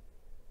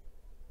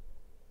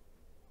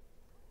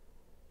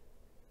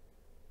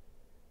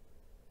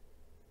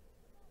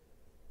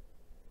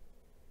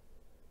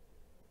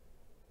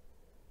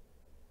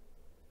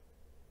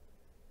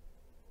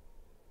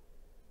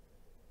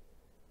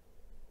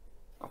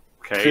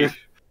 Okay.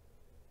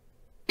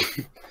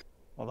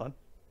 Hold on.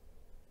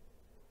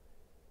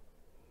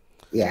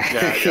 Yeah.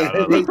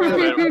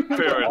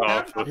 Fair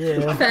enough.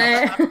 Yeah.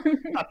 Fair.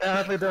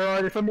 Apparently, they're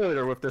already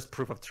familiar with this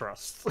proof of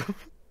trust.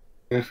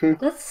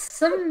 That's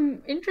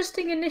some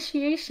interesting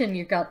initiation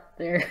you got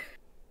there.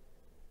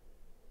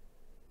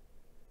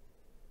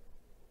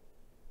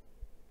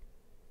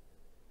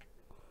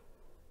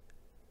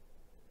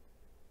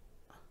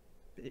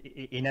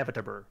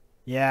 Inevitable.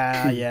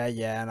 Yeah,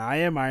 and I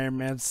am Iron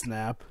Man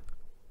Snap.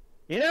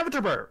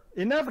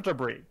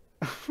 Inevitably.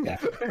 Yeah.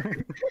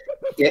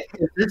 Yeah,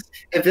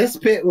 if this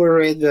bit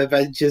were in the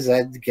Avengers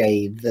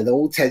Endgame, then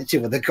all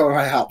tension would have gone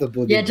right out the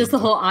bloody Yeah, just the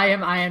window. whole I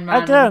am Iron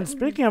Man. Again,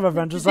 speaking of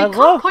Avengers, They I can't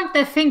love... point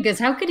their fingers.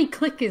 How could he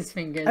click his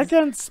fingers?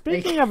 Again,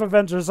 speaking of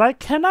Avengers, I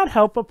cannot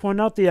help but point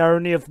out the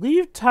irony of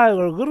Liv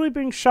Tyler literally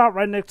being shot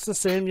right next to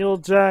Samuel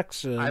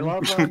Jackson. I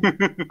love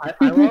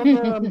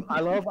I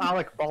love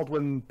Alec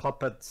Baldwin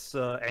Puppet's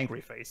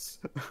angry face.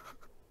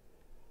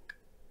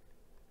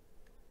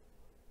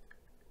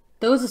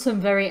 Those are some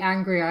very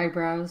angry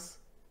eyebrows.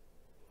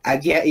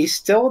 And yet he's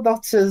still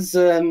not as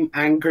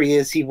angry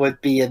as he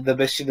would be in the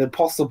Mission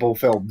Impossible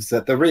films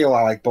that the real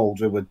Alec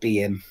Baldwin would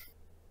be in.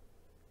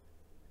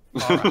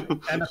 All right.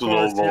 And of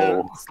course,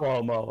 Slow-mo.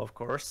 Slow-mo, of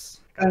course.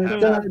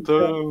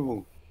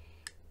 No.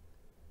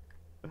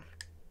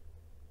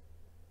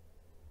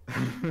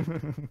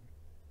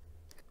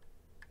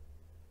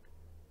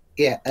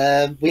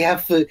 Yeah,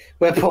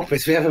 we're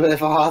puppets. We have a bit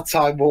of a hard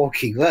time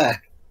walking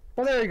there.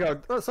 Well, there you go.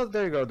 So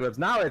there you go, Dibs.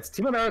 Now it's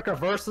Team America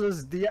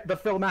versus the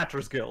Film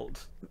Actors Guild.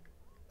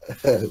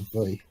 Oh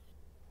boy.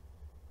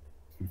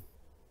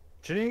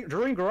 Doreen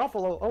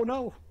Garofalo. Oh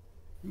no.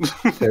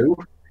 Who?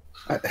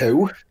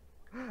 Who?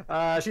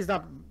 She's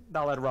not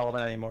that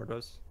relevant anymore,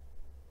 does.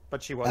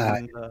 But she was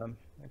in. Okay.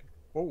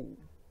 Oh.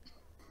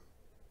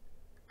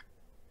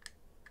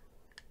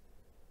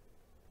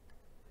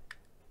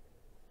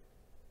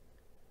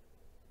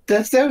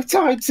 There's no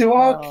time to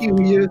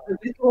argue. You're in the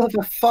middle of a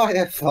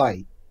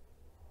firefight.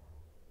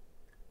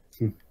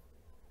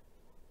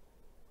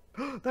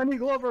 Danny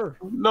Glover.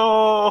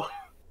 No.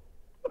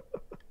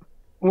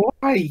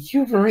 Why?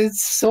 You were in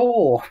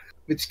Saw,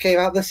 which came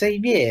out the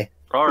same year.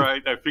 All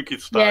right, I think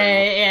it's time.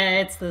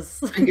 Yeah, it's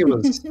this. I think it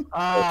was.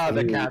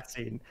 The cat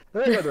scene.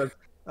 Very good.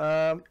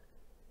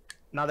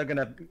 Now they're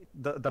gonna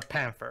the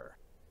panther.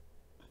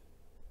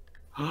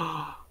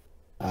 Oh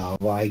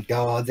my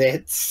god!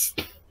 It's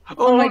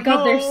Oh my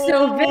god, they're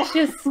so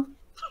vicious.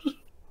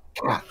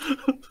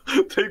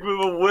 Take them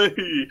away.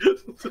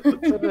 So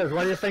Dibs,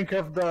 what do you think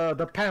of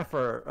the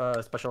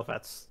panther special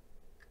effects?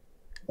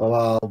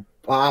 well.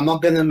 I'm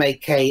not gonna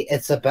make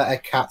it's a better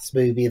Cats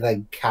movie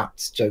than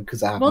Cats joke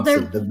because I haven't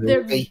seen the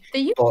movie. They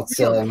used but,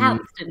 real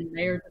cats, didn't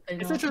they? Or did they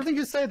It's not? interesting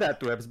you say that,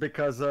 Dibs,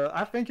 because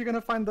I think you're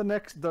gonna find the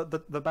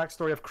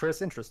backstory of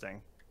Chris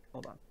interesting.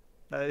 Hold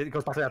on, it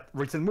goes back to that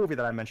recent movie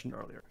that I mentioned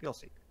earlier. You'll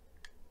see.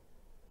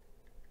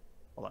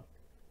 Hold on.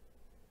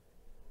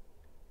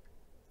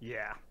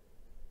 Yeah.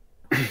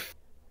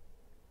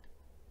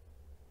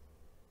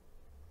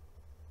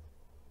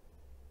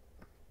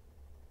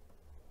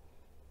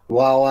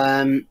 Well,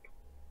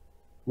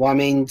 I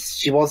mean,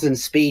 she was in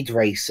Speed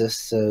Racer,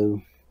 so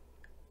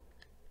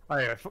Oh,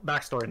 yeah,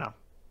 backstory now.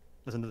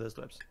 Listen to this,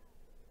 Dibs.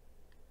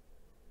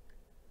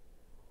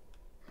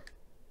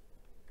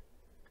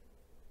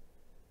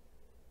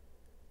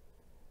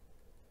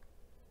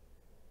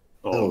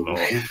 Oh no.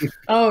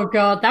 Oh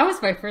god, that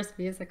was my first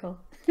musical.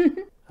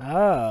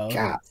 Oh.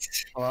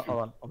 Cats. Hold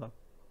on.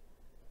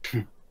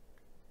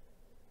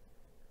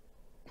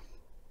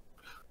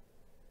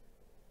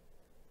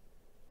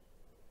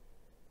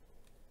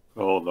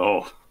 Oh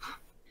no.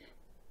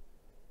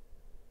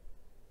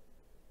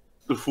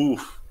 The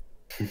foof.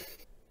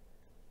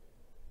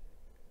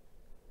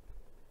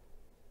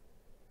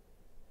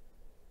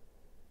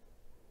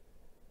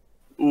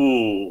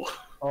 Ooh.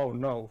 Oh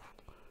no.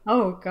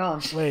 Oh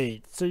gosh.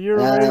 Wait, so you're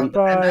right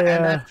by...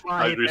 that's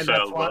why. Idris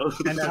Elba.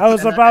 I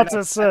was about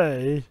to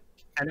say...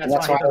 And And that's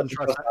that's why why he I doesn't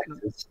trust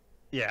that.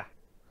 Yeah.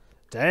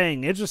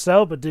 Dang, Idris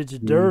Elba did you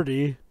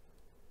dirty.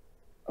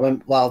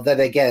 Well, then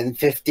again,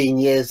 15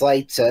 years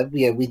later,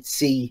 we'd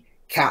see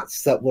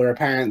cats that were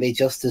apparently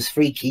just as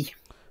freaky.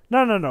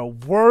 No,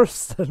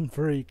 worse than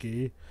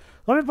freaky.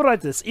 Let me put it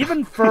like this,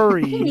 even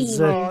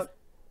furries...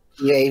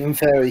 Yeah, even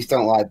furries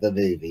don't like the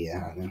movie.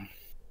 Yeah, I know.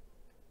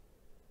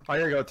 Oh,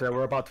 here you go, Trey.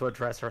 We're about to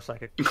address her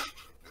psychic.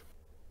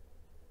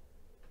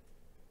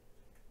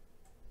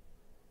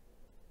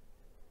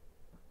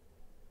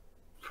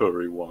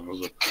 Furry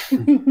ones.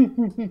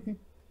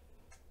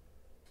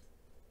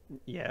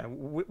 Yeah,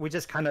 we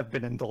just kind of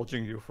been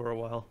indulging you for a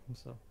while,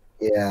 so.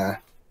 Yeah.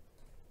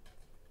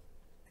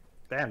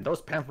 Damn,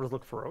 those panthers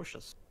look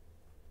ferocious.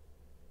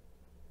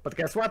 But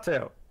guess what,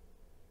 too?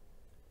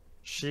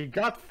 She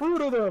got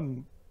food of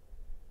them!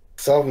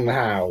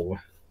 Somehow.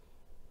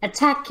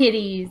 Attack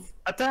kitties.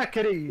 Attack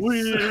kitties!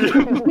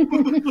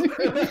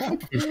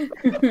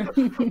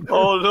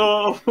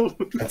 Oh no!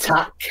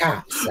 Attack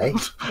cats, eh?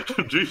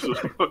 Jesus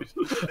Christ.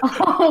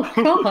 Oh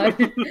god.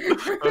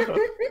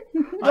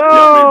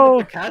 No!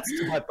 The cats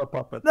to fight the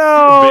puppets.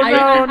 No, Maybe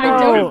no, we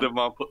probably no. filled them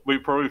up. We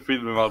probably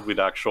filled them up with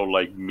actual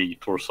like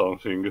meat or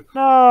something.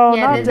 No,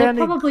 Yeah, not they're Danny.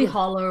 probably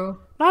hollow.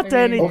 Not I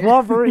Danny mean-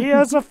 Glover. He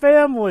has a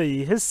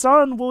family. His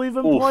son will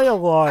even Oof. play a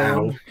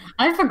lion.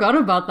 I forgot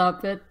about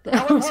that bit. That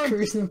Alan was Hunt.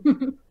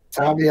 gruesome.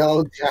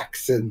 Samuel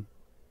Jackson.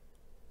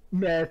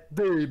 Matt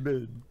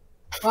Damon.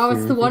 Wow,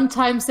 it's the one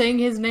time saying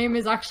his name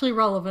is actually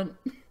relevant.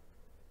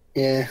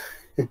 Yeah.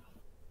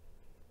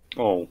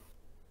 Oh.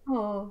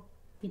 Oh,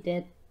 he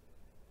did.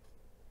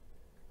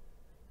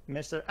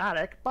 Mr.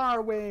 Alec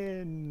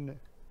Barwin.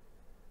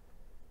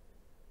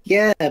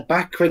 Yeah,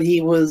 back when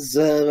he was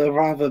a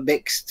rather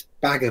mixed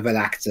bag of an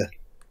actor.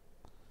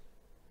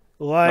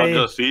 Not Like,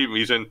 just him,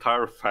 his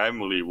entire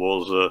family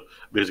was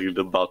basically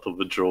the butt of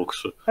the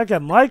jokes.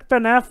 again, like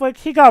Ben Affleck,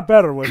 he got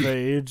better with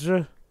age.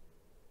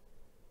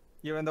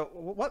 Even though,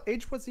 what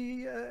age was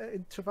he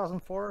in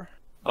 2004?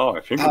 Oh, I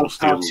think it I'll was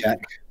still.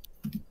 check.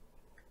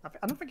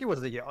 I don't think he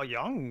was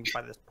young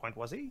by this point,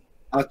 was he?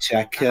 I'll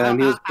check. He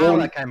was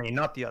born. Alec, I mean,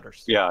 not the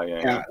others. Yeah.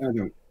 Yeah, I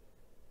don't.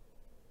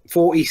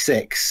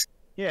 46.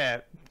 Yeah.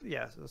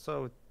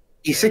 So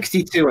He's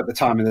 62 at the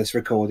time of this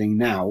recording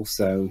now,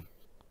 so.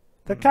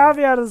 The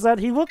caveat is that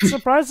he looks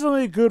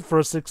surprisingly good for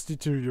a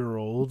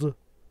 62-year-old.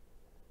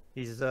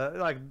 he's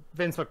like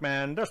Vince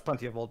McMahon. There's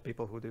plenty of old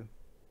people who do.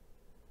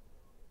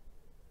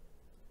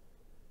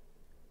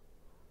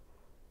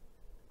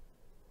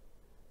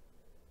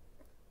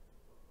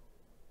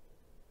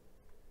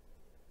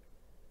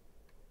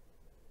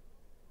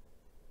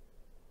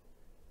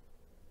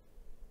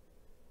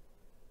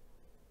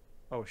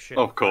 Oh shit!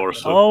 Of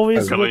course.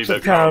 Always Gotta with need the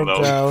that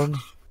countdown. countdown.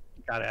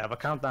 Gotta have a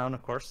countdown,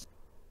 of course.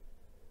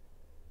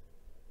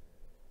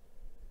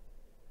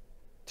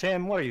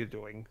 Tim, what are you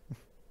doing?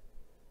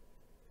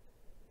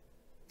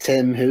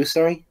 Tim, who?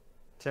 Sorry,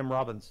 Tim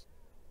Robbins.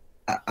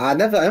 I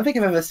don't think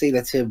I've ever seen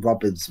a Tim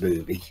Robbins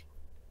movie.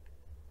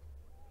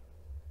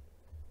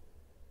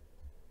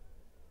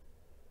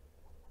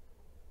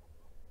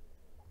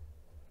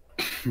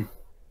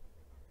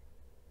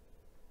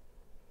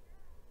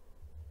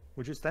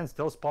 Would you stand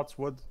still,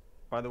 Spotswood?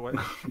 By the way,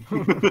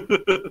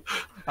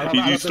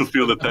 He used to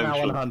feel the Alan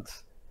tension.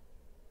 Hunt.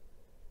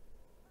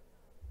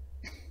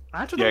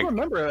 I actually don't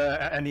remember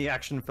any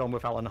action film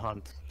with Alan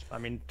Hunt. I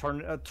mean,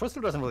 Twister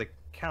doesn't really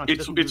count. He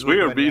It's doesn't it's really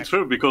do weird. any It's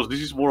weird because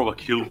this is more of a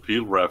Kill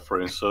Bill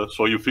reference.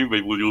 So you think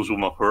they would use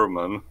Uma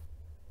Thurman?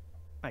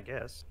 I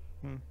guess.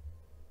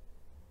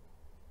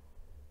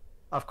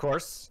 Of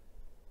course,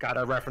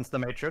 gotta reference the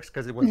Matrix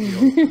because it was the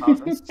early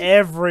 2000s.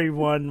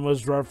 Everyone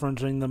was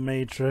referencing the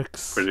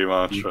Matrix. Pretty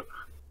much.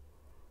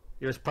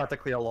 It was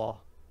practically a law.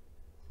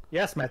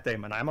 Yes, Matt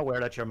Damon. I'm aware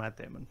that you're Matt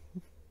Damon.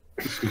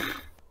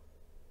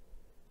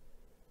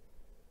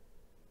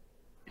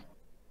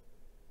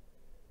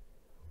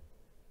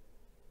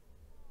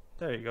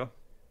 There you go.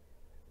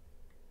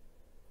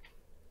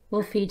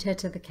 We'll feed her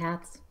to the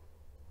cats.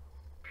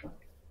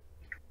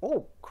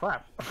 Oh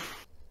crap!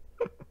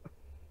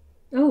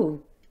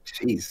 Oh,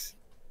 Jeez.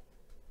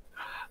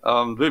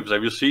 Vibs,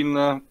 have you seen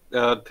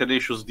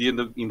Tenacious D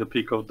in the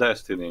Peak of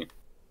Destiny?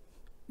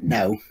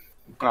 No.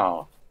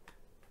 Oh.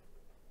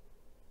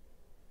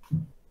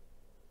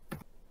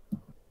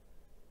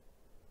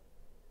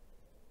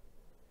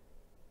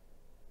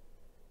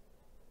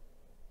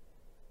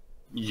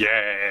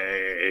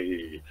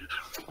 Yay!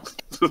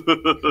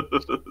 oh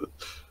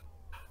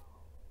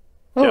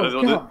Yeah,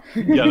 god.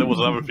 yeah, that was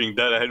another thing.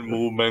 That hand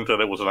movement, and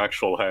there was an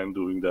actual hand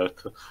doing that.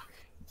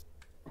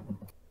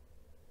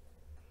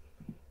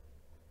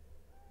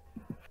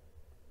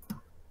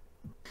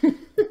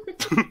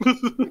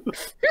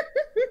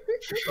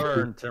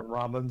 Burn, Tim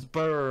Robbins,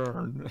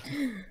 burn.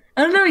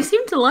 I don't know. He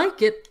seemed to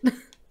like it.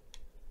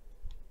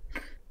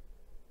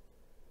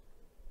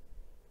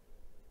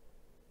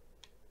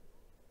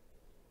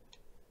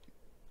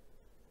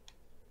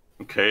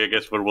 Okay, I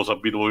guess there was a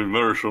bit of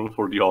immersion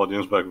for the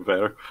audience back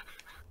there.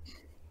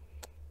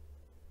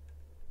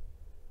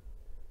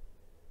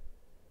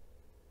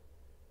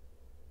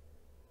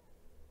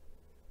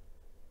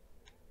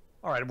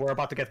 All right, we're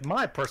about to get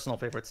my personal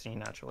favorite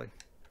scene, actually.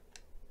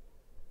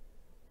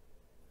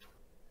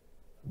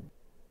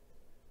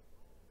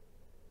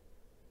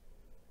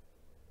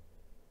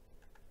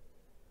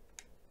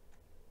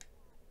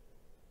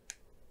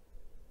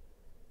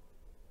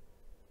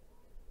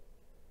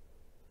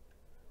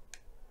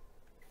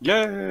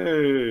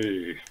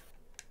 Yay!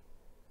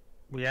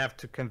 We have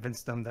to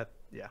convince them that,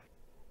 yeah.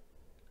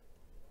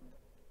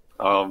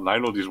 I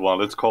know this one.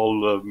 Let's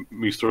call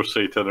Mr.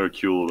 Satan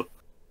Hercule.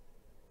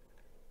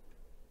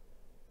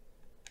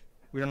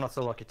 We're not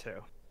so lucky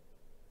too.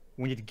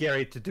 We need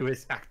Gary to do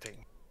his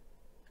acting.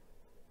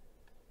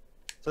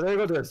 So there you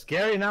go, dudes.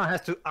 Gary now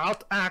has to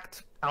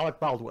outact Alec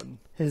Baldwin.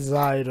 His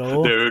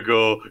idol. There you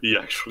go. He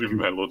actually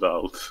mellowed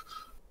out.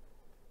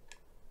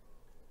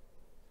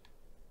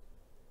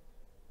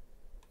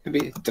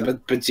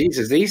 But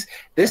Jesus,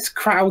 this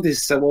crowd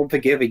is so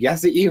unforgiving. He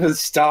hasn't even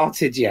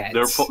started yet.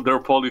 They're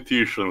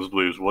politicians,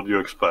 Blues. What do you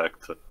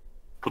expect?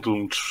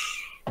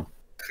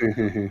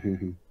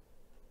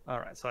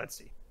 Alright, so let's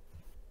see.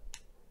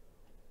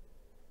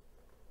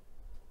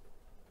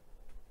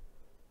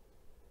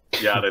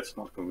 Yeah, that's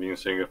not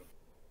convincing.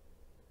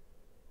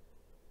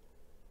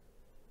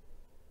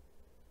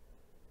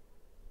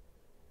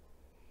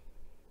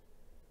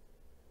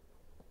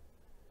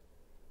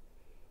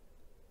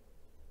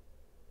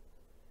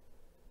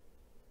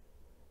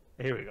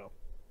 Here we go.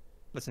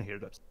 Listen here,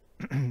 dudes.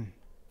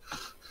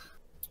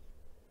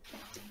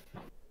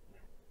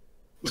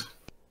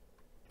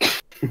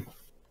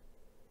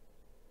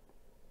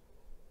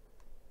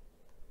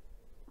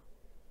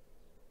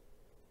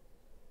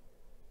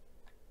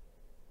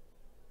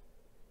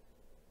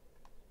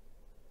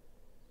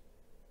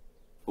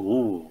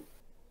 Ooh.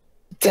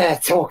 Dare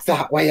talk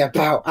that way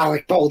about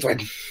Alec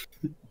Baldwin.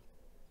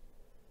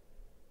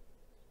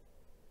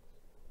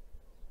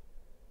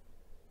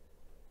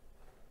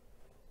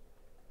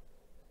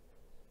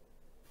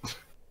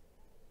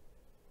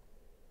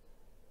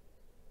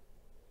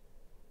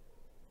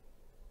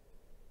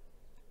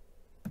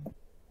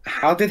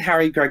 How did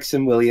Harry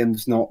Gregson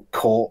Williams not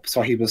corpse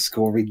while he was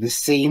scoring this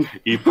scene?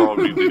 He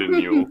probably didn't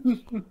know.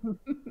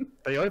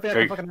 The only thing I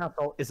can fucking have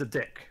though is a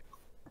dick.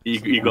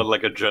 He got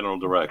like a general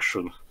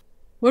direction.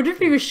 What if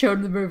he was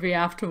shown the movie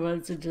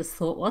afterwards and just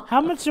thought, what?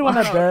 How much do you want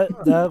to bet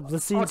that the Oh,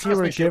 scenes trust you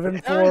were me, given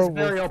Harry's for?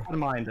 very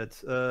open-minded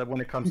when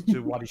it comes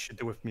to what he should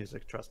do with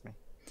music. Trust me.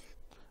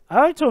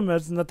 I like to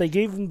imagine that they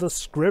gave him the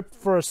script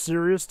for a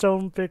serious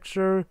tone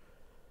picture.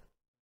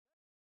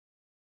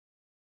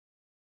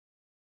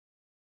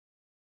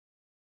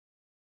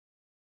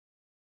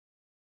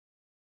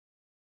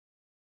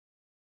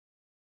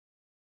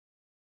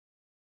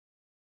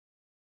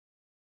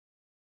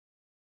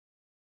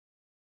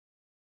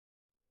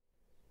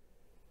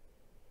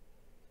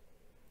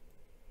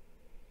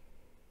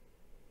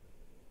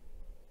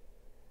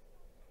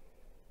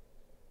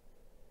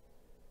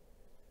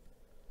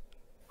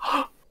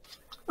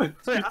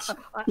 So, yeah, It's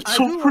I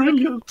so do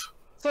brilliant.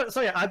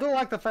 So yeah, I do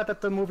like the fact that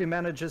the movie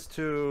manages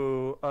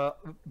to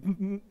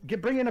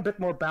bring in a bit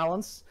more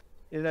balance.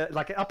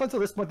 Like up until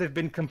this point, they've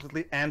been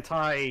completely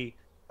anti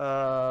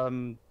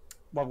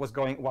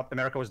what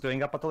America was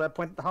doing up until that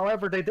point.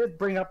 However, they did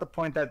bring up the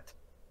point that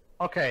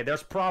okay,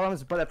 there's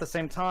problems, but at the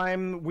same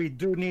time, we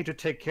do need to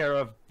take care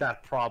of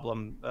that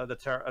problem. The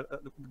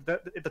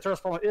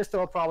terrorist problem is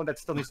still a problem that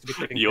still needs to be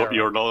taken care of.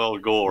 You're not Al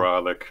Gore,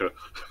 Alec.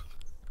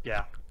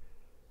 Yeah.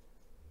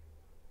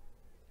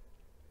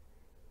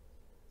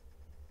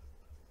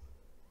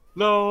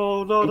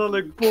 No, not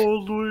Alec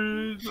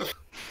Baldwin.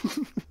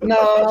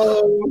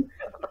 No.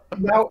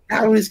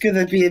 Now is going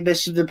to be a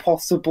Mission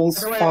Impossible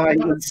 5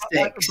 and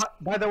 6.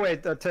 By the way,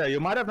 Trey, you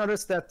might have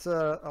noticed that.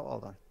 Oh,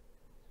 hold on.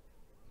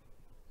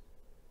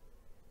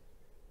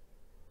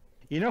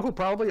 You know who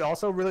probably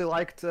also really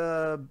liked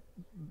the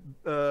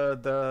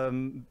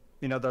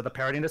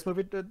parody in this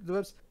movie?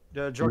 George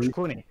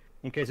Clooney.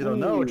 In case you don't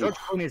know, George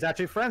Clooney is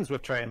actually friends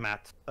with Trey and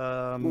Matt.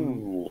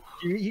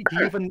 He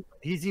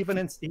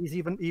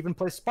even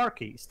plays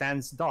Sparky,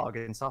 Stan's dog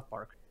in South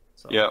Park.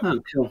 So. Yeah.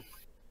 Oh, cool.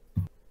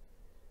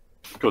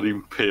 Got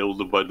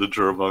impaled by the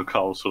German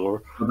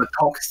counselor. The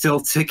clock's still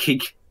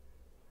ticking.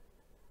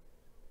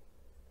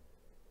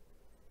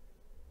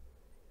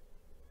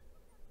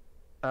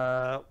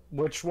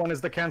 Which one is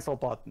the cancel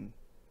button?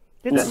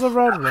 It's the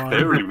red one.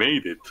 They already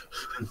made it.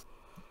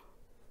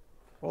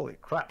 Holy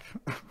crap.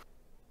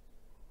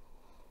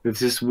 With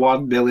just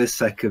 1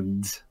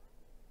 millisecond.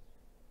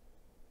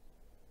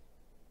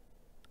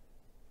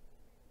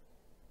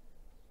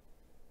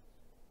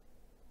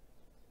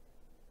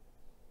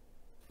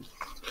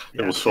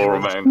 It was so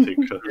romantic.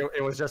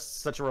 It was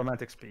just such a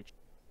romantic speech.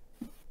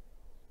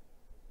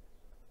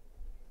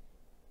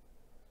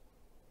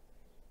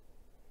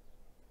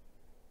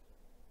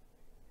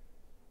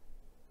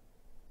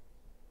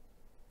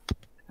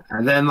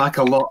 And then,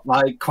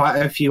 quite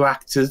a few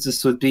actors,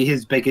 this would be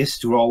his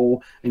biggest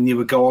role, and he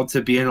would go on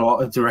to be in a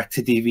lot of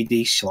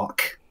direct-to-DVD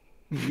schlock.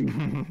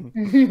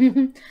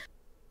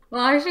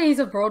 Well, actually, he's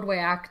a Broadway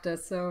actor,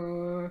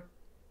 so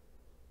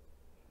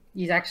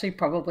he's actually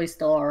probably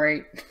still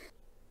alright.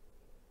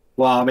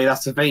 Well, I mean,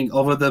 that's the thing.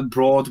 Other than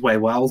Broadway,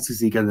 what else is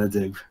he going to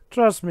do?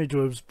 Trust me,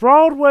 Droops.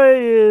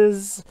 Broadway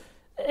is...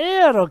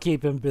 it'll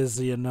keep him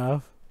busy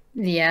enough.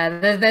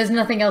 Yeah, there's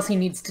nothing else he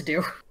needs to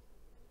do.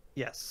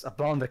 Yes, a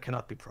bond that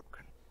cannot be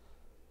broken.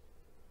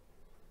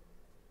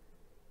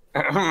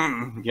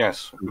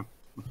 Yes.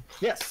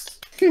 Yes.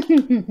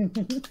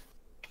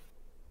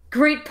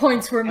 Great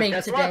points were made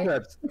Guess today.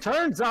 what?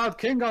 Turns out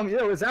King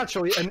Gong-il is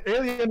actually an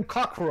alien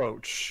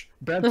cockroach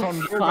bent on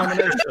your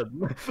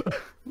domination.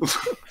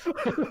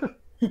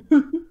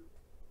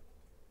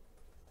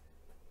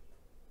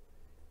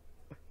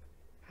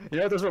 You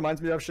know what this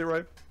reminds me of, shit,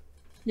 right?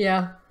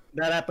 Yeah.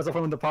 That episode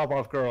from the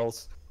Powerpuff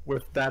Girls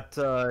with that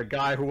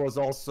guy who was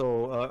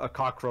also a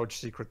cockroach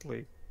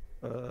secretly.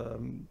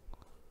 Did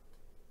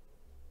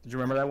you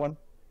remember that one?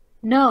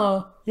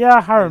 No.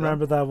 Yeah, I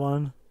remember that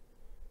one.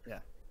 Yeah.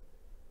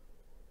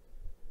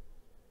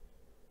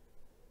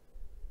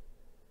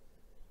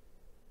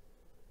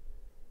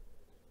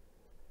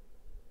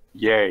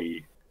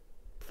 Yay.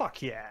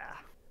 Fuck yeah.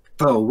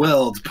 The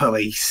World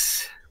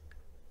Police.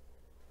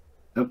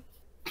 And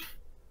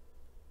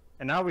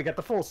now we get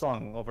the full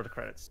song over the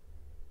credits.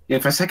 Yeah,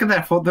 for a second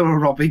I thought they were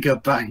robbing a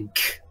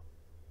bank.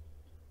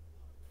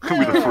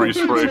 With a freeze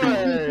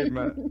frame.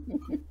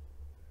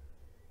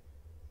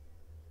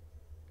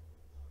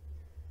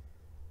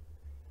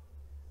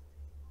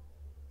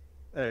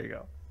 There you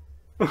go.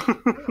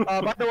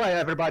 By the way,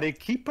 everybody,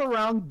 keep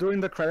around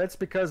during the credits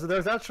because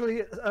there's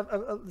actually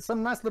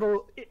some nice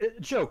little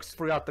jokes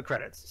throughout the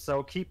credits.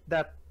 So keep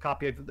that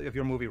copy of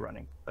your movie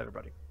running,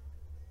 everybody.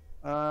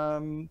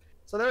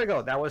 So there you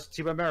go. That was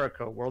Team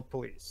America, World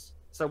Police.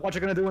 So what you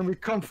gonna do when we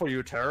come for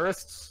you,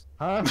 terrorists?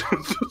 Huh?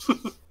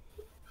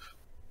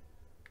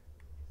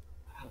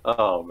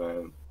 Oh,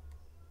 man.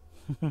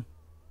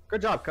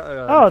 Good job.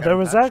 There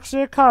was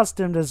actually a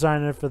costume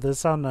designer for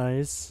this. How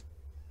nice.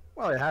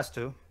 Well, it has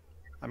to.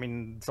 I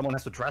mean, someone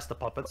has to dress the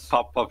puppets.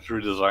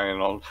 Puppetry design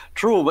and all.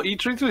 True, but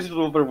each into it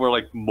over were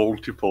like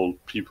multiple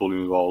people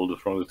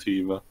involved from the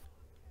team.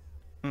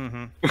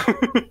 Mm-hmm.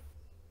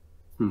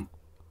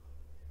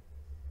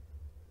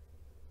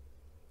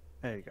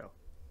 There you go.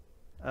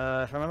 If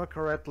I remember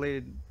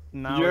correctly,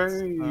 now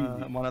it's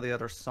one of the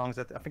other songs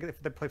that I think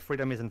if they play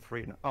 "Freedom Isn't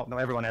Free." Oh no,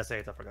 everyone has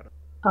 8. I forgot it.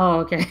 Oh,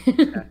 okay.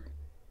 Okay.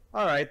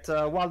 All right.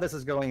 While this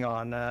is going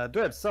on,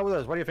 Dwibs, so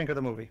what do you think of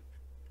the movie?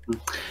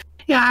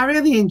 Yeah, I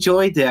really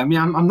enjoyed it. I mean,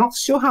 I'm not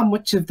sure how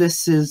much of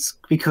this is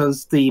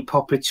because the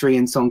puppetry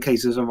in some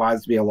cases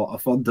reminds me a lot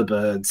of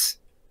Thunderbirds.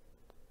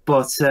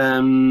 But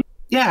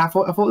yeah, I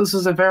thought this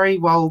was a very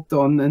well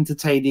done,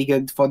 entertaining,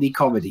 and funny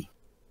comedy.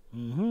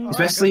 Mm-hmm.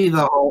 Especially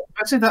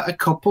that a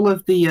couple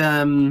of the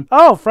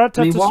Fred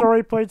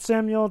Tatasciore played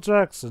Samuel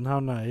Jackson. How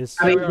nice.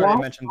 I mean, I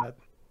already mentioned that.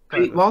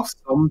 While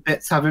some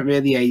bits haven't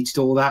really aged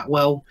all that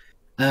well,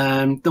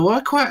 there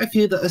were quite a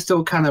few that are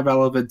still kind of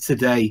relevant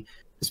today.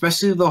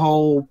 Especially the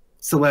whole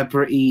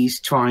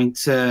celebrities trying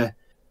to,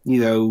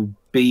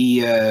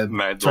 be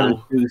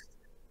Medal.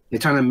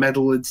 Trying to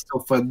meddle and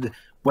stuff,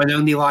 when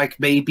only like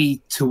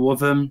maybe 2 of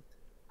them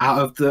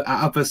out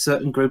of a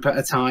certain group at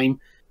a time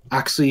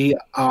actually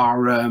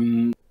are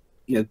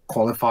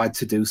qualified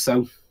to do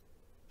so.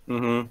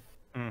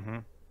 Mm-hmm.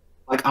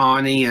 Like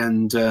Arnie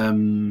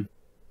and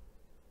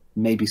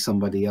maybe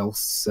somebody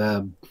else.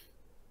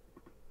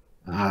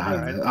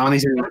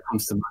 Arnie's the one that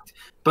comes to mind.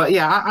 But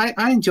yeah,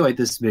 I enjoyed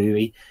this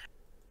movie.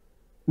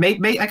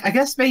 I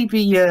guess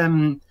maybe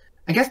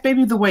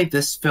the way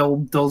this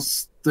film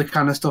does the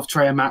kind of stuff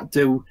Trey and Matt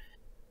do,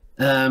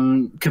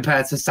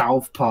 compared to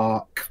South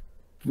Park,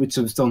 which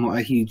I'm still not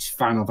a huge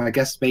fan of. I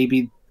guess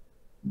maybe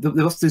they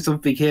must do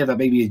something here that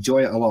maybe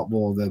enjoy it a lot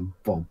more than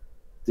Bob.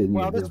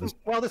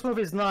 This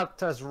movie is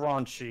not as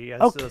raunchy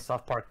as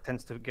South Park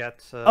tends to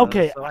get.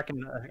 Okay, so I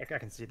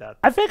can see that.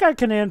 I think I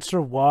can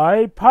answer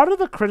why. Part of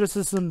the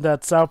criticism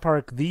that South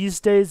Park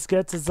these days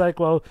gets is like,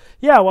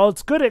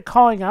 it's good at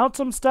calling out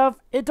some stuff.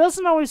 It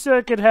doesn't always feel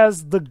like it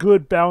has the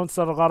good balance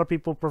that a lot of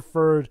people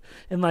preferred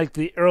in like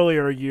the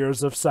earlier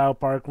years of South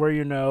Park, where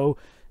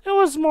it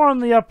was more on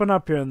the up and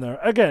up here and there.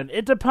 Again,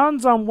 it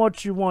depends on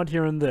what you want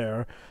here and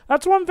there.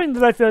 That's one thing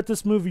that I feel like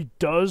this movie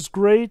does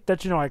great,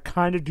 that, I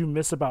kind of do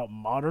miss about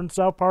modern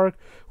South Park,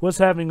 was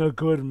having a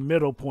good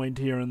middle point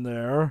here and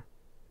there.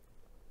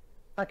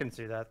 I can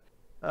see that.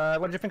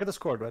 What did you think of the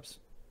score, Dwibs?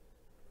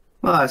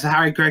 Well, it's a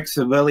Harry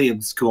Gregson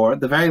Williams score. At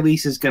the very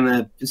least, it's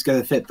gonna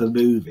fit the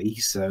movie.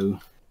 So,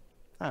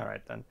 all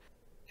right then.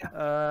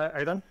 Yeah. Are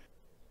you done?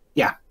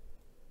 Yeah.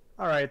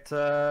 All right,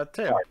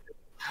 Theo.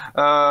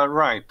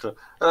 Right.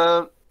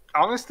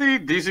 Honestly,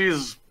 this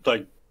is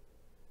like,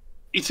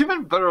 it's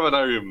even better than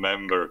I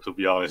remember, to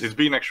be honest. It's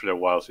been actually a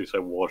while since I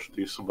watched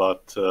this,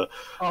 but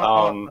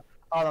no,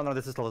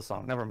 this is still the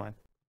song. Never mind.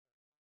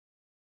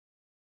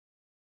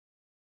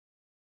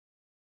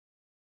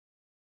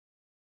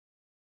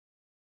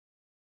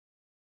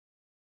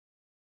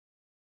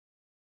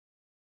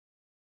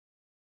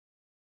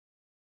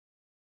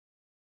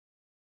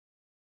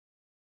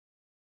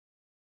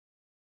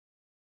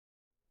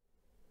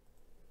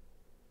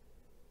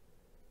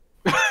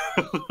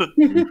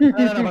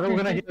 No, but we're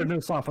gonna hear a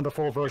new song from the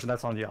full version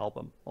that's on the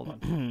album. Hold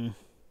on.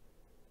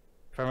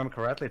 If I remember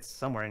correctly, it's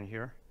somewhere in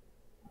here.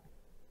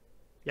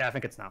 Yeah, I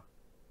think it's now.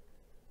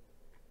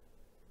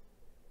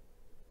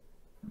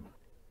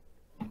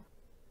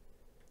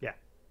 Yeah.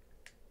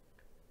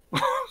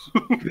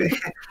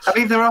 I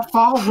mean, there are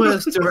far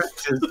worse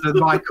directors than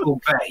Michael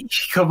Bay.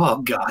 Come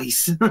on,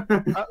 guys.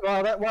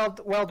 Well,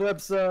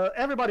 Dwibs,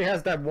 everybody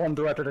has that one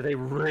director that they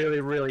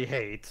really, really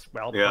hate.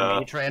 Well, for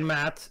me, Trey and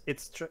Matt,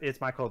 it's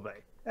Michael Bay.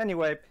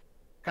 Anyway,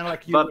 kind of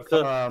like you. But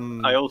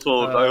I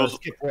also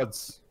Skip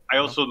Woods. I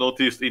also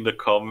noticed in the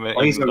comment.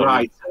 He's a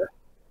writer.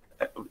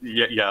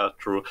 Yeah,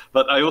 true.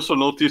 But I also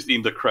noticed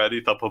in the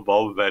credit up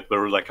above that there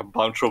were like a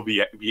bunch of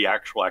the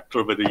actual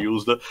actor that they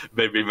used.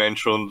 They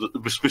mentioned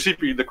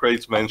specifically the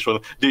credits mentioned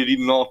they did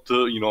not,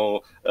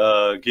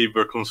 give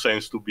their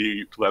consents to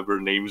have their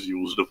names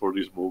used for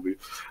this movie.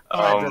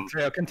 All right,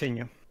 Trey,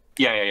 continue.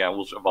 Yeah, I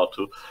was about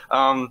to.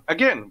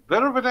 Again,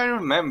 better than I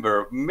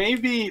remember.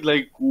 Maybe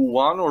like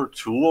one or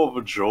two of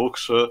the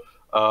jokes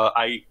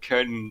I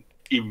can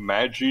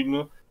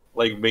imagine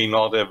like may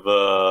not have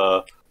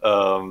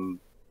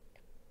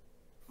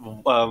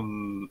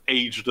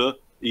aged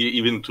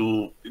even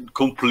to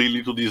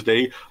completely to this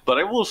day. But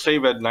I will say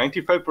that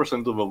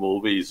 95% of the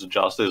movie is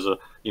just as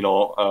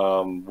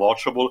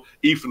watchable,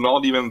 if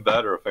not even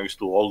better, thanks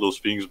to all those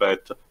things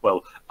that,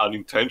 well,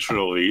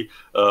 unintentionally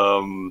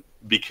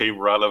became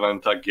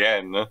relevant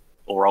again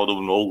or out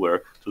of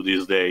nowhere to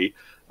this day.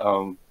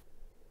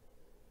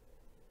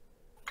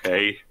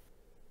 Okay.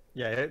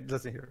 Yeah, it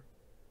doesn't hear.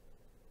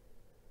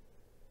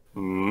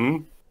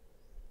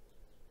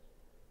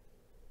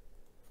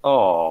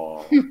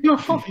 Oh.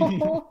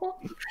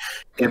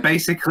 Yeah,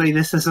 basically,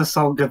 this is a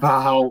song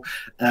about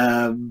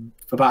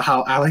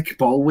how Alec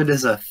Baldwin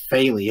is a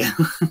failure.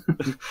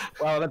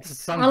 Well, that's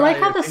some I like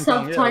how the guy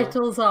thinking,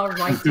 subtitles are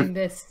writing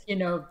this,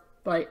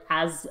 like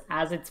as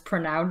it's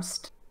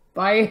pronounced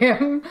by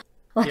him.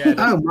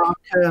 Yeah,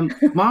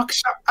 Mark.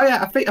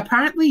 I think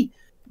apparently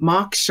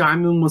Mark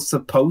Shyman was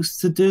supposed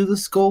to do the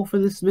score for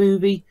this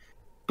movie,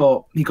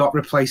 but he got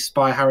replaced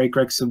by Harry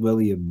Gregson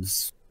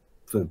Williams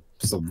for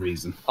some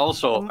reason.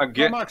 Also,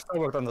 again, Mark still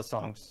worked on the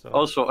songs. So.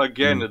 Also,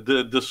 again,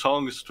 the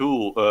songs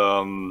too.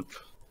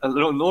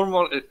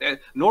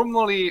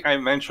 Normally, I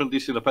mentioned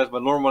this in the past,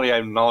 but normally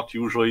I'm not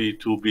usually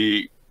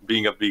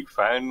being a big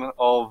fan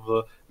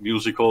of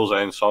musicals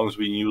and songs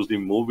being used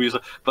in movies.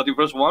 But if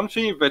there's one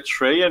thing that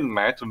Trey and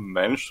Matt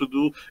managed to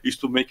do is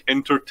to make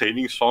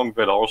entertaining songs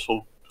that are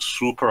also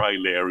super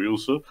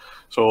hilarious.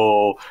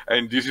 So,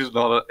 and this is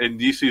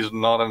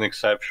not an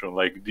exception.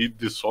 Like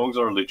the songs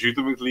are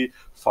legitimately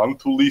fun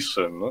to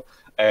listen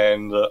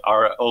and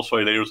are also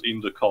hilarious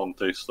in the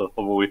context of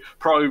the movie,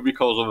 probably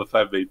because of the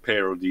fact they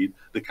parodied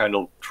the kind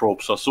of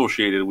tropes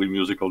associated with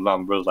musical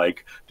numbers,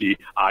 like the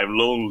 "I'm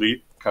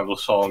lonely" kind of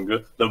song,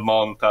 the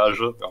montage,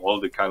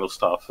 all the kind of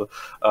stuff.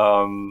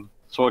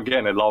 So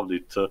again, I loved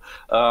it.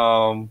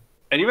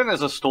 And even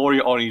as a story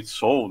on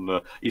its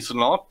own, it's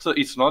not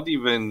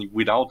even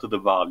without the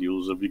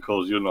values,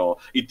 because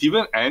it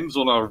even ends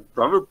on a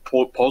rather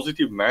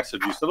positive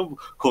message. Instead of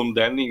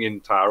condemning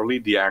entirely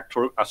the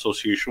actor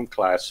association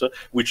class,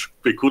 which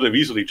they could have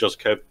easily just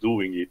kept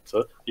doing it,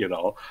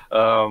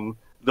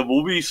 the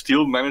movie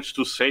still managed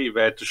to say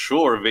that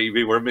sure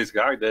they were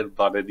misguided,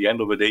 but at the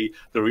end of the day,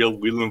 the real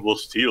villain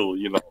was still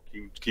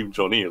Kim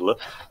Jong-il.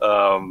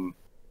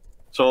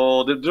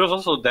 So there's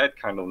also that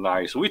kind of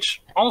nice,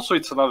 which also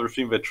it's another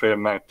thing that Trey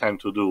and Matt tend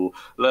to do.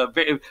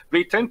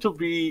 They tend to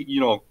be,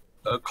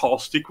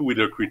 caustic with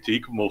their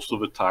critique most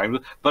of the time,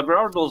 but there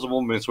are those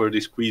moments where they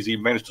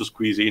manage to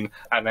squeeze in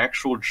an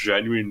actual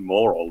genuine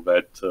moral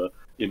that,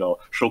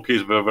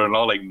 showcase where they're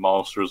not like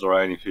monsters or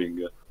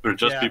anything. They're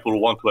just people who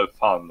want to have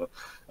fun.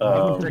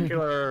 In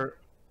particular,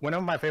 one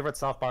of my favorite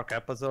South Park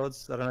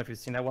episodes, I don't know if you've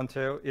seen that one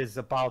too, is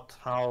about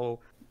how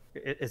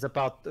is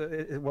about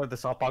where the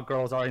South Park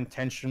girls are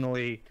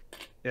intentionally,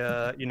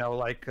 doing all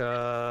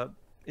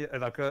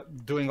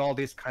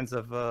these kinds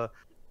of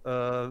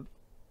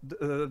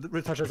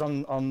retouches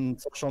on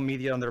social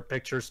media on their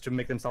pictures to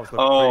make themselves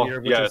look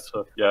prettier.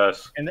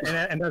 Yes. And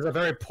there's a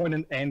very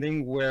poignant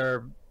ending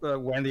where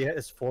Wendy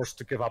is forced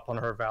to give up on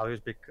her values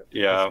because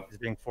she's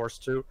being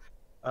forced to,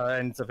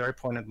 and it's a very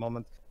poignant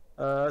moment.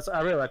 So I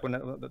really like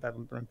that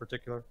in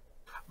particular.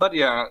 But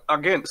yeah,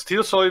 again,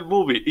 still solid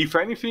movie. If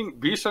anything,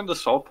 this and the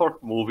South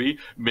Park movie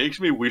makes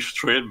me wish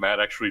Trey and Matt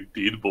actually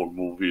did more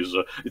movies.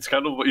 It's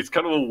kind of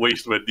a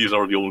waste that these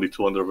are the only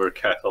two under their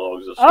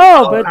catalogs.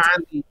 But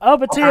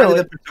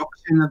the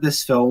production of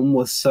this film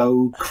was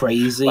so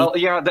crazy. Well,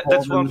 yeah,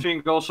 that's one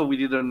thing. Also, we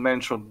didn't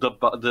mention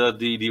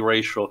the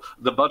ratio.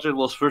 The budget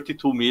was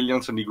 32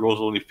 million and the gross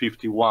only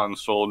 51,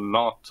 so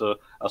not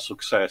a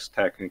success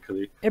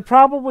technically. It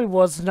probably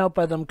wasn't helped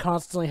by them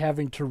constantly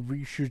having to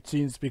reshoot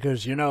scenes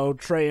because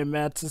Trey and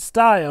Matt's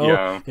style.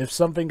 Yeah. If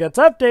something gets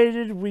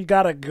updated, we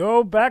gotta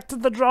go back to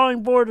the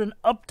drawing board and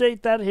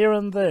update that here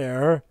and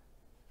there.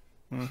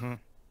 Mm-hmm.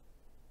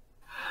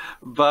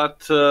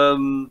 But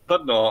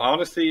no,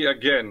 honestly,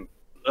 again,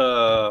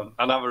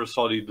 another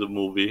solid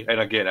movie, and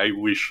again, I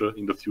wish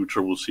in the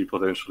future we'll see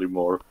potentially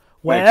more.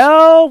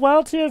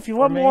 Well, too. If you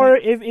want more,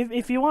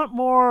 if you want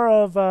more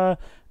of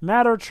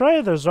Matt or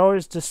Trey, there's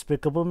always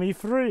Despicable Me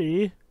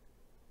 3.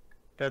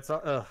 That's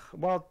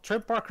well, Trey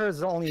Parker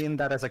is only in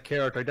that as a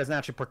character. He doesn't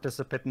actually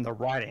participate in the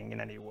writing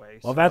in any way.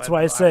 Well, that's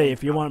why I say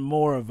if you want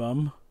more of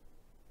them.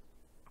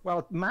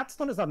 Well, Matt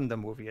Stone is not in the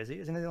movie, is he?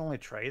 Isn't it only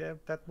Trey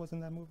that was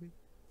in that movie?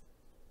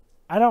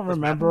 I don't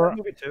remember.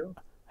 Movie too?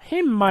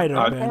 He might I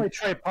have remember only been.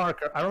 Trey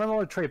Parker. I remember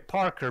only Trey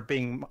Parker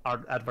being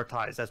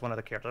advertised as one of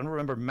the characters. I don't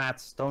remember Matt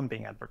Stone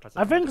being advertised.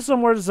 I think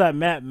some words that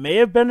Matt may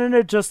have been in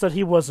it, just that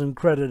he wasn't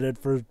credited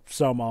for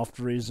some off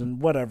reason.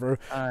 Whatever.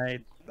 I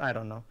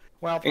don't know.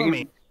 Well, for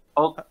me,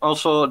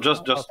 Also,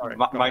 just sorry.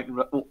 my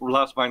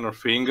last minor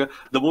thing.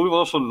 The movie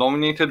was also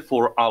nominated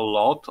for a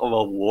lot of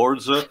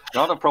awards.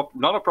 Not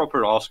a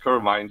proper Oscar,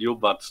 mind you,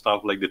 but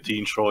stuff like the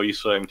Teen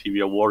Choice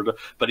MTV Award.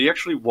 But he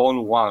actually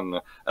won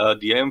one,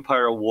 the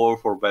Empire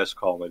Award for Best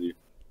Comedy.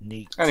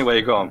 Neat.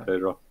 Anyway, go on,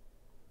 Pedro.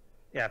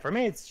 yeah, for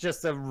me, it's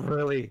just a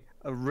really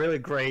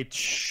great,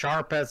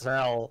 sharp as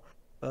hell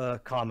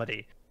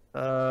comedy.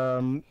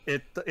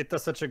 It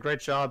does such a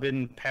great job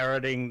in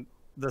parodying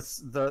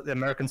the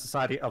American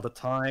society of the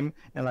time,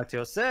 and like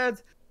Theo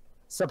said,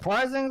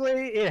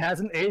 surprisingly, it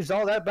hasn't aged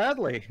all that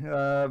badly.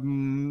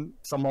 Some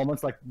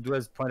moments, like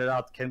Duez pointed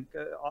out,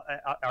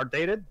 are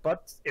dated,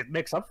 but it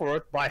makes up for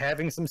it by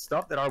having some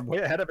stuff that are way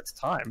ahead of its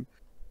time.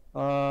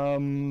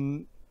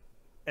 And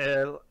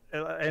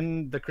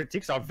the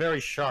critiques are very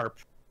sharp.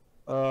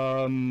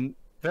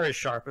 Very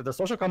sharp. The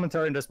social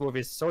commentary in this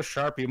movie is so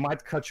sharp, you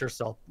might cut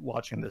yourself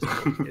watching this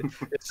movie.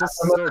 It's just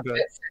so good.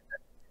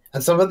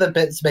 And some of the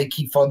bits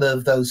making fun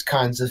of those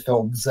kinds of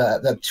films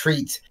that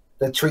treat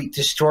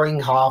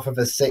destroying half of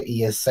a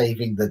city as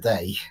saving the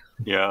day.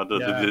 Yeah,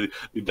 the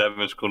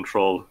damage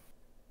control.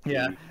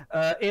 Yeah,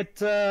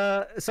 it's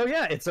a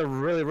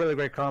really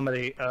great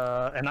comedy,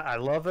 and I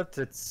love it.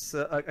 It's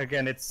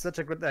again, it's such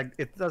a good.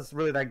 It does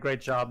really that great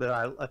job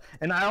that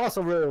I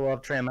also really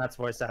love Trey and Matt's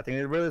voice acting.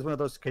 It really is one of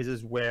those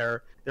cases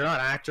where they're not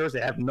actors; they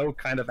have no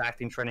kind of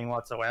acting training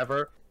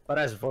whatsoever. But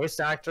as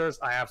voice actors,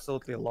 I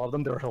absolutely love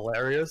them. They're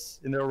hilarious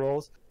in their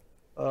roles.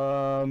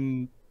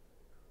 And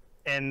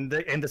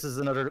this is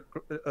another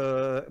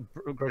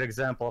great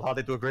example of how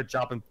they do a great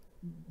job in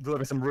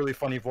delivering some really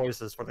funny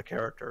voices for the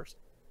characters.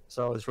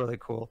 So it's really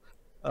cool.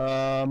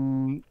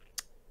 The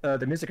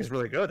music is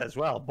really good as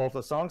well, both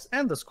the songs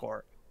and the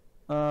score.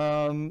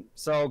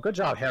 So good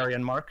job, Harry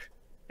and Mark,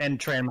 and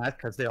Trey and Matt,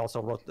 because they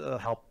also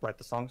helped write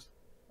the songs.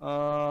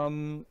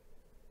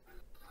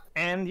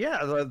 And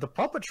yeah, the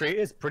puppetry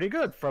is pretty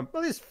good, at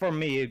least for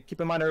me.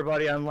 Keep in mind,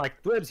 everybody,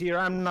 unlike Dwibs here,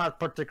 I'm not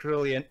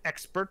particularly an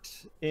expert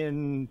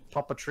in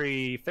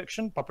puppetry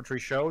fiction, puppetry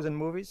shows and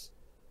movies.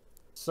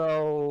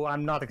 So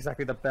I'm not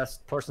exactly the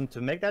best person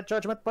to make that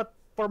judgment, but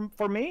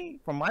for me,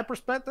 from my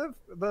perspective,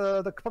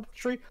 the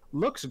puppetry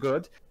looks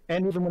good,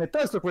 and even when it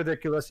does look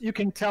ridiculous, you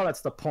can tell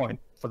that's the point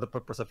for the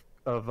purpose of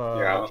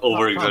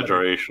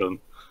over-exaggeration.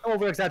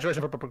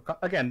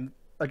 Over-exaggeration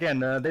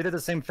Again, they did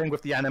the same thing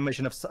with the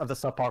animation of the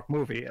South Park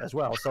movie as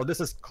well. So this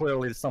is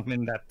clearly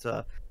something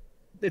that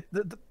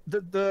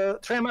the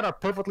Trey and Matt are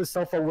perfectly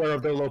self-aware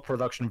of their low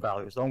production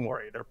values. Don't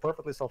worry, they're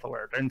perfectly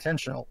self-aware. They're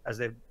intentional, as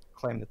they've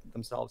claimed it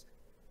themselves.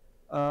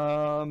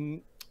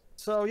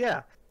 So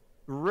yeah,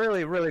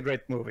 really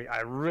great movie.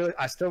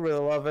 I still really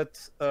love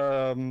it.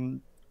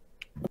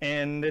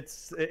 And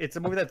it's a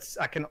movie that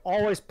I can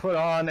always put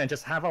on and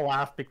just have a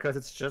laugh because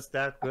it's just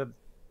that good.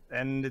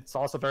 And it's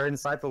also very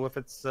insightful with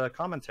its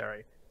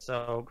commentary.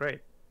 So great.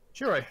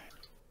 Sure.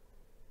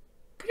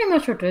 Pretty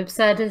much what Wib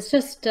said. It's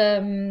just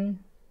a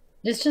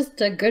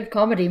good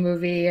comedy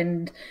movie,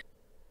 and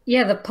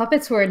yeah, the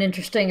puppets were an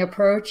interesting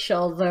approach.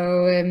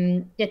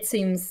 Although it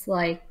seems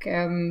like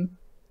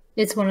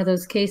it's one of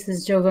those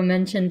cases Jova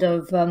mentioned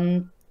of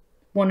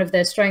one of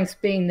their strengths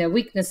being their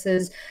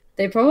weaknesses.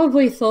 They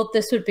probably thought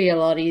this would be a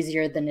lot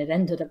easier than it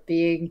ended up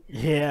being.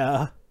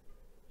 Yeah,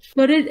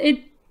 but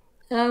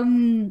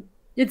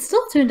it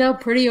still turned out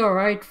pretty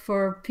alright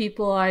for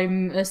people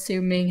I'm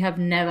assuming have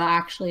never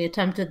actually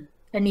attempted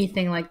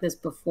anything like this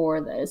before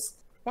this.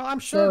 Well, I'm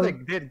sure they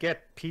did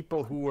get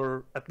people who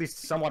were at least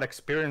somewhat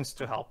experienced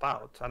to help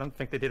out. I don't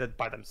think they did it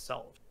by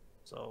themselves.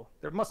 So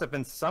there must have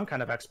been some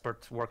kind of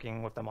expert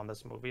working with them on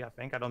this movie, I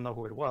think. I don't know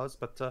who it was,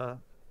 but...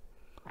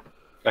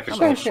 like a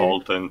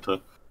consultant. Sure.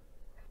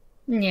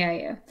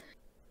 Yeah.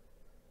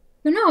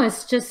 But no,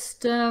 it's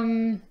just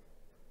a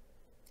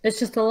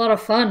lot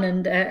of fun,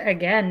 and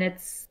again,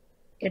 it's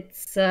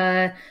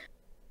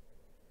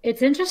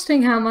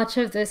interesting how much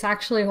of this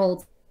actually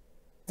holds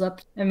up.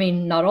 I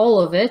mean, not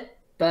all of it,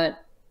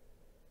 but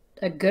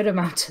a good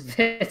amount of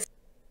it.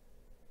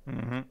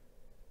 Mm-hmm.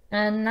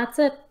 And that's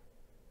it.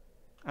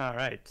 All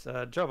right,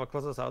 Jova,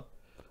 close us out.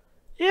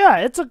 Yeah,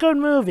 it's a good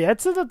movie. I'd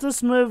say that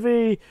this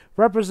movie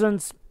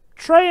represents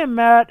Trey and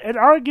Matt at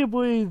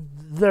arguably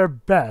their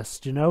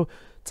best, you know?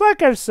 It's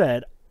like I've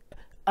said.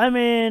 I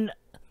mean,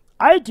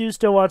 I do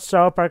still watch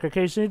South Park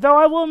occasionally,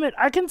 though I will admit,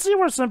 I can see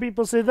where some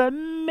people say that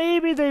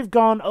maybe they've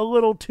gone a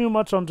little too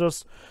much on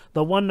just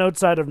the one-note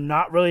side of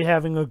not really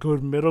having a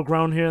good middle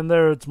ground here and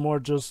there. It's more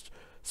just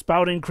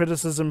spouting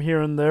criticism here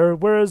and there.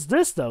 Whereas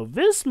this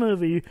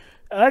movie,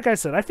 like I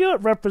said, I feel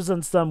it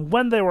represents them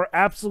when they were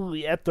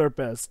absolutely at their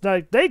best.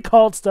 Like, they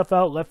called stuff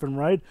out left and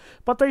right,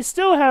 but they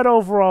still had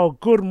overall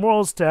good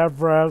morals to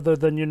have rather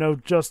than, you know,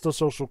 just a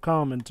social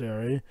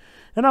commentary.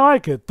 And I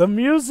like it. The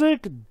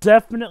music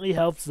definitely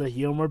helps the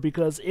humor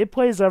because it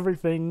plays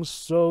everything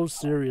so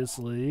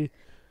seriously.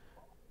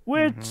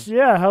 which,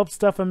 yeah, helps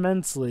stuff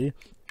immensely.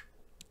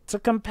 It's a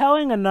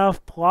compelling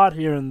enough plot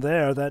here and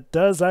there that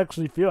does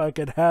actually feel like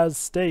it has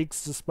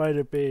stakes, despite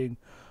it being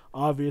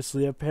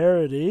obviously a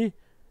parody.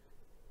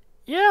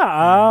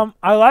 Yeah,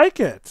 I like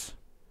it.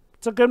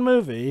 It's a good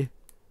movie.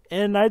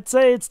 And I'd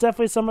say it's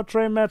definitely some of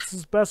Trey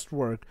Matz's best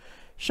work.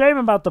 Shame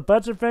about the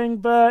budget thing,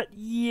 but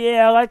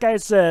yeah, like I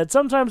said,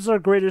 sometimes their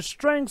greatest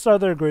strengths are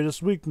their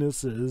greatest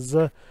weaknesses.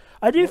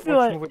 I do feel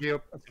like... Sorry,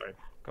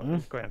 go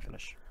ahead and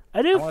finish.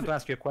 I wanted to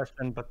ask you a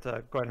question, but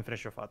go ahead and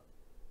finish your thought.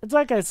 It's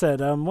like I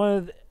said, I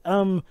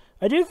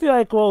do feel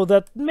like, well,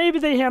 that maybe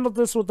they handled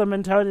this with the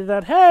mentality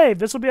that, hey,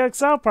 this will be like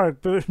South Park,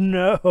 but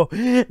no,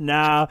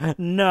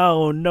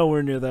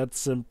 nowhere near that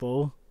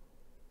simple.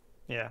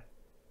 Yeah.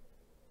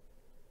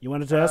 You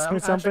wanted to ask me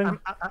something?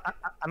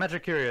 I'm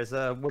actually curious.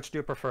 Which do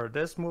you prefer,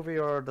 this movie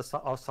or the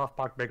South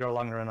Park Bigger,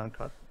 Longer, and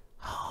Uncut?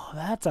 Oh,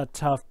 that's a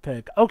tough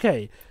pick.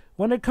 Okay,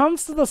 when it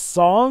comes to the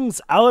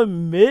songs, I'll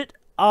admit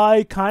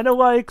I kind of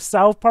like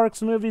South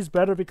Park's movies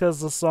better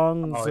because the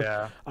songs, songs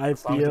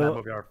feel in that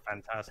movie are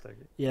fantastic.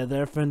 Yeah,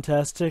 they're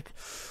fantastic.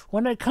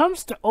 When it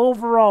comes to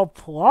overall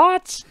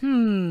plot,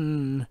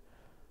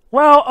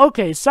 well,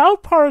 okay,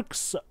 South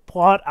Park's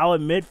plot, I'll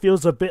admit,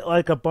 feels a bit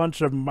like a bunch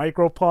of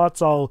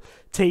microplots all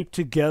taped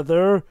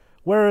together,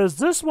 whereas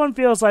this one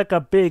feels like a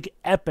big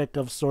epic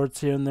of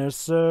sorts here and there,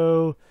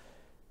 so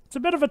it's a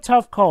bit of a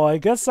tough call. I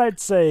guess I'd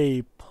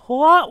say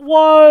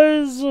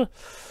plot-wise,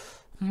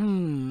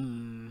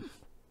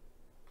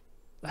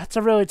 that's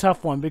a really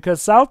tough one,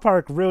 because South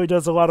Park really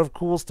does a lot of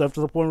cool stuff to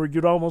the point where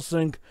you'd almost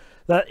think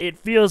that it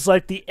feels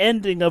like the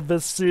ending of the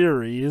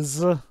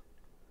series.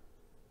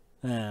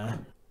 Yeah.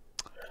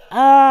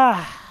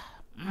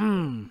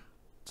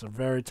 It's a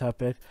very tough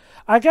pick.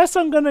 I guess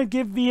I'm gonna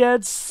give the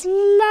edge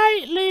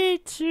slightly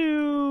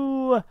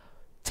to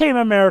Team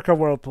America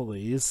World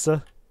Police.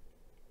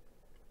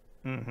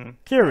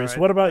 Curious,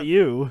 what about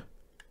you?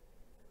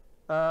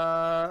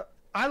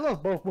 I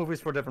love both movies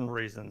for different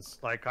reasons.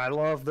 Like, I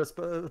love this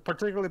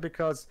particularly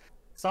because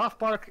South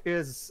Park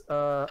is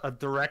a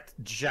direct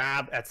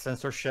jab at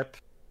censorship,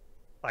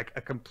 like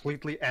a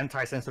completely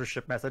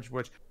anti-censorship message,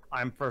 which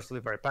I'm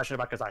personally very passionate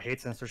about because I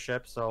hate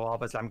censorship. So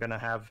obviously I'm going to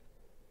have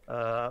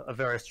a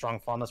very strong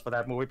fondness for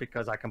that movie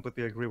because I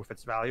completely agree with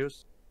its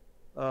values.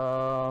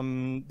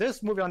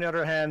 This movie, on the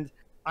other hand,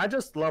 I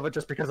just love it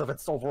just because of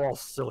its overall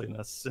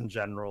silliness in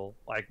general.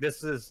 Like,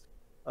 this is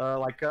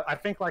I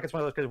think like it's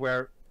one of those cases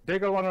where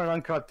Bigger, Longer, and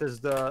Uncut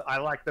is I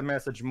like the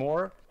message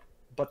more,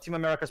 but Team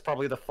America is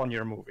probably the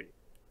funnier movie.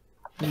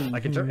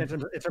 Like in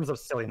terms of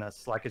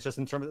silliness, like it's just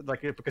in terms of,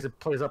 like, because it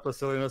plays up the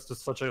silliness to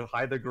such a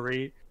high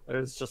degree,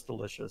 it's just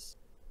delicious.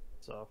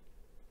 So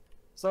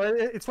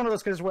it's one of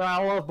those cases where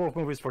I love both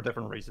movies for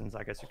different reasons,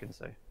 I guess you can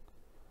say.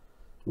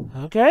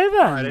 Okay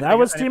then, right, that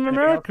was Team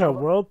America,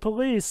 World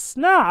Police.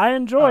 Nah, I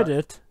enjoyed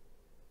it.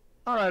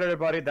 All right,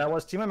 everybody, that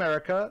was Team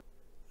America.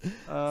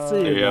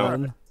 See you,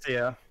 man. See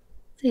ya.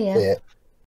 See ya. Yeah.